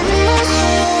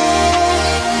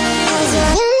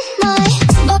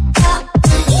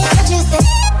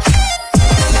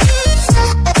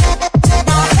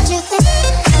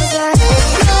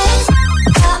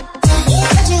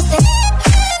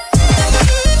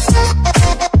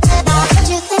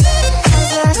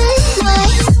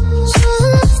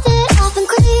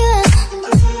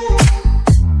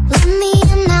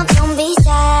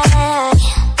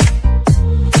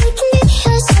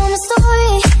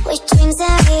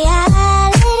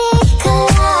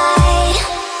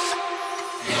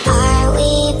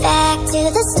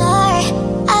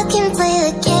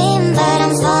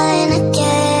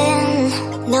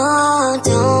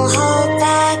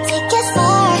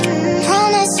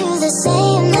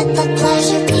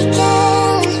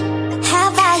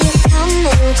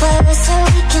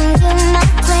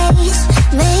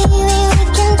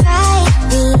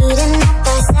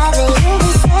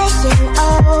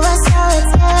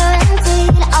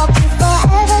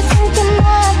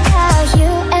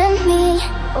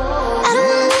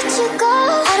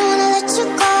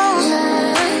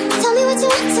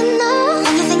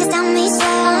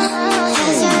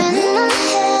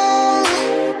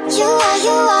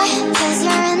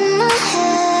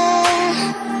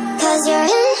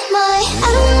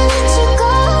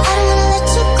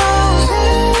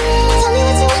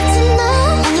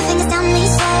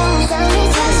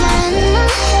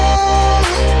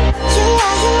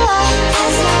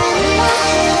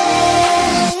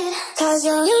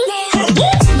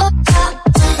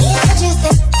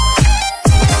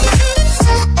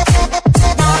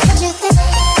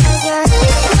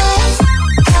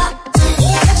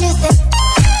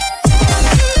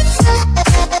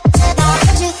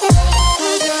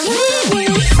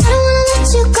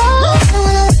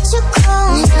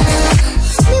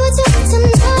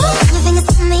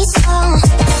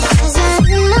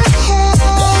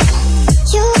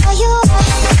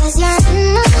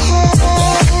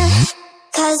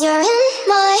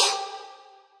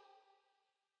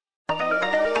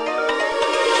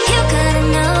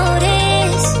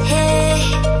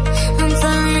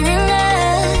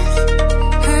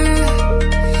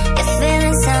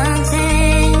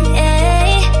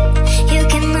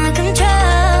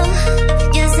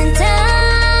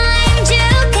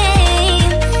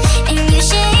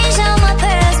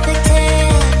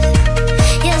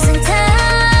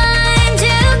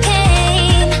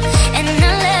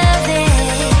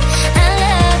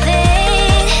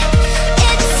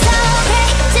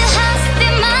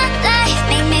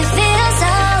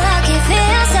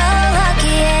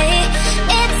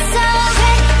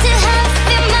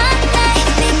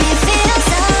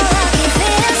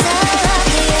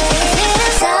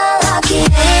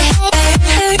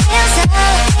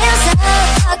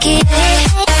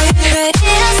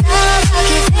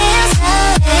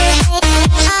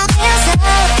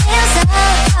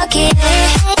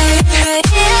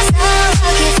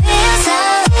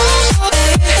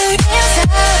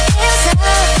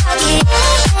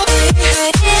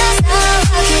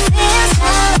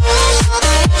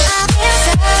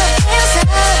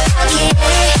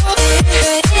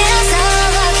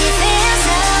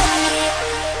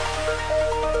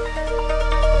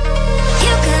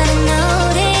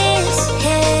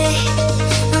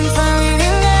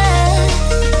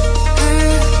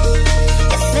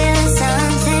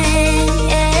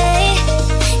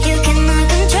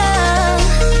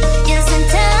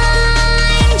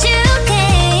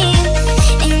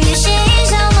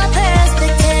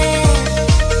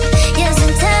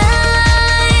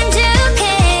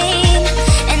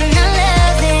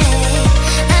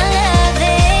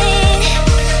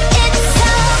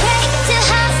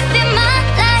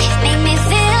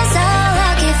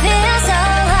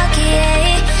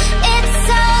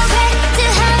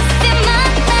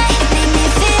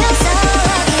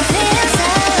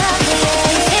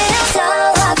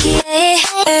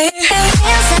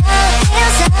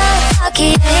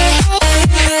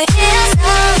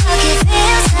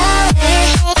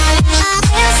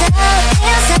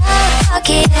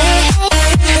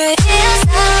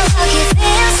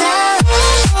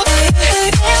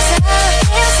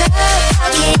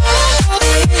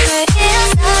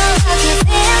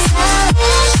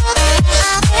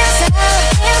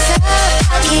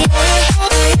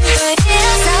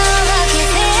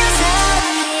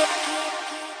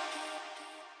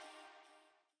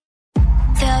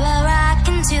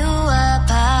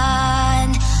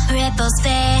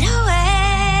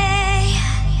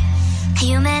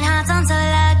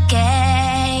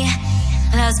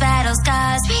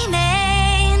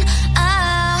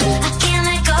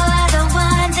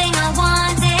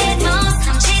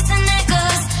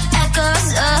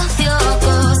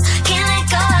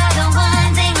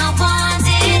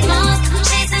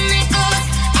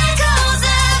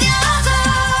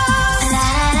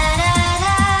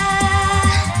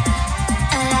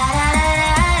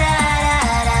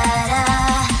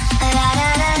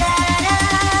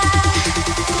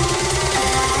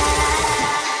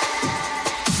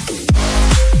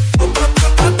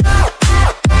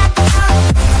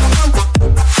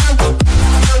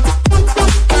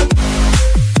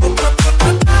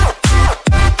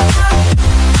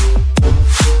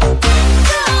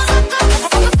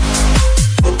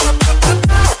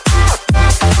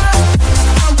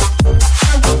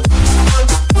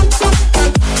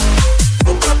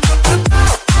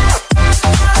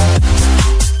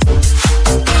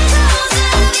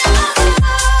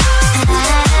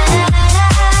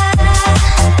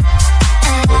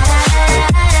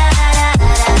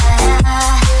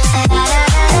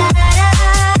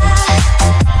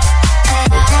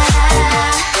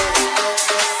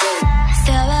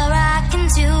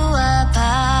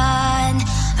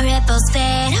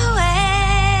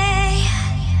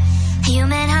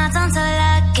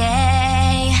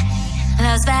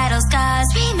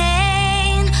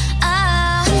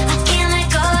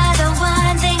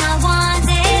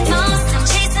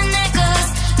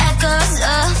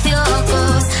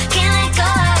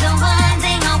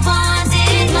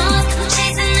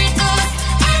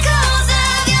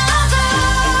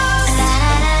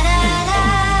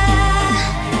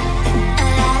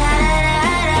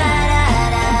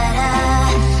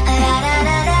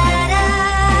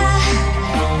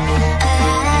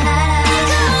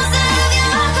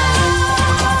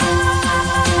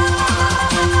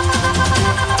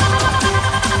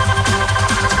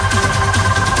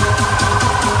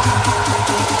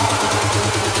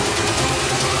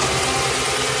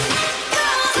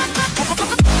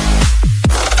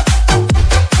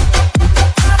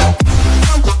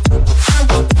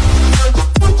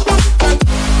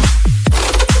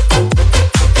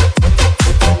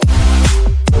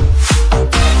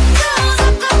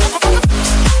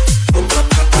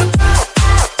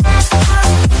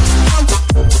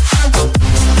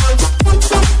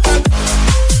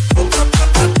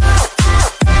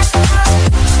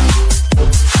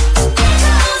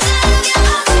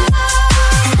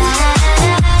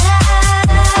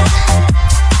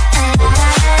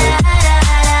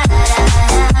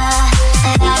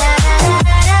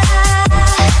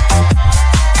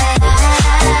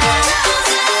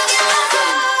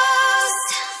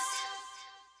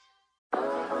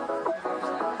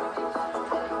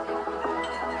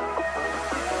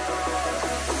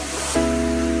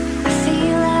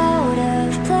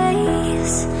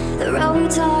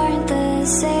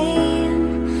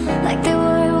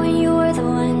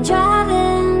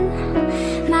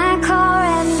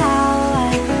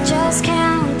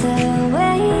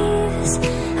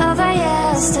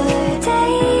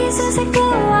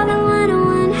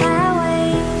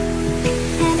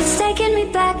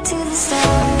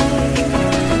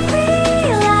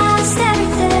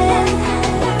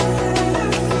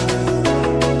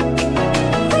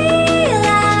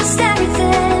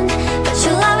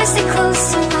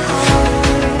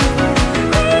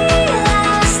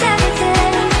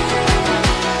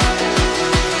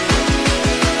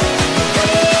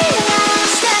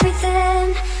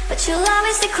but you'll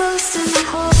always stay close to my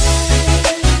heart.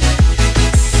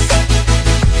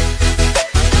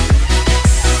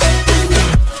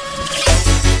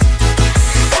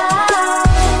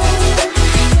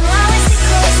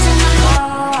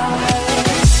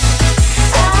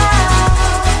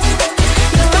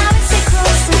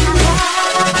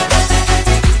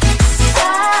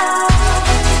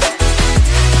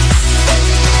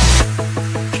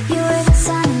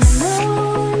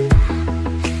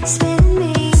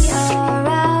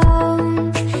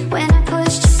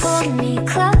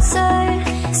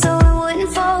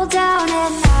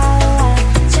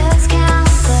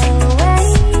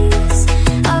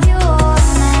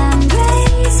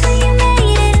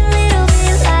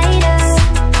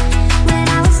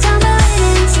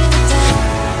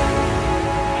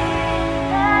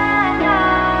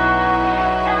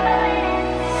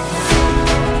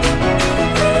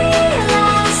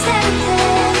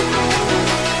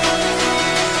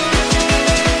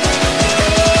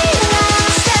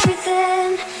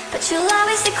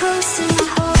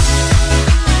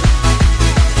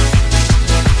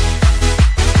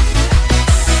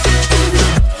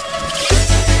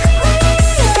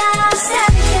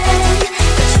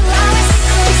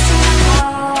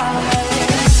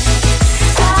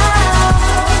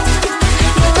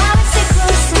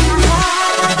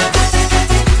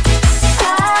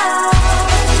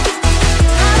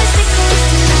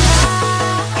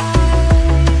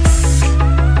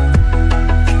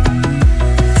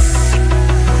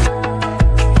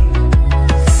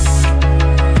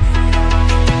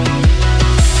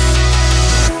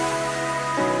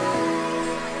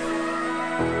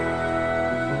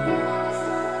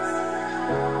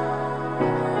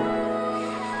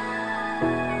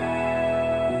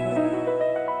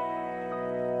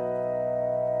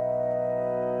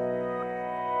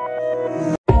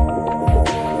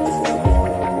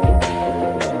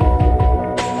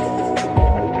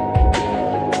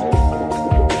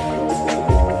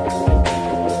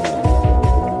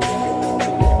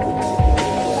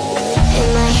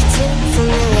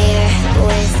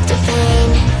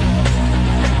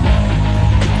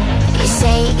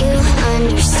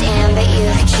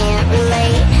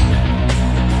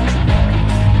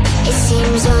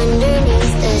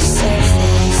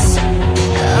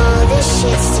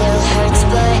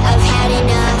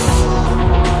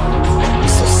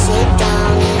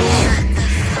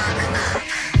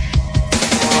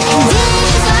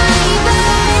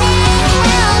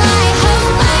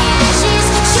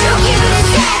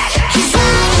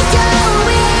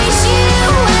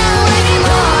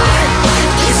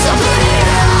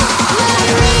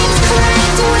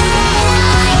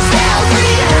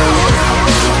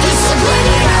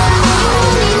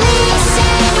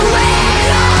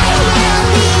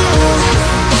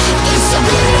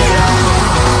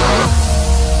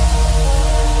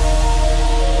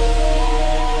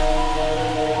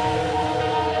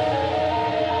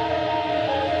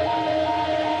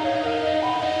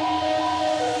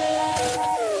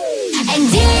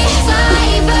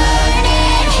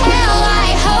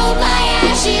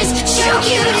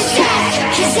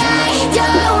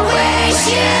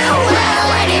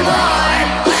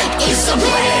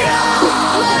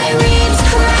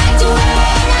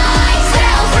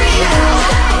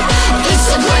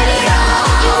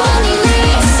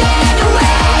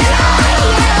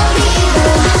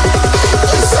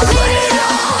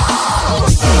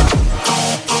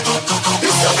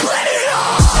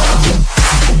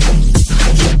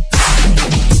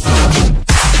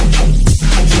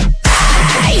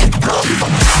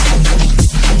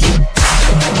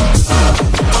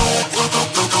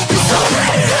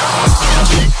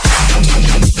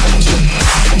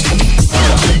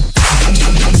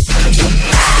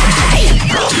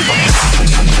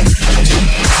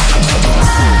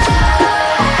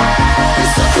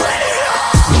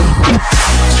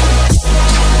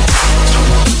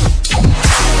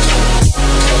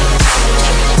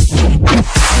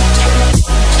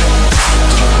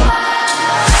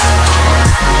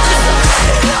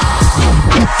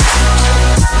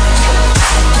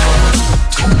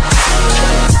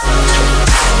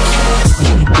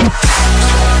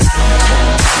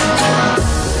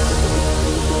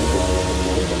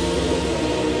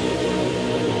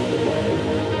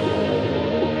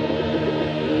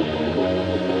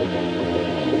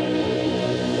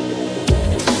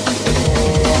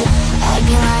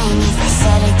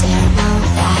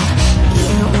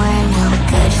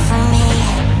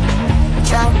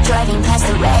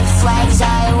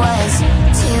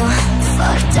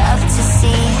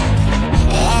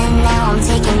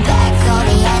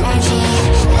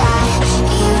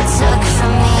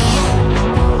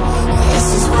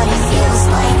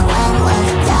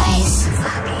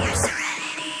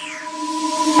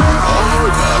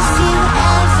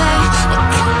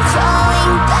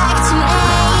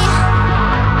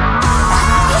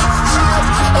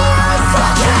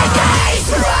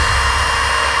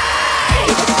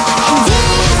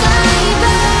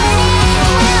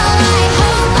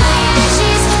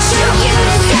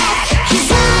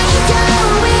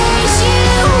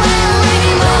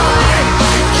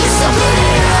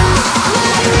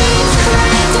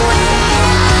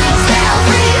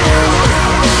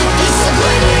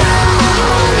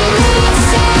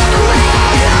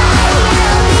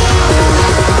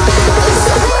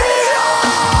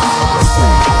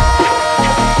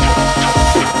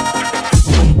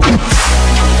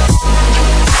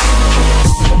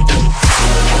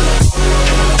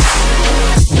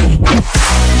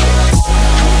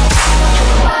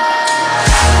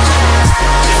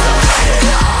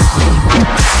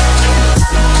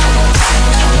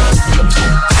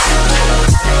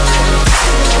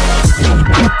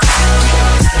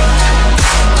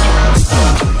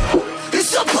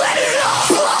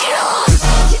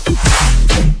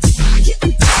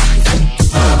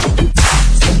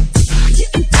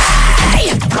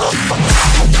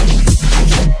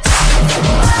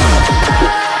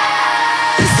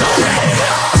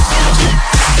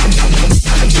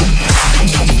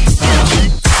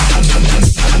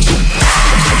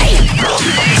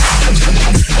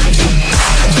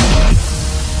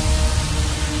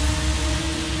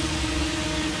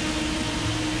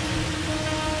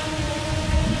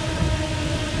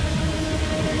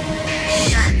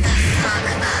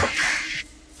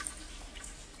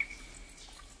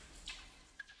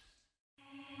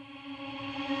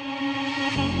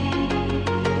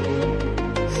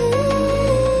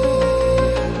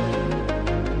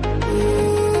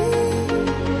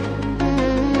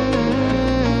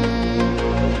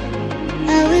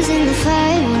 losing the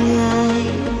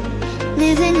firelight,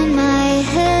 living in my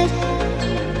head.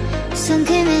 Sun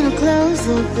came in and closed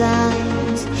the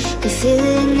blinds, could feel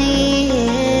it in the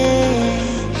air.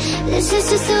 This is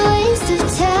just a waste of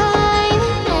time,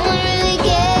 no one really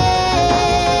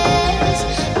cares.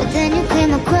 But then you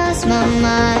came across my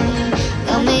mind,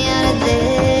 got me out of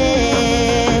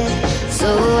there. So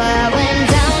I went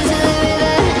down to the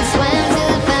river and swam till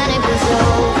the panic was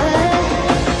over.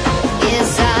 Yes,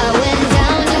 I went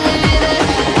down to the river,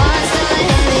 watched all the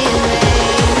heavy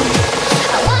rain.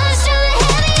 I watched all the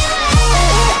heavy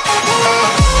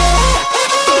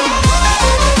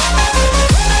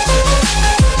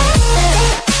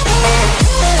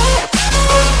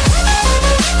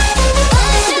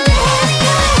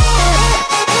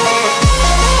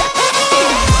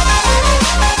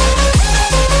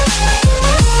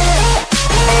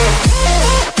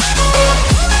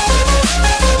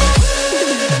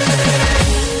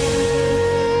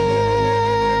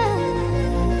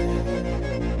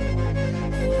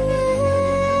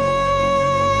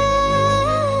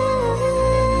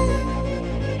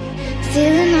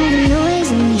feeling all the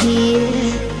noise in here.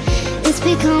 It's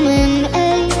becoming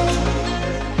ache.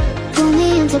 Pull me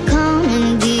into calm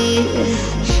and deep,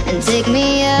 and take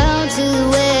me out to the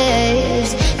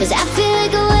waves. Cause I feel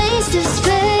like a waste of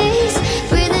space,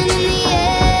 breathing in the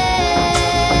air.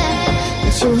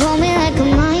 But you hold me like I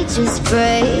might just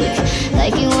break,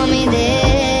 like you want me there.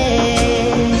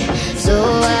 So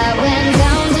I went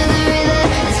down to the river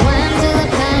and swam till the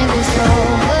panic was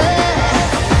over.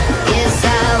 Yes,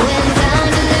 I went down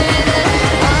to the river,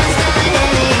 watched all the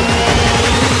heavy rain.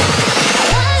 I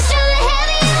watched all the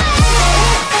heavy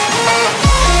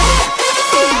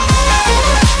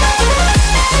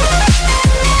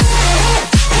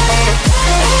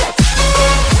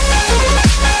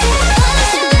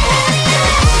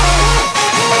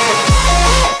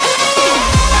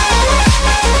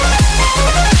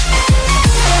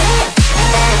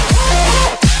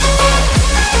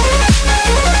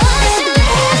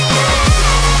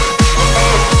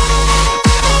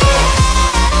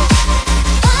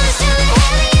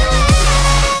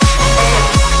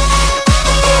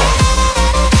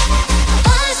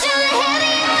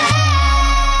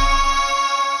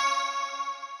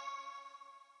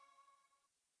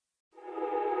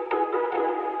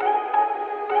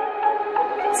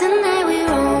Tonight we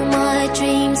roam our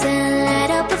dreams and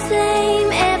light up a flame.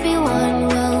 Everyone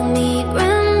we'll meet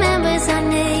remembers our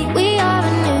name. We are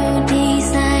a new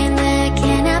design that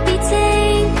cannot be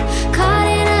tamed, caught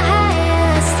in a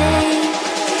higher state.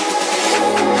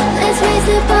 Let's raise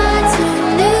the bar to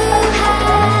new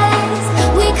heights.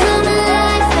 We come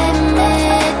alive at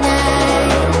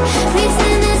midnight,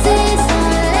 fixing the seas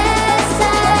on last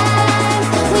side.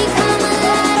 We come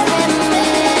alive at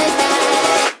midnight.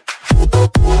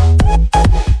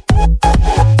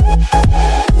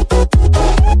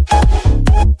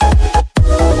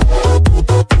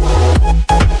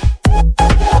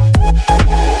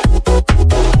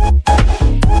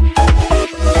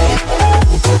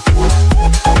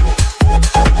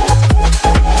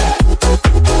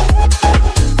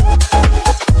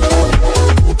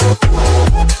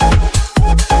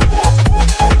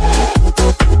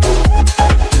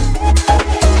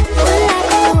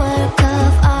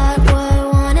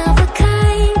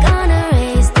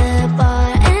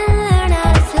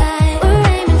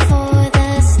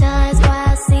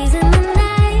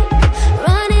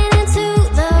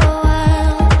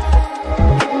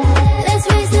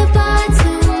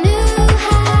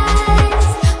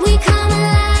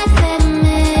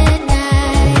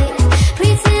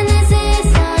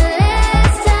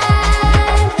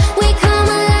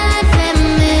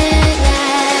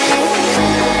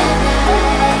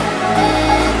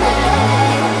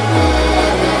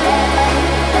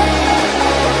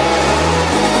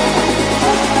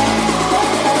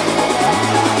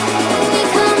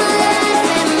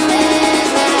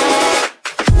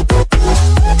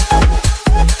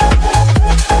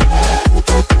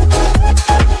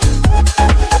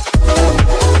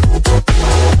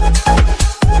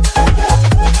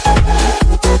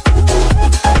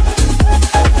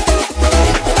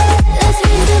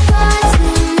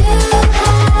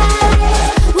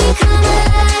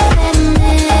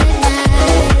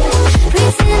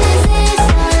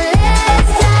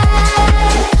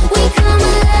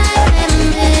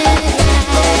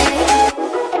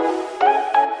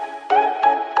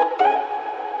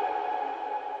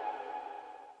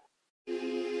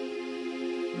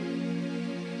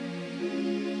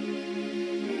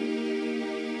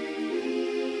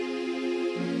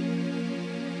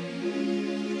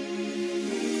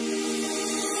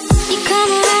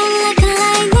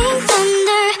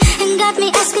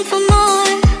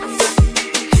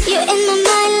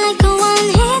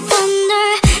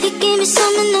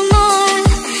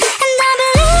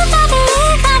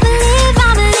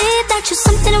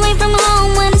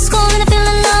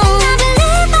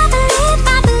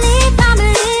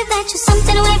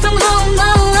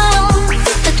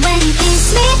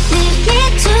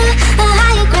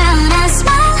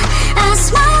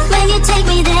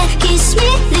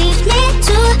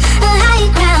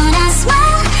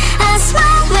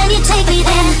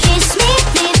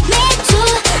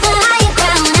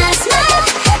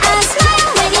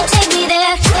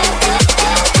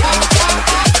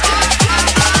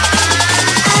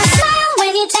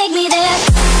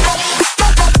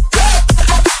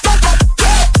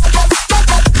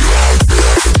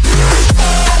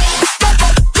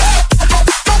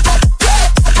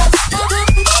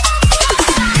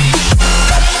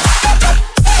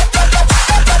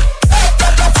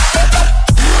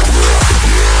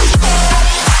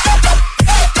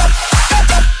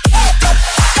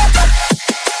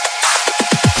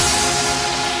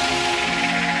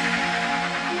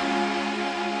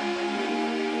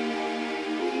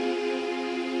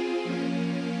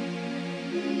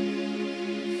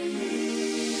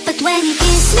 But when you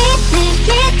kiss me, lift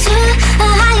me to a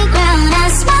higher ground.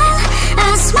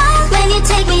 I smile when you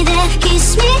take me there.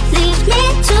 Kiss me, lift me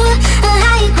to a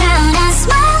higher ground.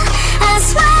 I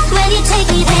smile when you take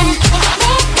me there.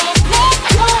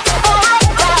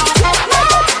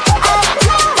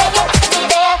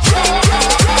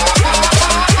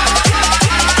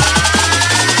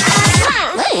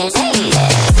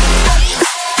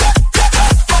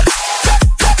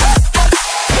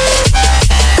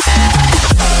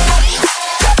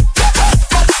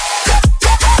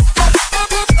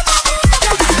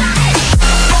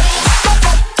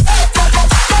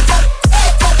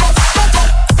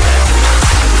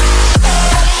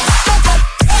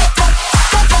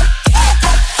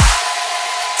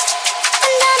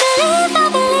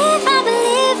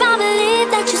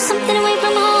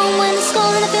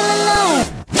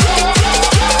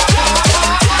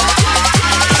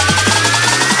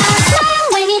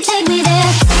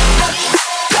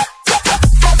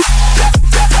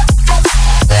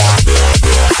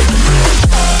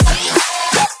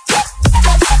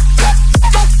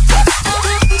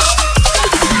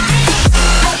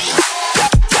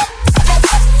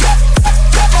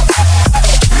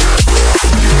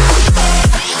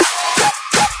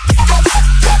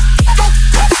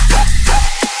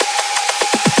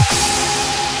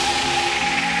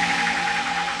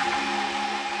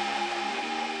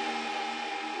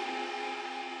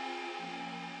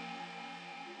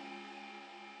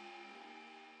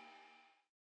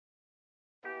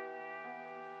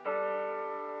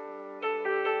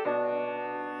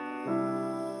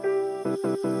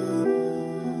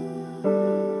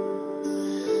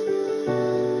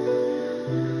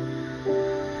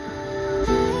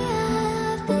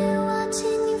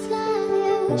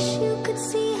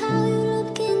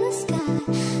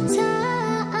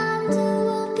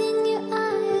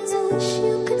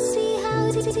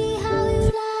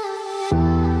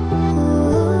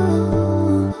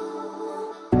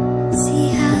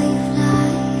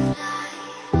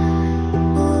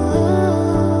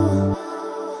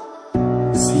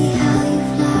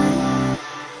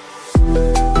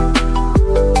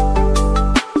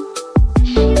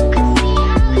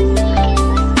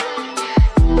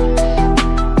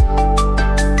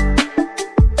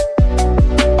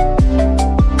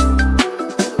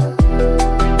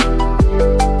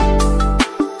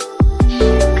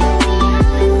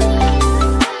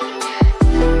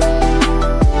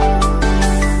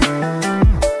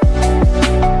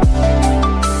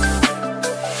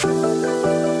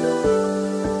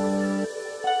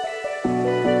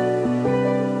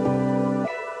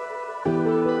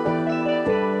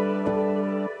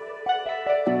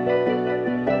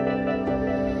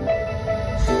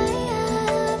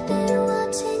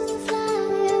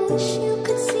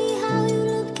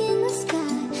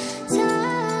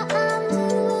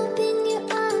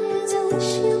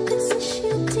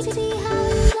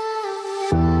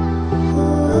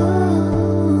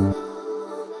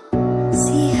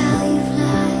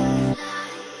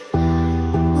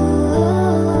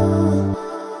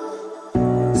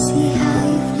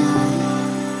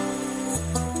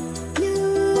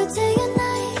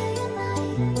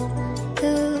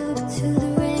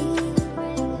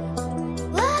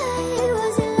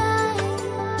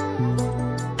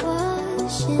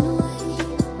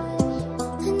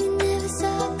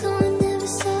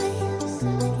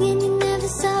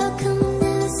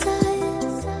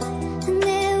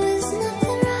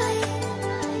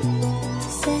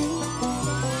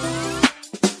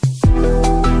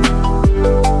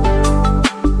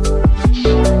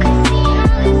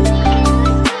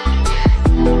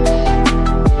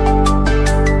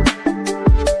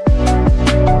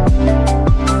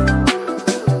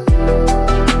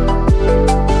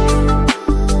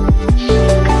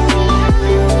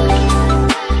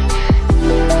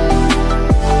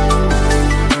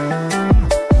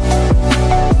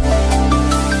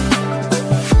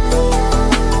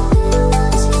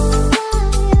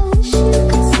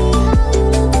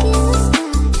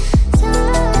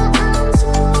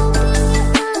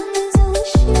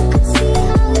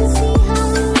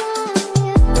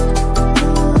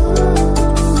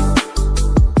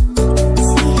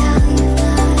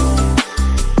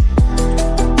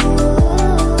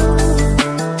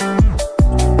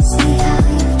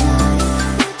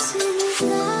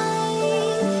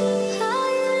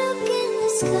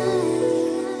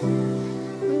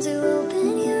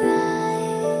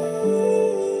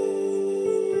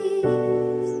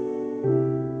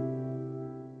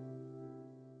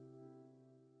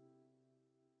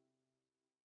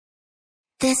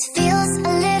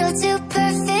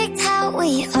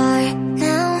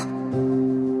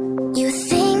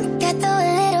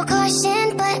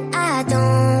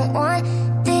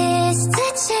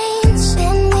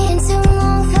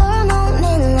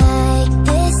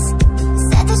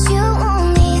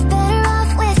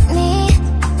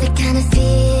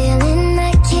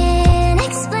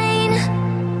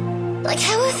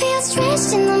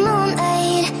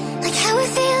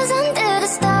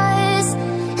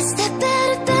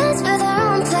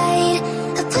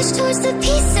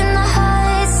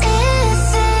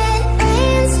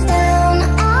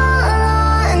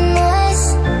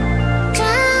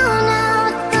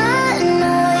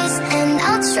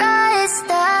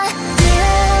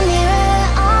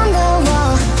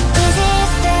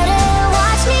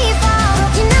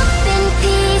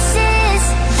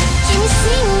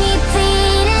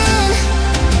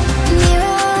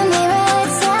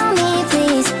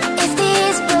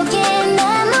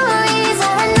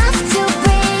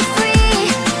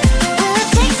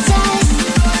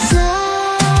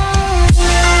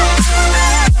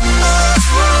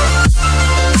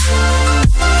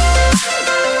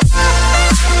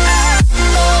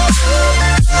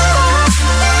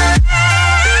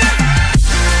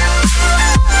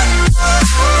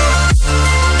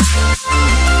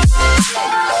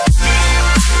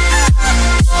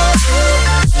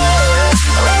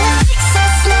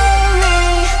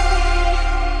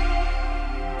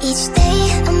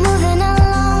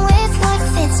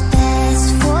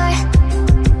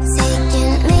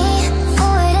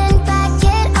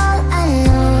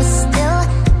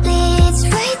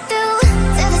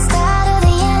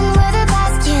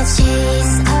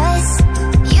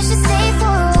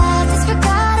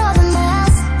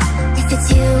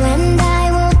 you and I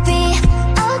will be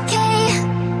okay.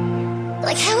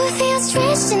 Like how it feels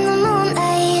drenched in the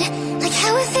moonlight, like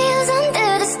how it feels under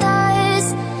the stars.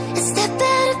 A step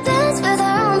out of bounds with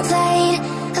our own plight,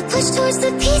 a push towards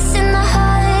the peace in the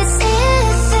hearts.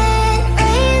 If it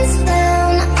rains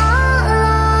down all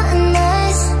on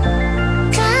us,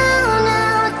 drown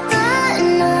out the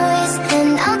noise,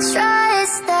 and I'll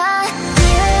trust the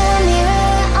mirror,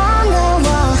 mirror on the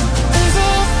wall. Is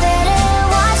it fair to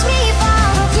watch me fall,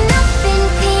 broken up in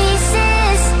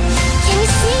pieces? Can you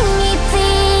see me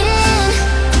bleeding?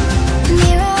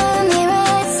 Mirror,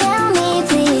 mirror, tell me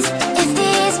please, if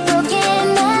these broken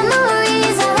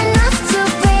memories are enough to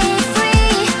break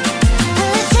free.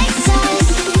 Will it take time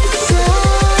slowly?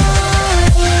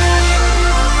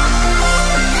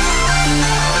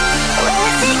 Will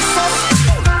it fix us?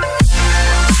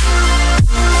 Mirror,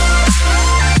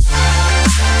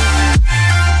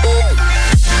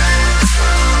 mirror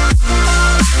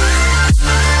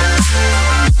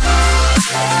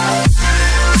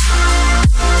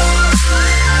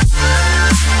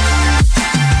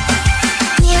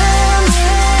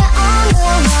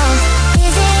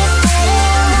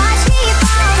on the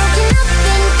wall, is it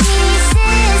fair to watch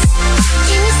me fall, broken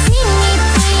up in pieces?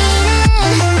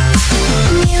 Can you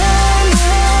see me bleeding? Mirror,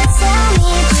 mirror, tell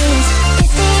me please, if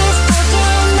these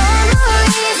broken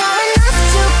memories are enough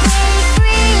to break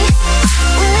free.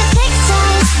 Will it take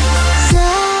time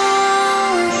slowly?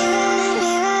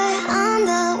 Mirror on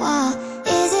the wall,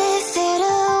 is it fair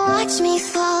to watch me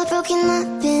fall, broken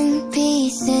up in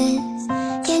pieces?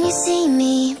 Can you see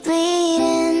me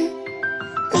bleeding?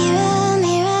 Mirror,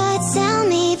 mirror, tell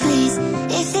me please,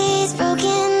 if these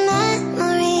broken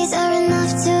memories are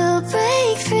enough to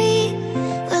break free.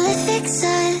 Will it fix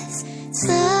us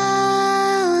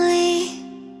slowly?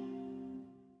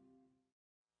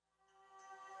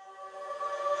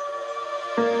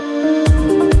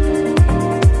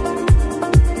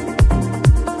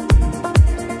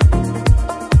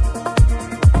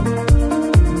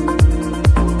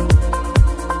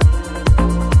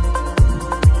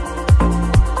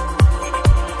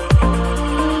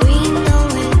 We know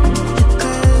when the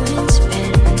currents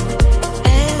bend,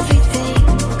 everything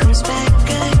comes back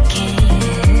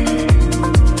again.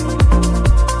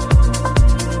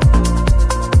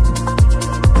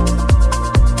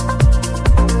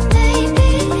 Maybe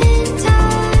in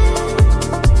time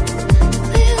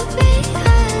we'll be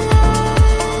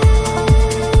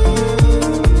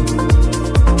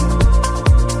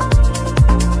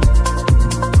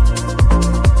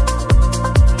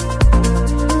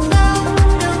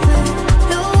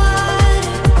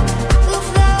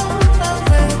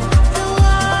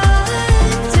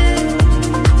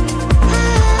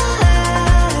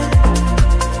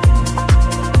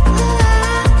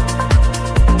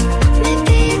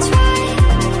maybe it's right.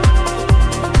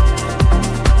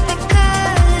 The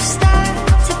colors start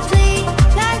to bleed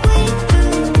like we do.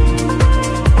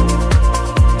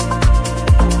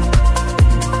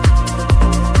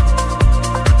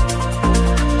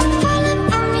 Falling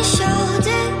on your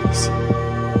shoulders,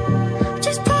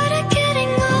 just part of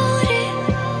getting older.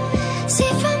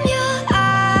 See from your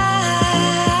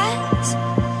eyes,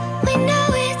 we know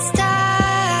it's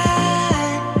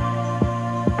time.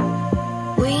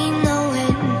 We know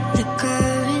when the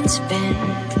currents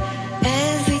bend,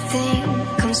 everything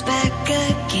comes back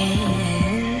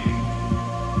again.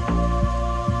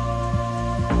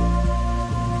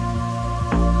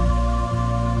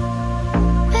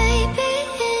 Maybe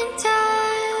in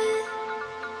time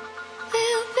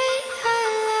we'll be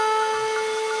alive.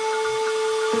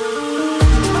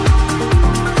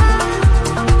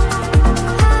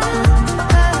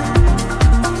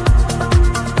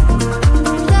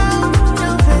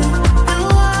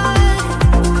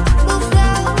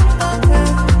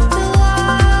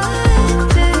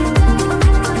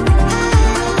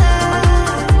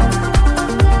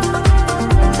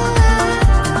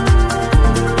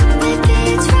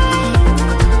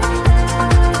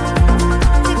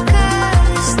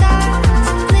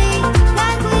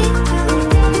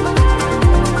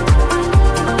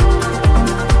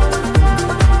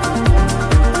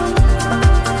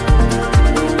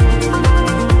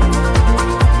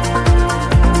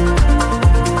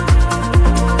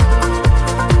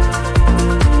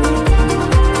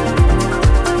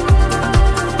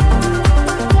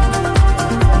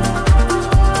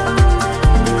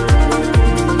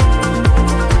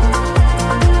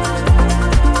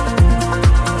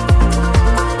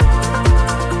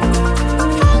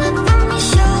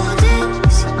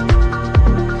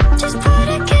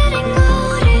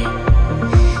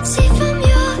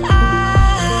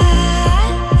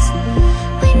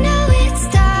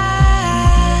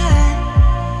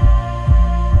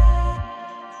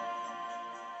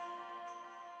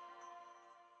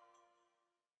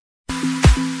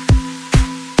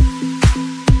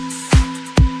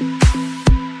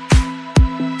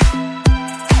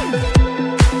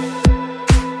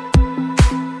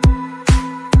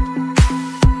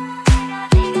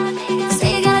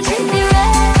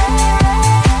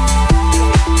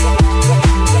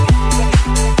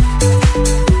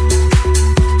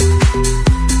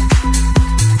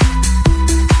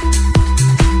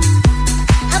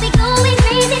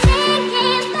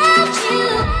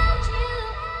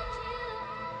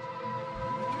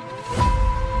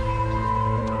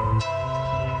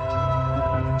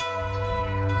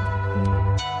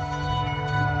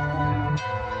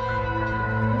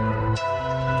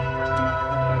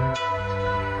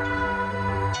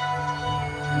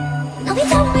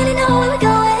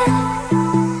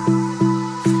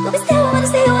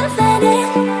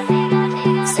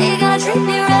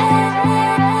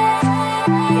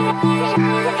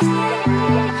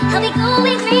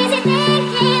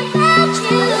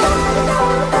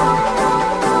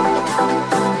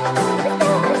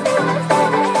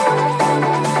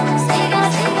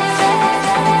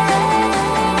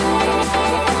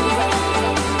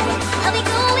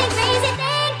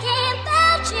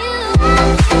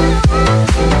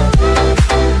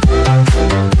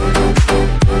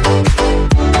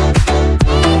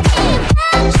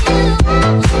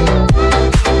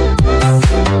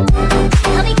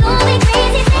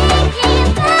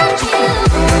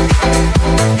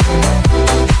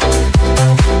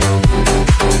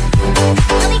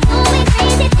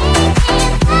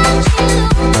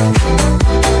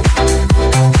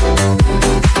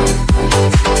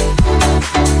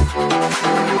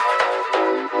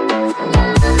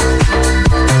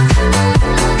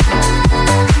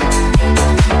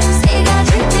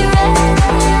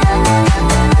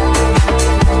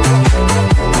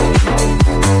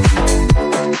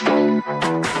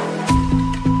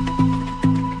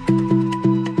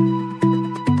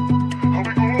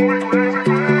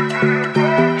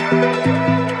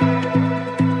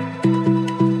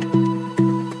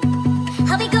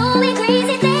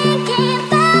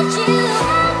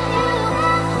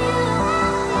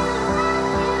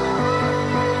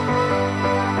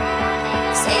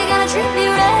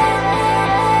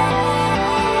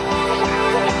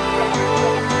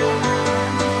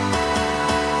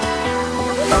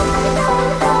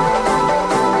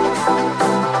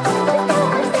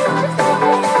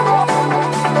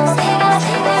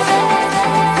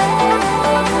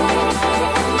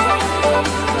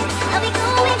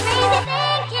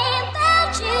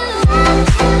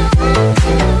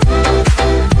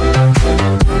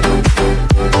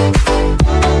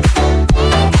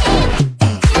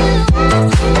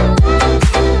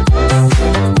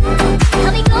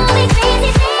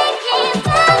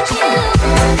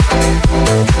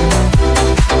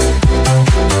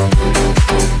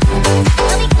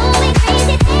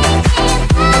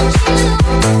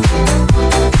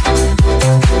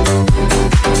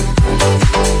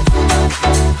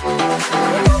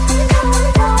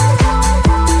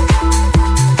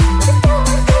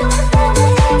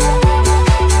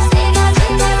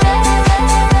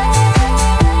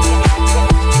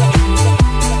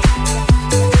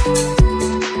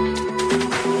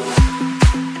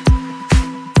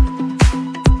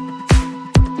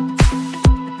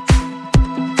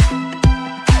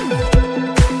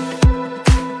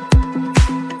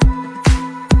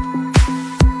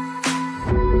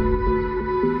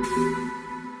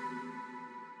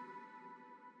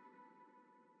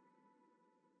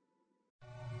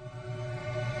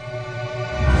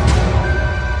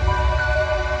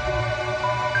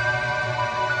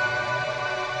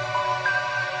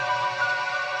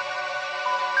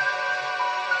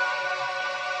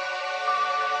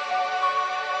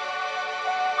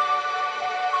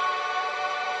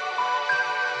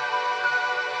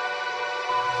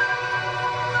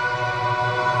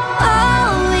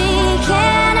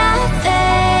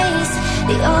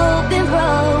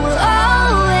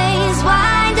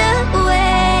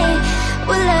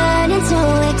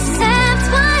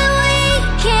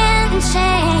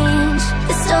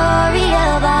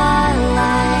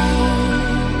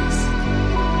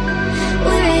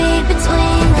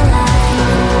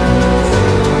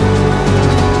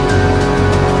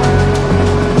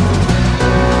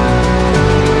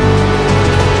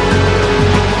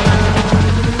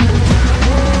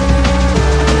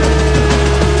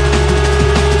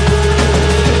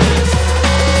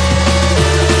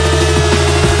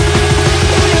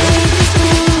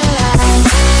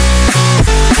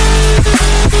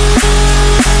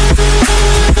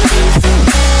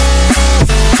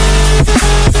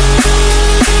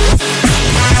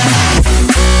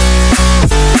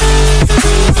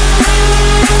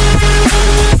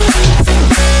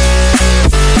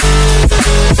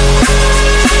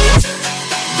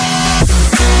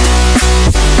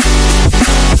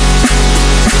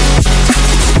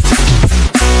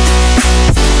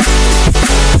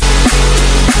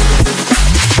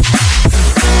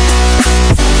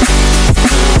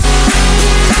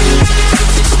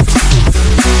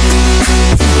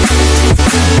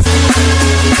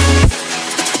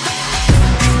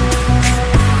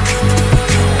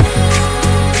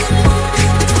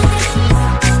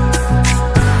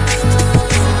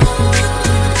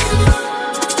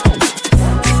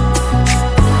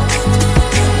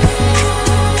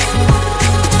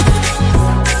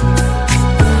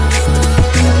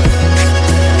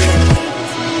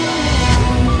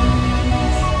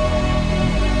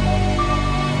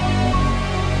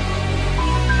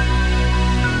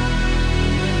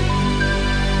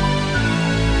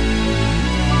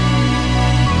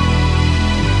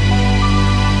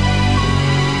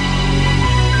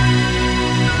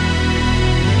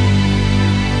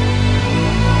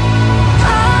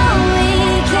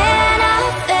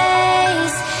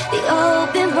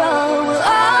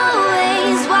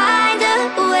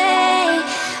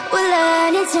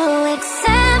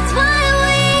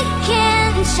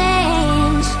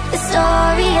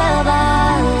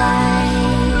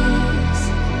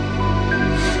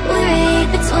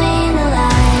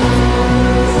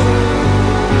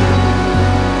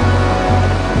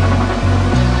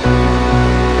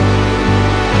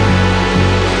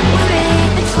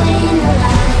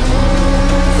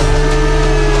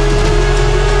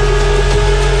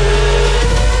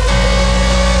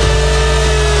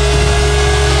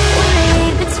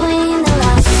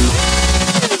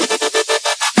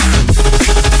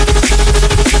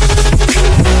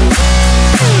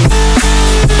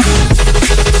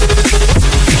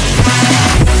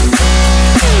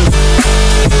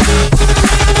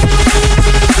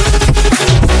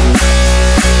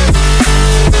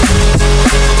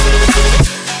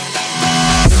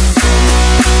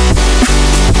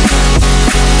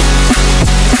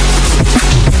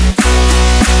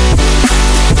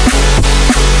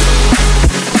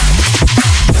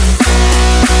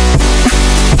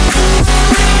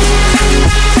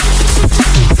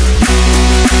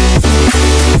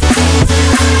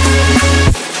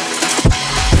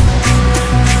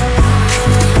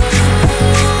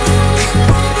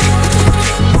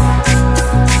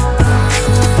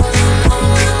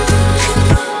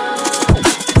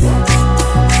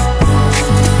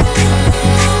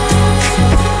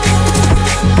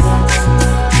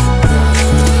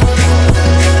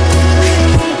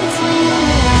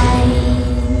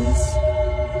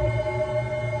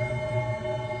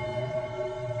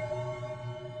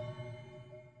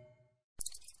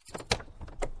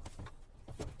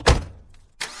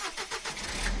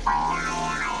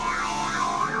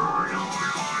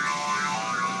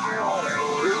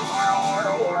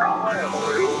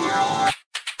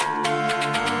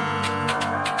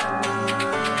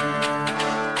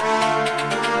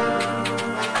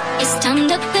 time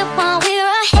to quit while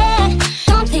we're ahead.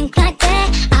 Don't think like that,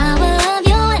 I will love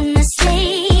you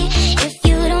endlessly. If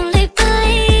you don't leave,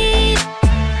 believe.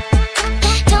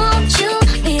 Don't you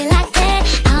be like that,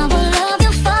 I will love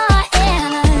you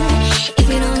forever. If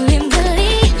you don't leave,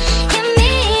 believe in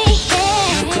me,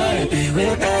 yeah. You couldn't be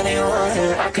with anyone,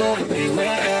 I couldn't be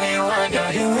with anyone.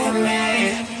 You're you and me,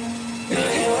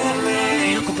 you're you and me.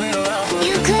 You could be around, but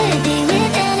You could be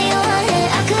with anyone,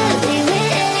 I could be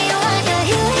with anyone. You're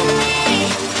you and me,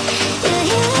 you're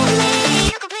you and me.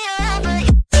 You could be around, but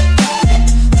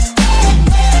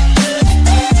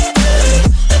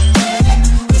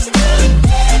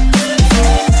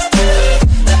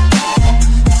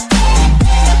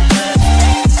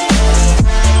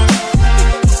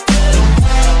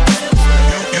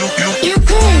you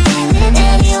could be with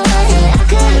anyone, I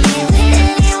could be with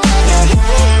anyone. You're you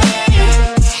and me,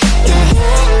 you're you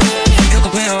and me. you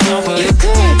could be around, but You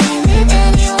could be with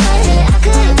anyone, I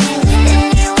could be with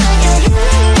anyone. You're you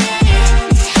and me,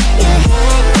 you're you and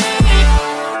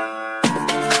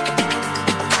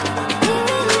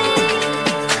me.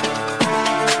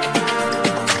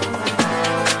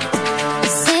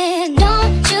 Said,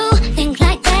 don't you think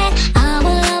like that, I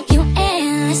will love you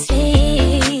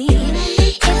endlessly.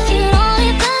 If you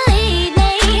only believe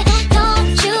me, don't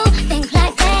you think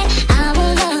like that, I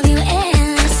will love you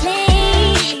endlessly.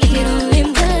 If you don't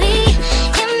believe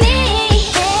in me,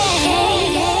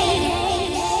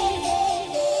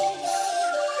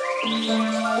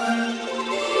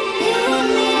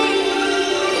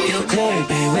 you could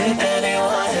be with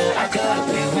anyone, I could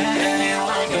be with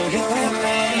anyone. You're you and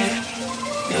me,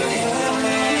 you're you and me. You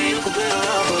could be around,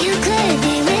 but you could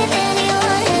be with anyone,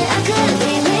 I could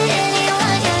be with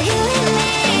anyone. You're you and me,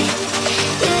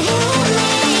 you're you and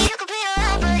me. You could be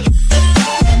around, but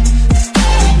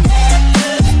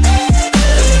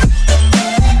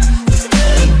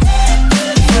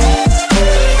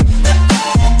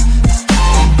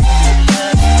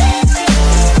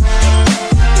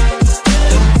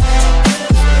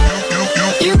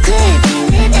you could be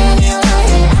with anyone,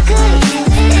 I could be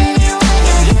with anyone. You're you and me,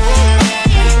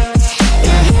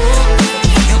 you're you and me.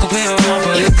 you could be around,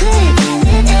 but You could be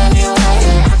with anyone,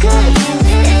 I could be with anyone. You're you and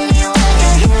me, you're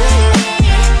you and me.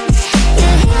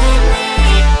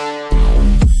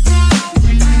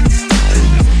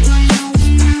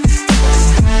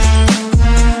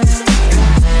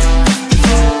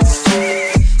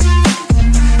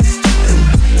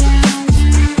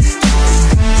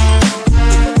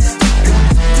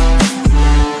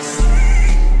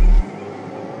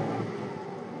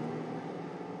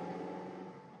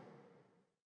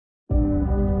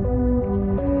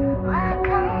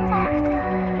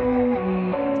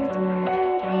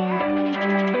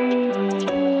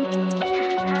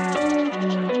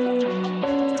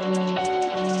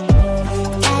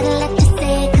 Gotta let you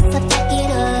say it 'cause I back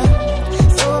it up.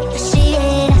 So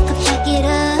appreciate I could pick it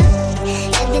up.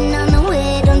 Heading on the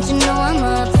way, don't you know I'm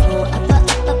up? So up, up,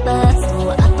 up, up, so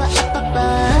up, up, up,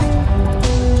 up.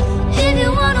 If you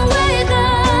wanna wake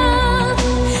up,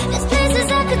 there's places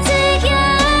I could take you.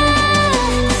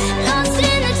 Lost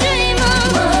in the dream of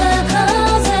what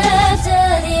comes after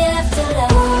the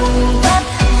afterlife.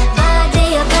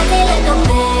 Body like a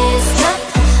bass drop.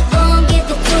 Gon' give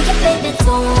it to you, baby,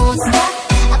 don't stop.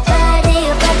 I body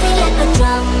like a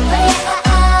drum.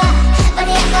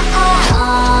 Body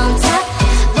on top.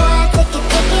 Boy, I take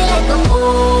it like a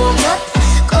hold up.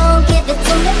 Gon' give it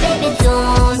to me, baby,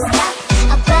 don't stop.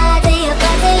 I body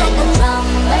like a drum.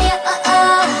 Body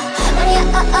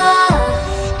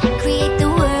I create the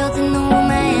world in the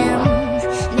womb I am.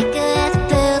 Make her have the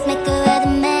pills, make her have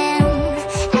the man.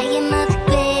 I am of the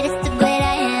greatest, the great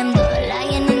I am. The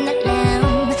lion and the lamb,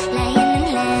 lion and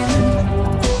lamb.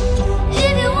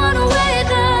 If you wanna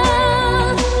wake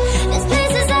up, there's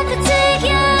places I could take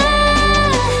you.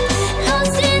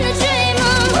 Lost in the dream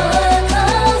of what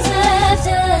comes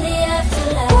after the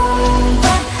afterlife.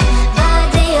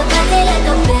 Body like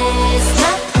a bass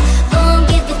drop. Gon'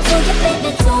 give it to you,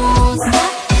 baby, don't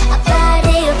stop. I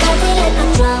body like a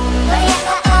drum.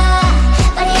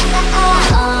 Body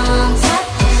on top.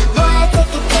 Boy, I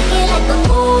take it like a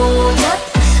hold up.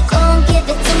 Gon' give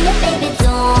it to me, baby,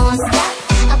 don't stop.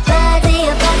 I body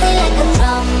like a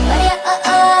drum. Body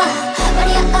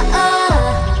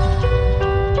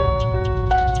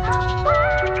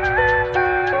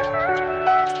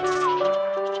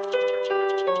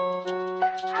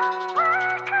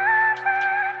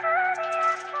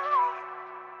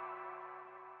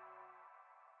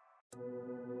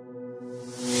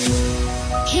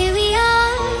Here we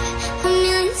are, a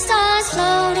million stars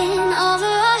floating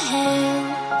over our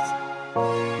heads.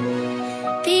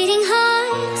 Beating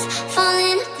hearts,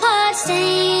 falling apart,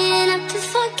 staying up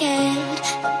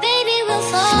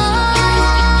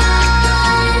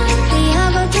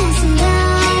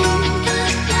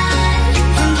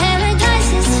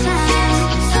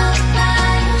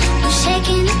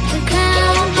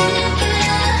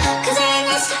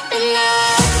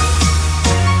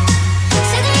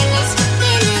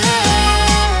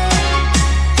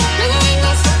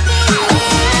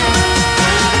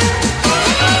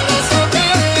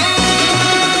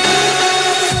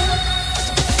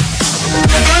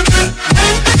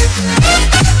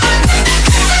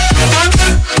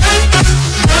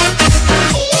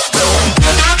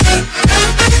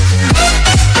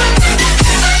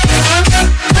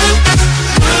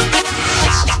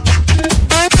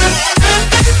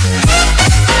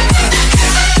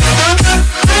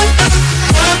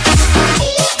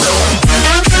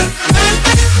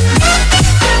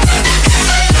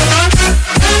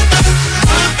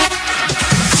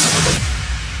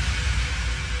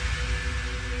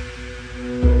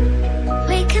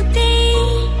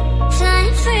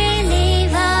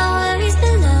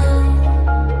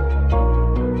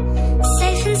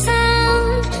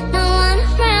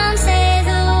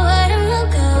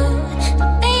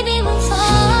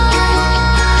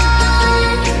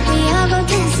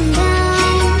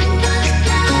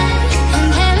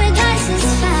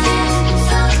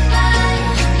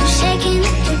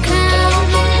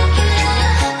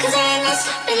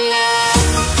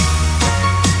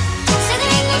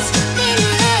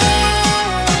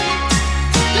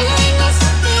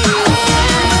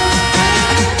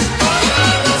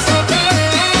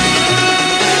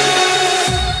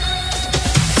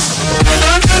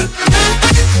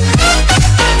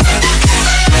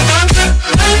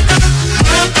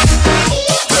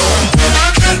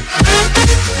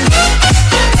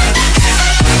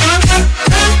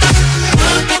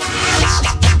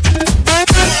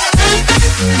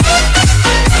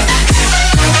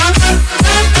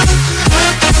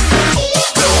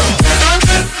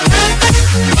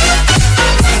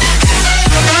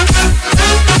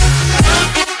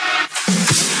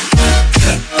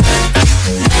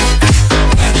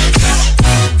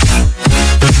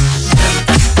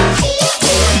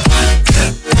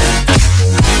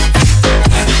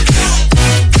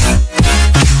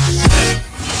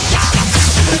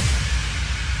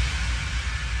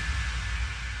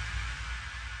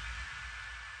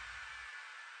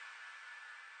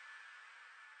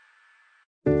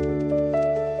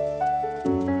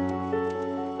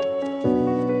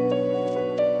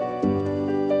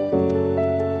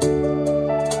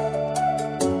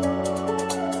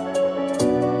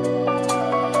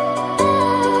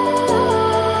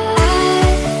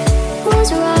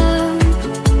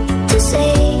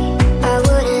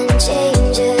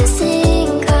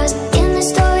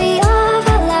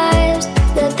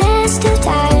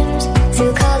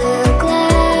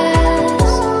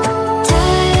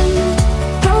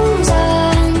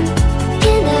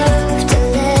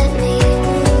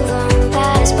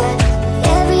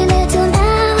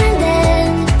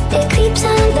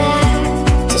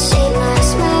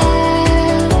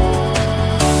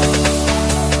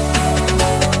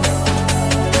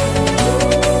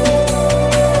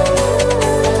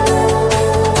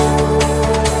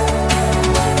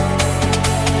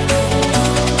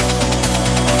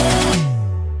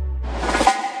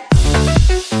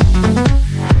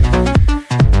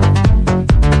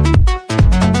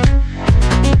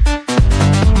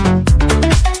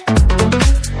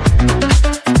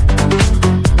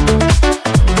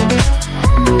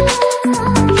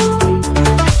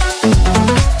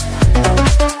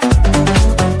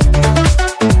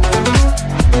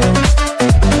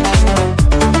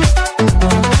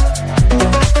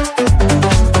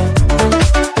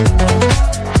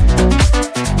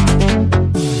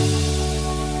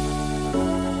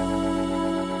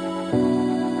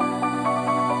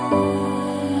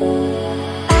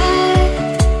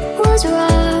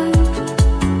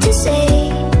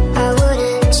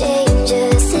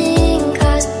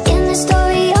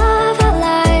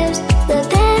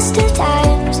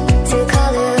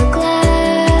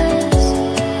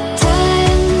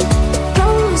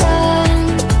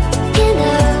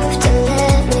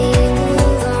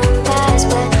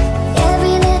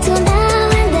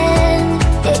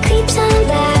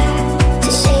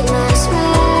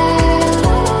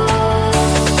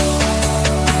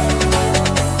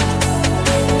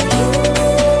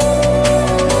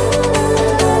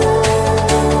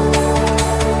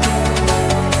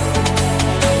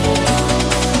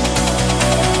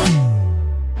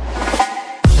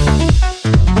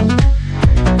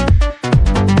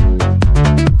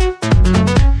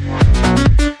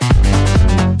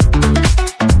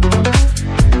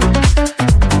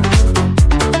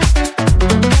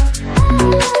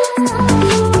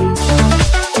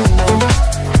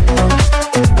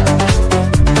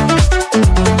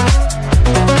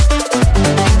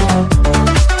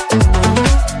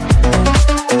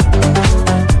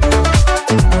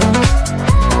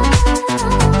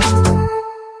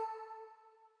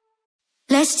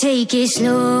take it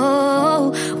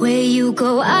slow. Where you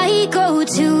go, I go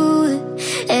too.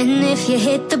 And if you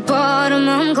hit the bottom,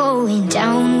 I'm going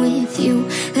down with you.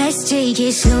 Let's take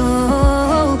it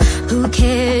slow. Who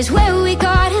cares where we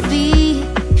gotta be?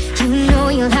 You know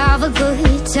you'll have a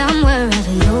good time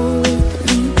wherever you're with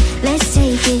me. Let's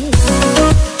take it slow.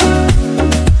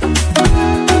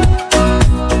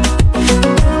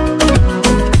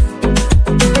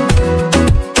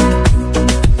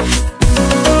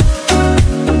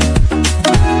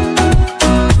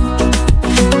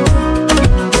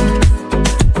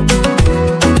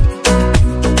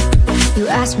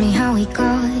 Ask me how we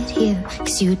got here,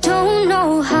 'cause you don't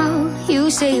know how.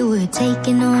 You say we're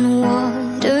taking on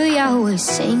water, yeah, we're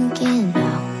sinking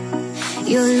now.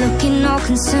 You're looking all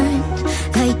concerned,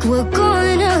 like we're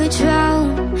gonna drown.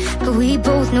 But we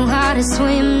both know how to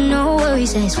swim, no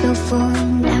worries as we'll fall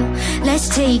now. Let's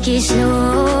take it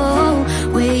slow.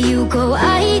 Where you go,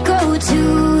 I go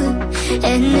too.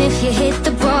 And if you hit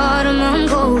the bottom, I'm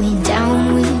going down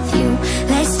with you.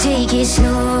 Let's take it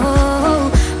slow.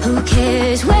 Who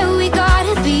cares where we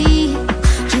gotta be?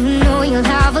 You know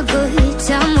you'll have a good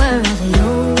time wherever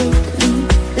you're with me.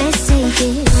 Let's take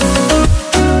it.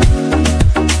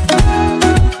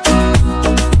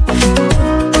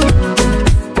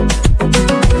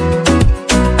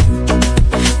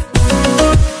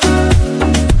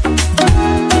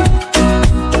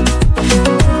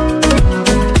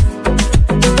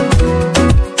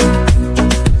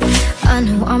 I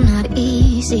know I'm not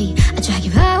easy. I drag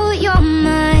you out your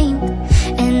mind.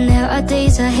 And there are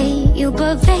days I hate you,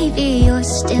 but baby, you're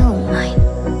still mine.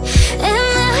 And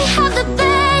then we have the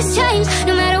best times,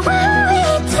 no matter what we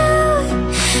do.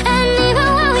 And even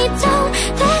when we don't,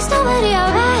 there's nobody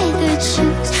I'd rather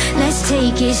choose. Let's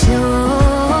take it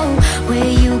slow.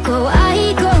 Where you go, I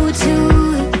go too.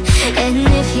 And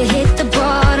if you hit the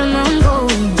bottom, I'm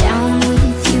going down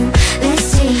with you. Let's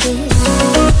take it.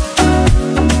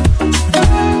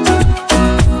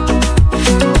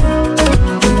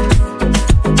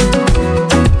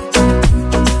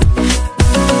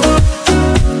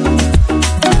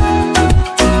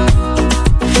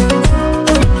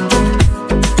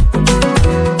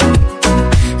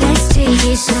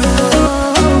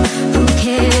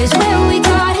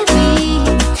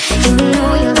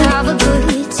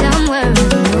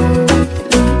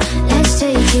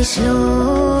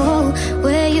 Slow,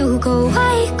 where you go,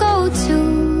 I go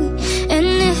too. And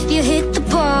if you hit the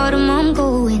bottom, I'm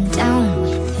going down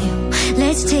with you.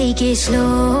 Let's take it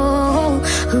slow.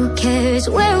 Who cares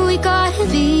where we gotta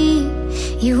be?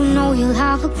 You know you'll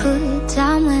have a good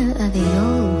time wherever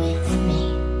you're with me.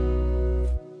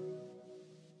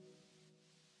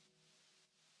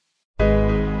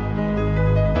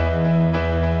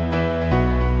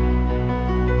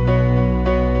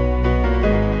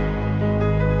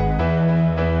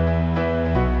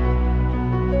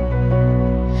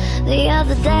 The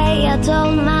other day I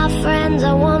told my friends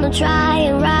I wanna try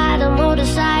and ride a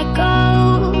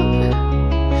motorcycle.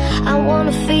 I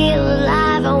wanna feel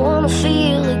alive, I wanna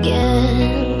feel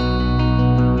again.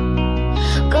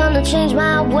 Gonna change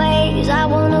my ways, I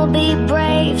wanna be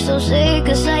brave. So sick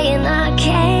of saying I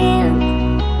can't.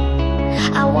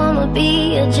 I wanna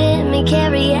be a Jimmy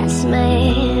Carrey-esque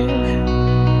man.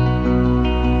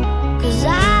 'Cause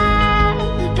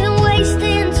I've been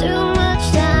wasting too much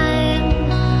time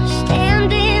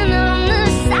standing on the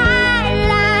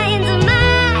sidelines of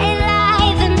my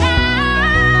life. And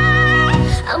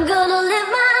I'm gonna live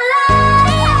my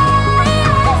life.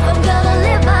 I'm gonna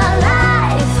live my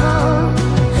life on.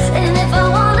 And if I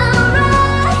wanna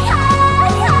ride,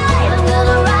 I'm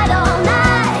gonna ride all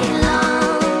night long.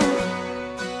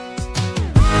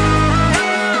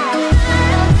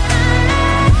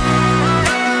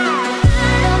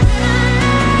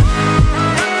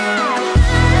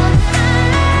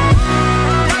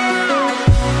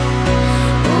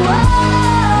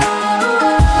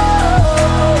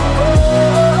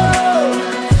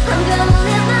 I'm gonna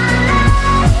live my life.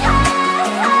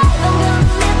 I'm gonna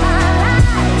live my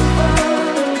life.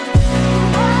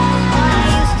 I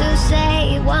used to say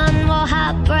one more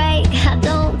heartbreak, I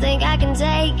don't think I can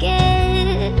take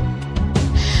it.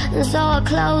 And so I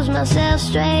closed myself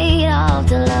straight off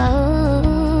to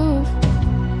love.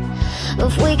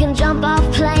 If we can jump off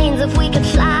planes, if we can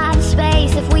fly to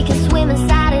space, if we can swim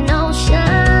inside an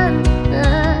ocean,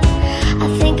 I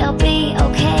think I'll be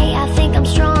okay, I think I'm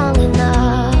strong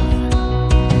enough.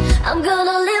 I'm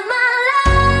gonna live my life.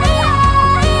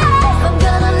 I'm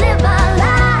gonna live my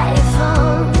life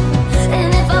on. And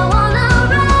if I wanna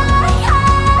ride,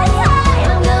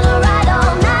 I'm gonna ride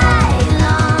all night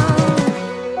long.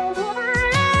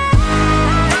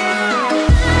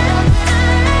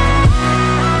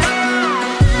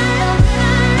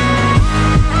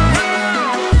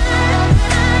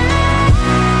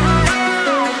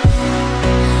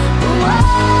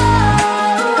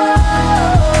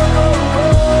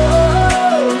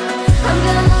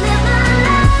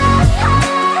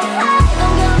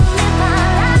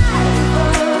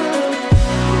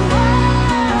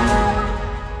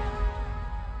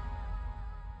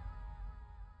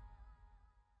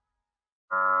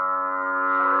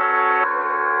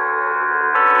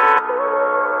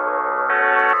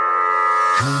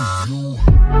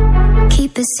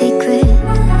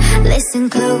 Listen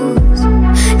close,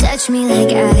 touch me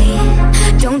like I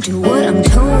don't do what I'm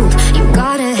told. You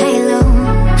got a halo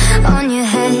on your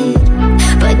head,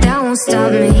 but that won't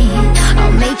stop me.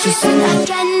 I'll make you sing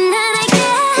again and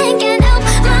again. Can't help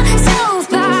myself,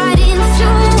 bad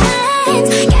influence.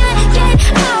 Can't get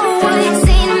out what's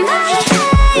in my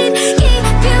head. Keep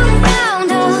you round,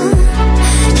 oh,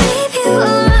 keep you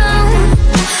around.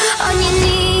 On your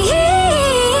knees,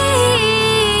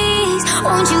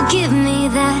 won't you give me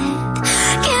that?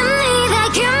 Give me that,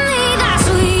 give me that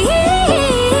sweet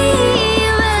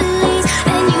release.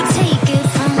 Then you take it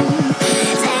from me.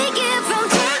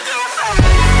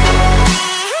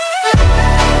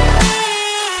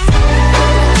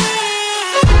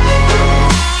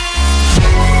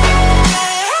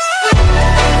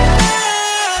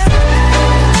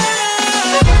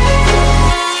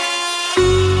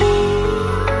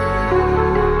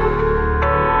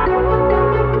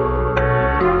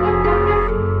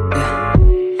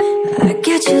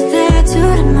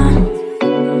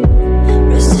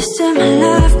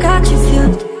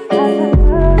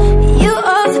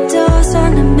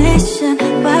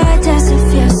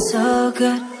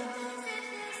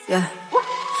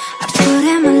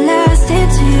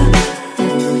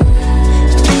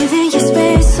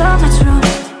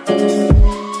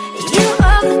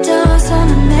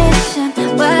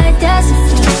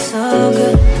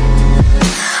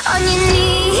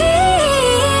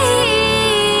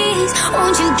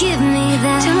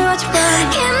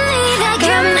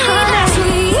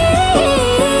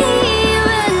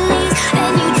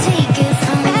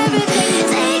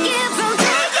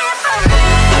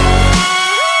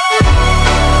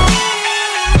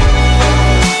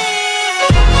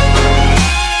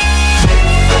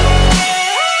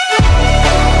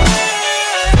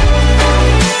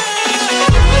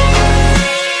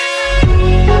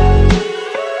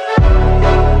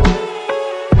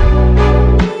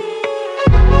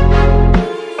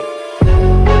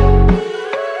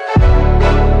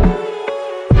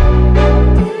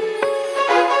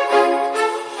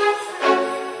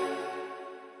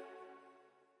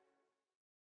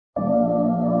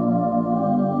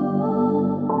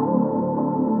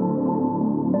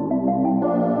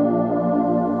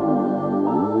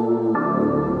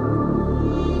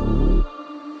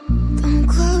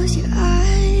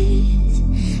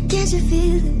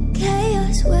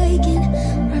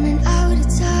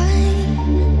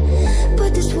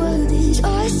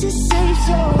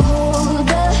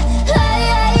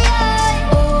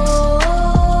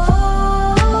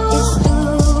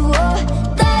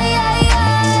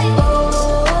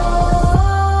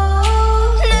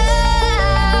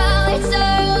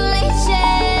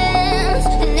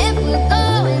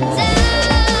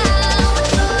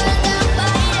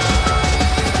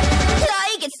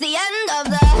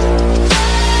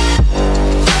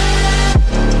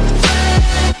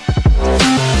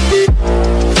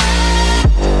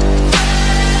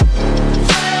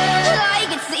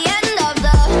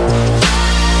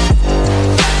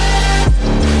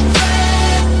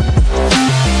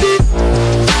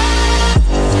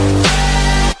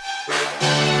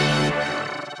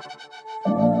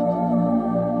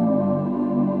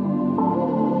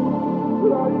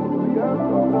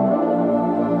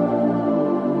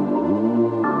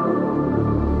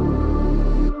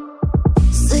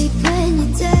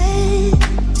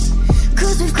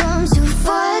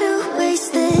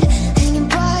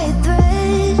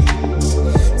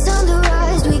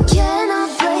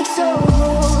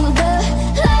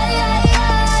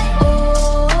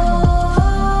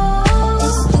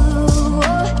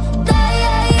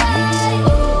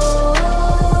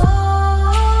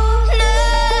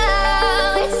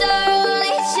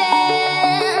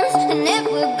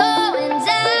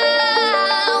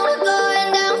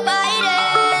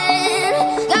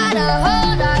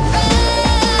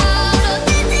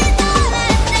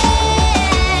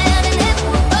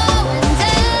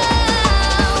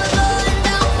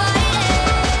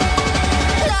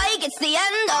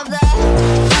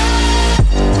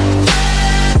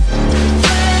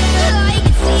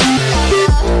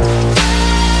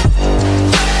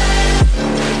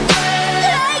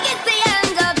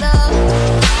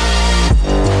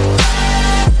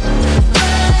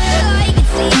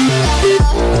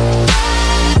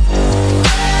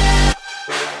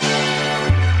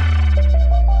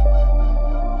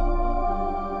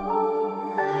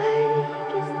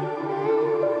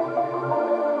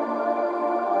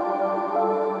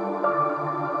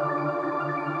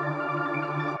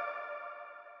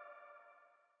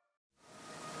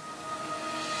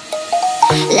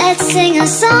 Let's sing a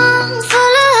song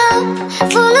full of hope,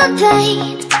 full of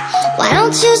pain. Why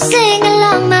don't you sing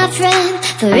along, my friend?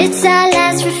 For it's our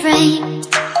last refrain.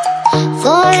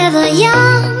 Forever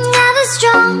young, ever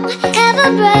strong, ever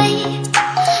brave.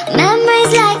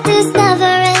 Memories like this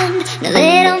never end. No,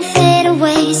 they don't fade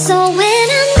away. So when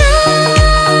I'm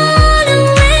gone, and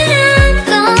when I'm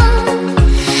gone,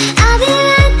 I'll be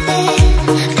right there,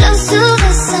 close to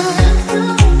the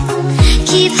sun.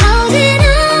 Keep holding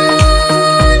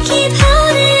on, keep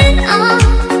holding on,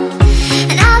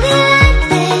 and I'll be right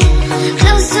there,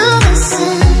 close to the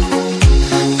sun,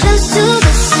 close to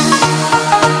the sun.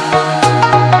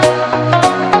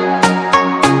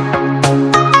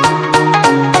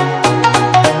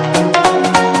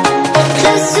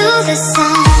 Close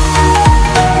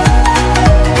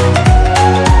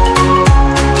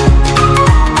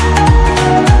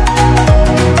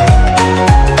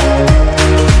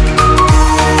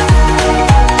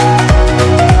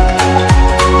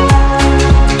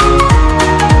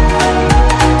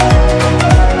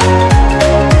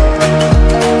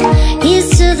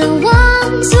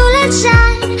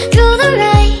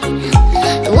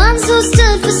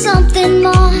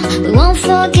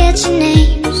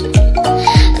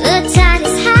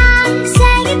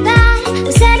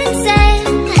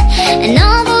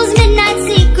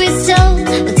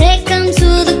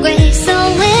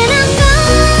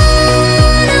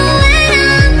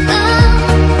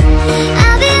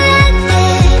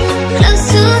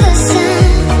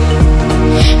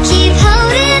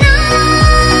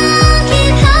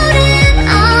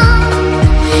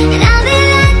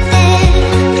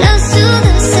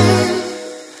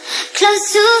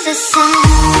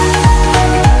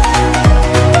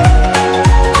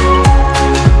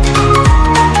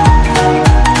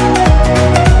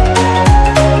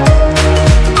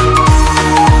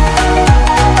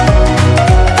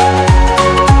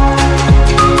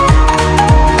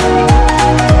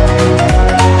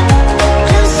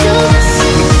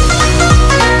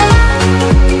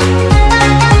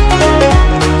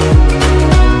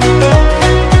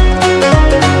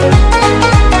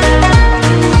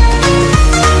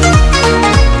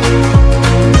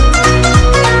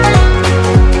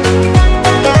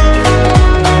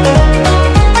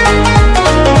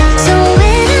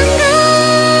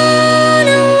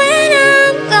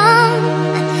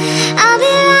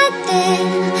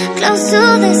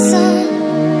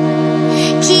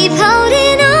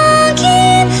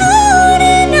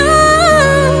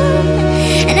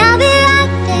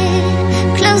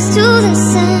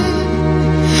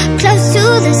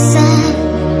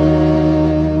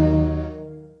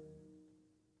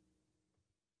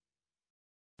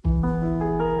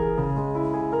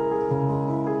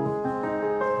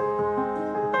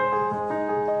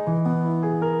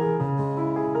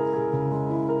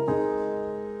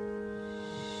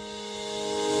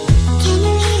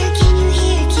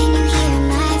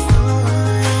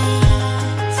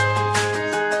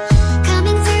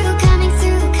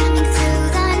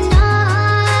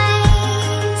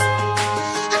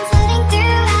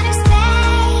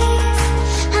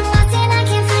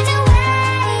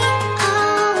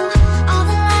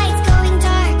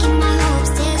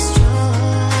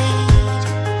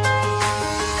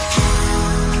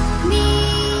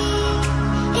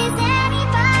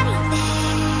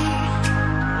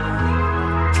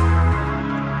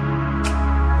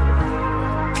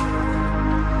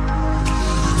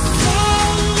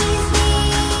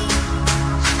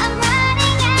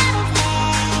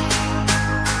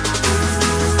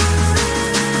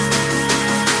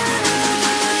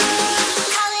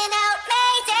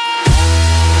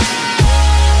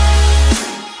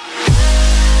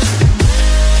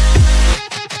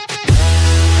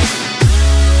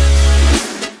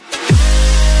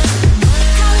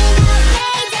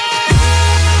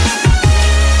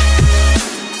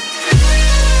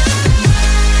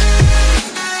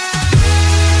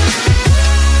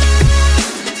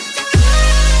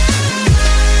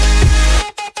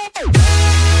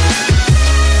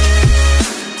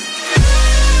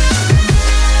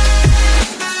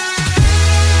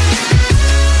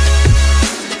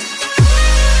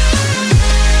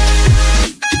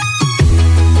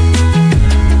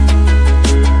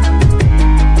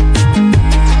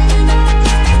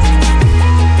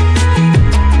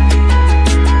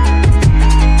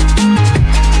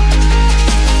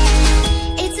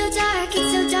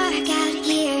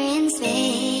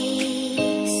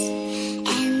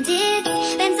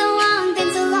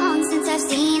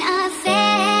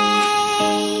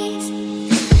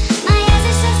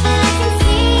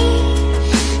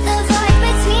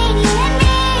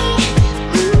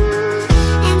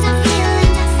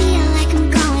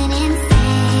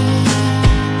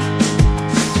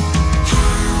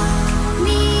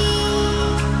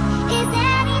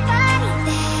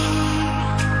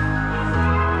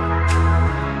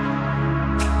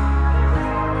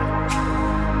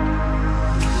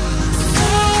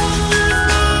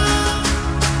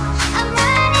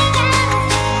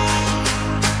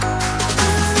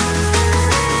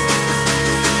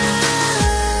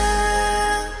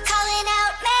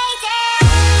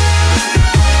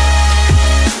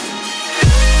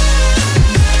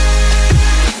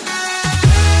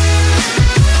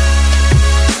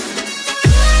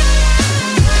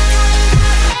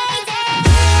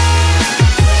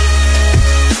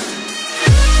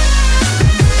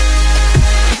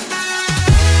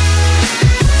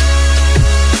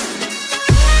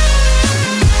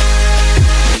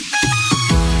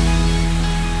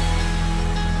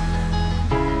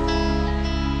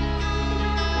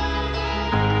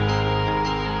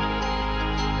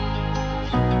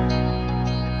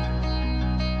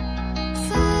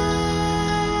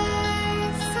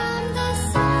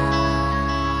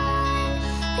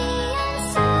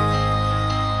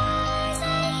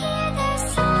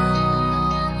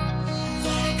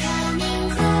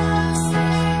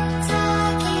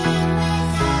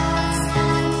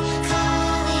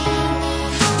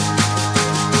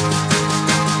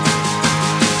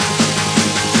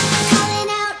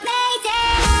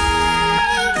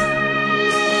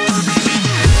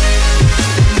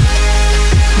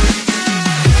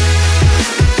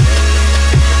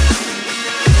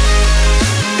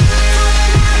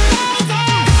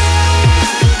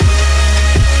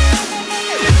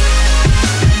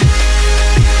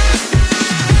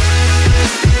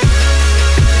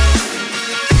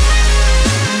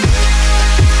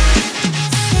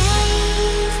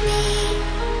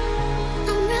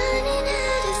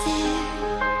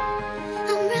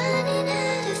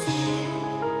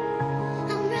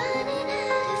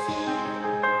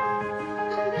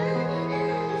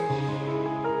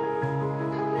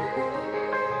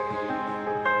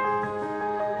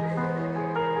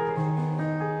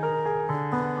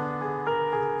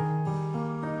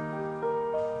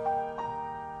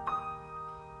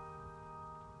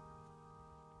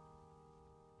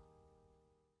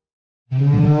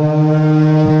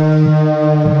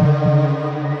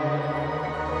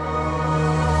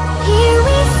Here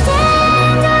we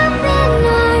stand up in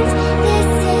arms.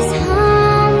 This is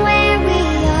home where we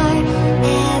are,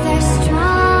 ever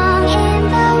strong in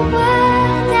the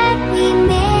world that we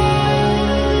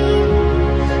made.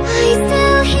 I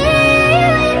still hear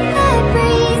you in the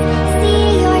breeze, see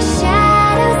your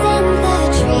shadows in the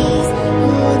trees,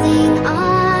 holding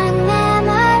on,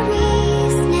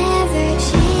 memories never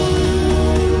change.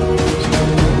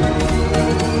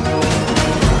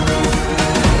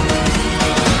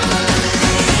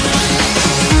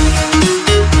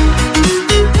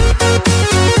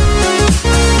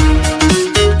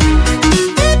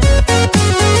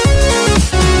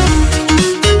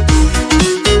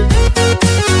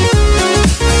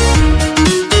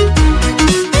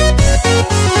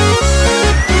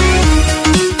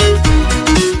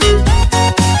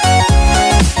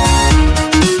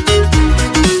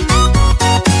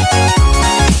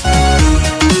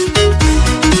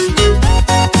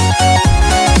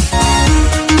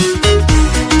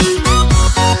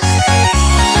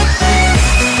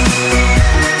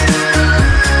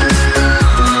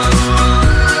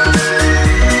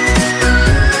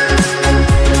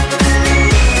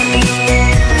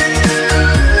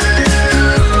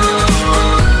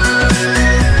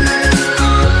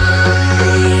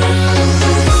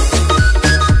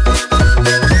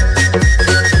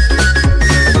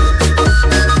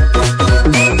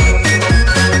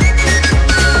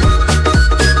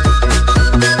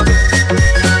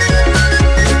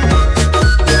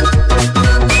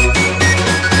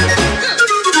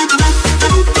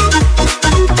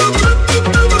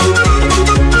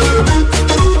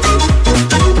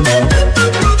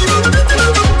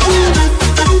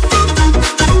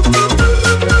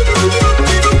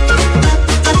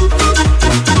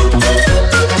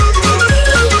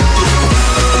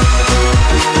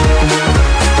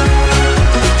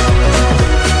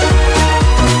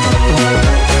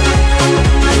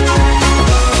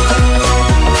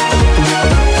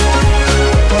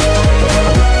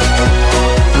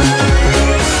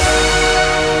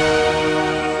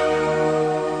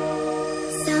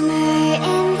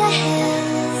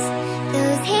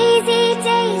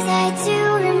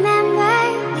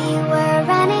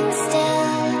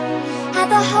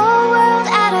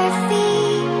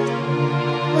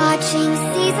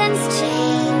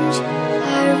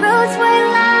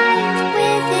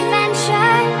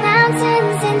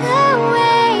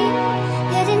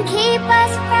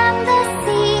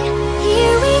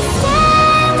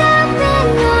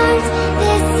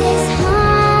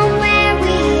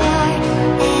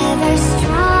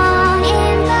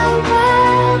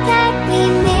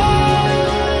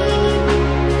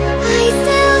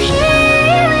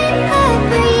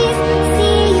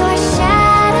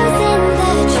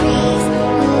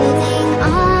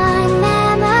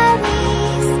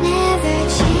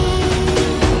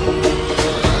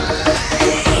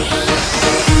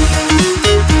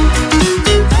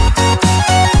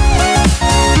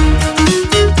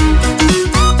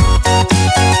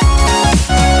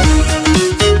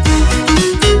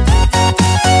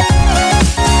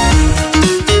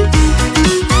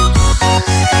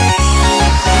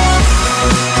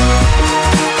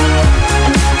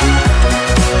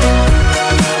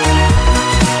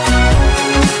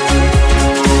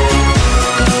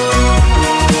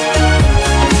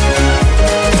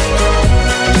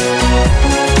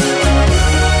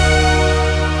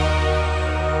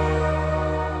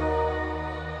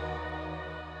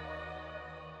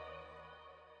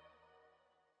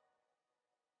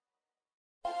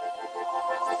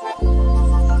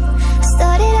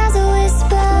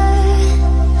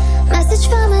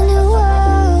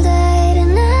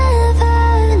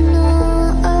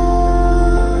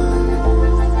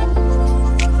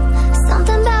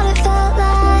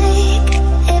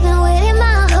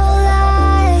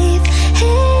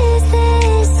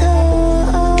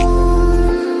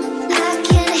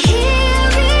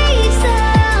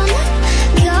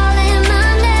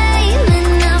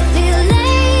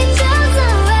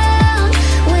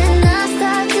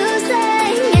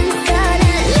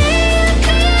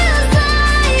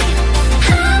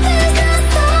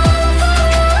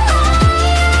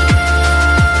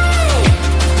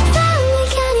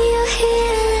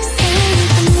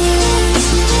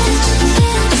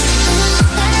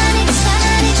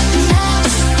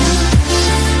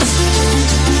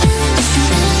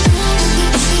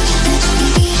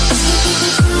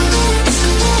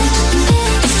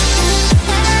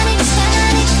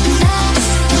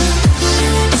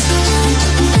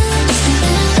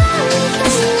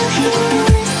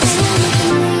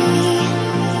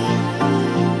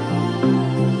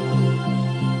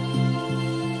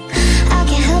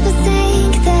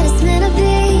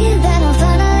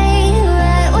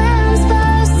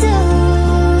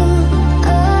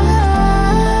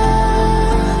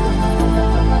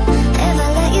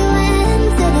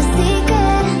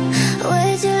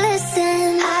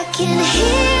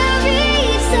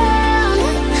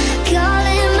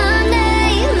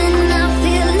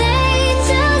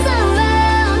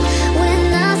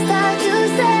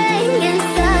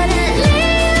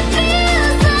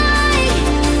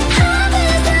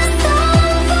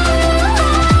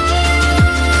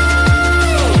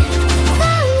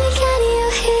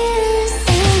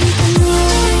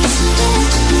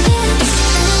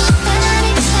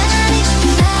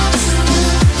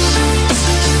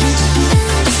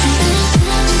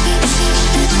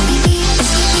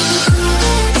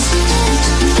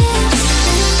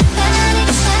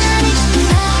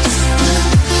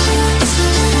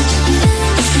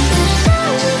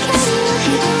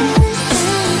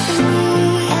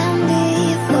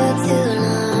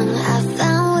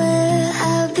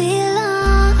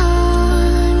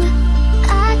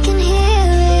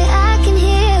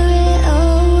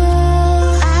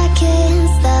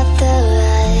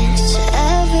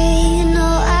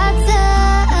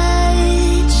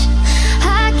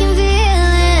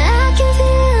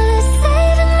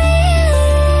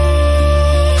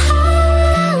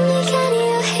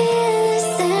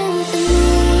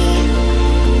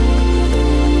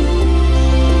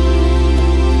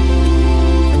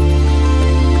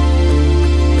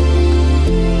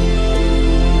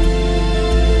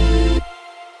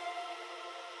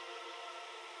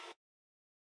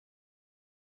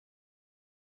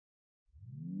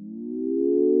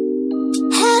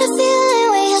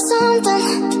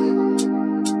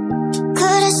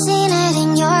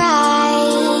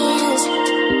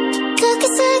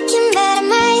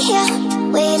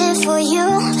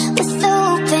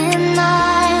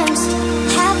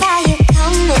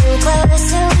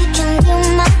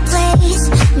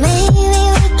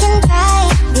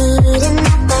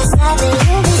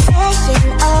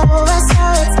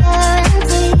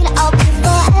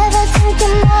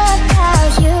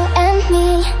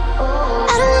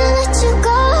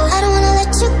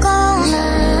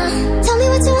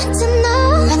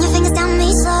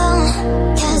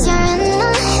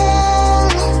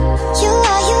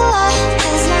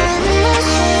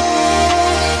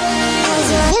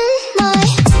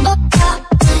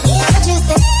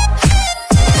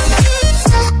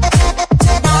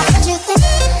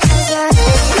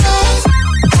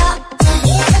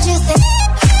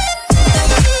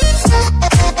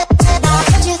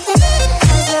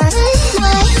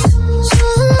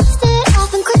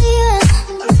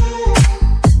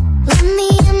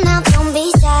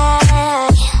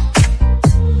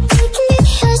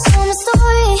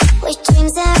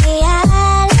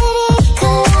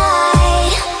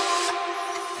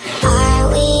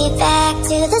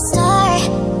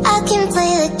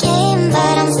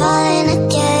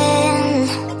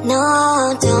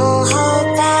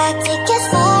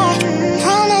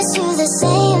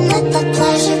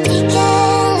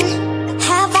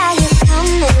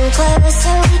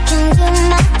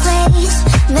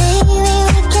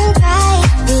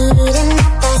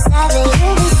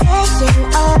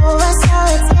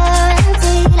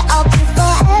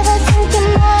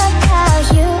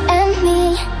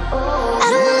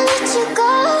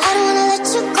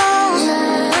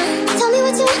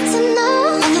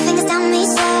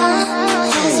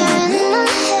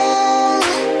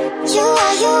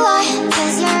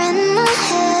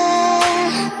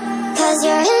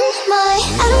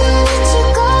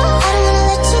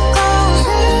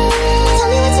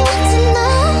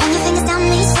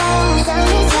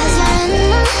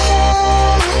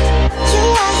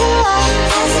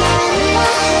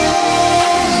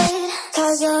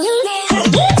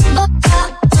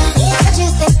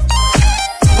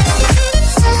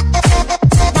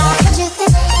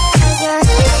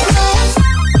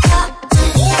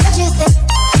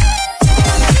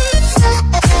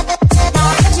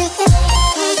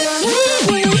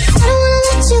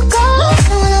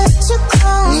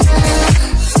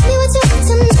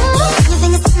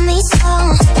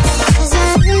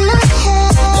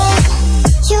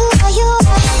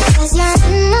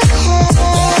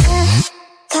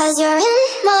 'cause you're in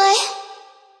my.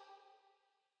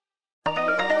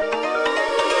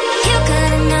 You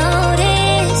couldn't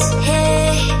notice,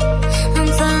 hey, I'm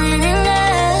falling in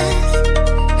love.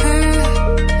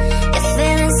 You're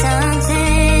feeling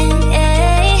something,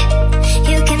 hey,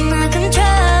 you cannot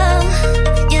control.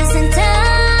 Just in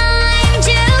time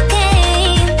you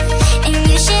came, and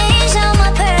you changed all my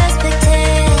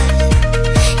perspective.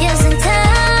 Just in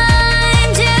time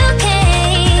you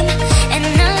came, and I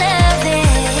love it,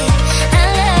 I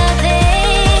love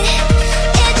it.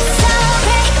 It's so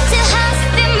great to have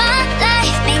in my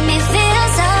life, make me feel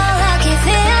so lucky,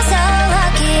 yeah.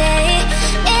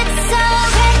 It's so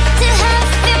great to have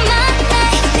in my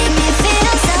life, make me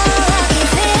feel so lucky,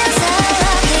 yeah.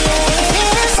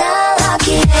 Feel so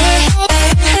lucky, yeah.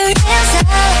 Feel so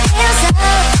lucky, yeah. Feel so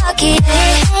lucky,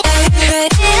 yeah.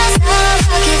 Feel so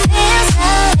lucky, feel so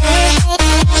lucky,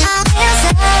 yeah.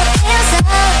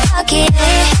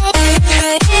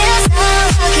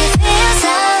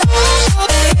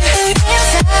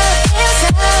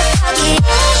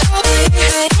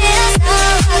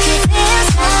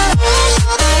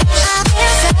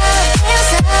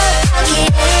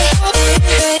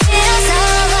 Feel so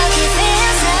lucky,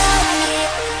 feel so lucky.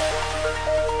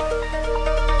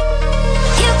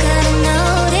 You couldn't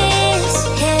notice,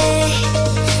 hey,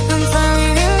 I'm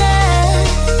falling in love.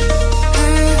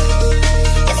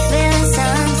 You're feeling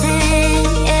something,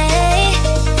 hey,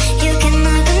 you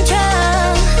cannot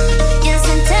control. Just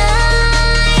in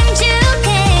time you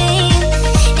came,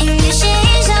 and you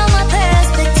changed all my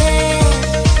perspective.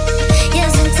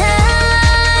 Just in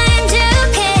time you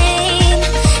came,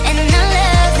 and I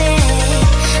love it,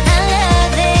 I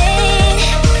love it.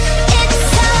 It's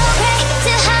so great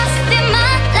to have in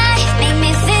my life, make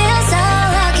me feel so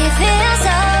lucky, yeah.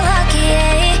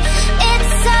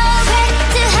 It's so great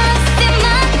to have in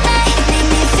my life, make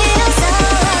me feel so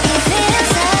lucky, yeah.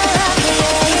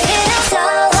 Feel so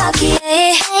lucky, yeah.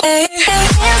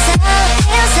 Feel so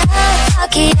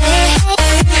lucky, yeah.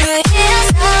 Feel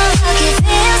so lucky,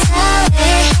 feel so lucky,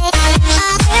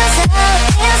 yeah. Feel so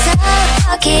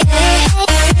lucky, yeah.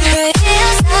 Feel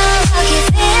so lucky,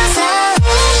 feel so lucky.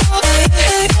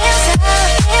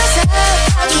 Feel so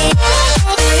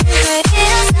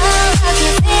lucky, feel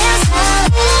so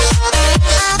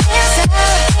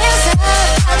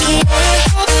lucky.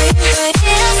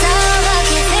 Feel so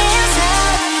lucky, feel so.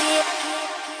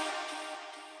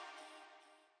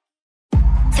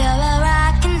 Throw a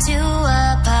rock into a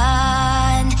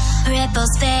pond,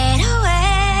 ripples fade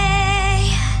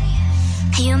away.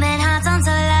 Human hearts aren't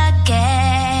so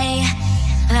lucky,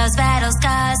 those battle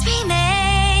scars remain.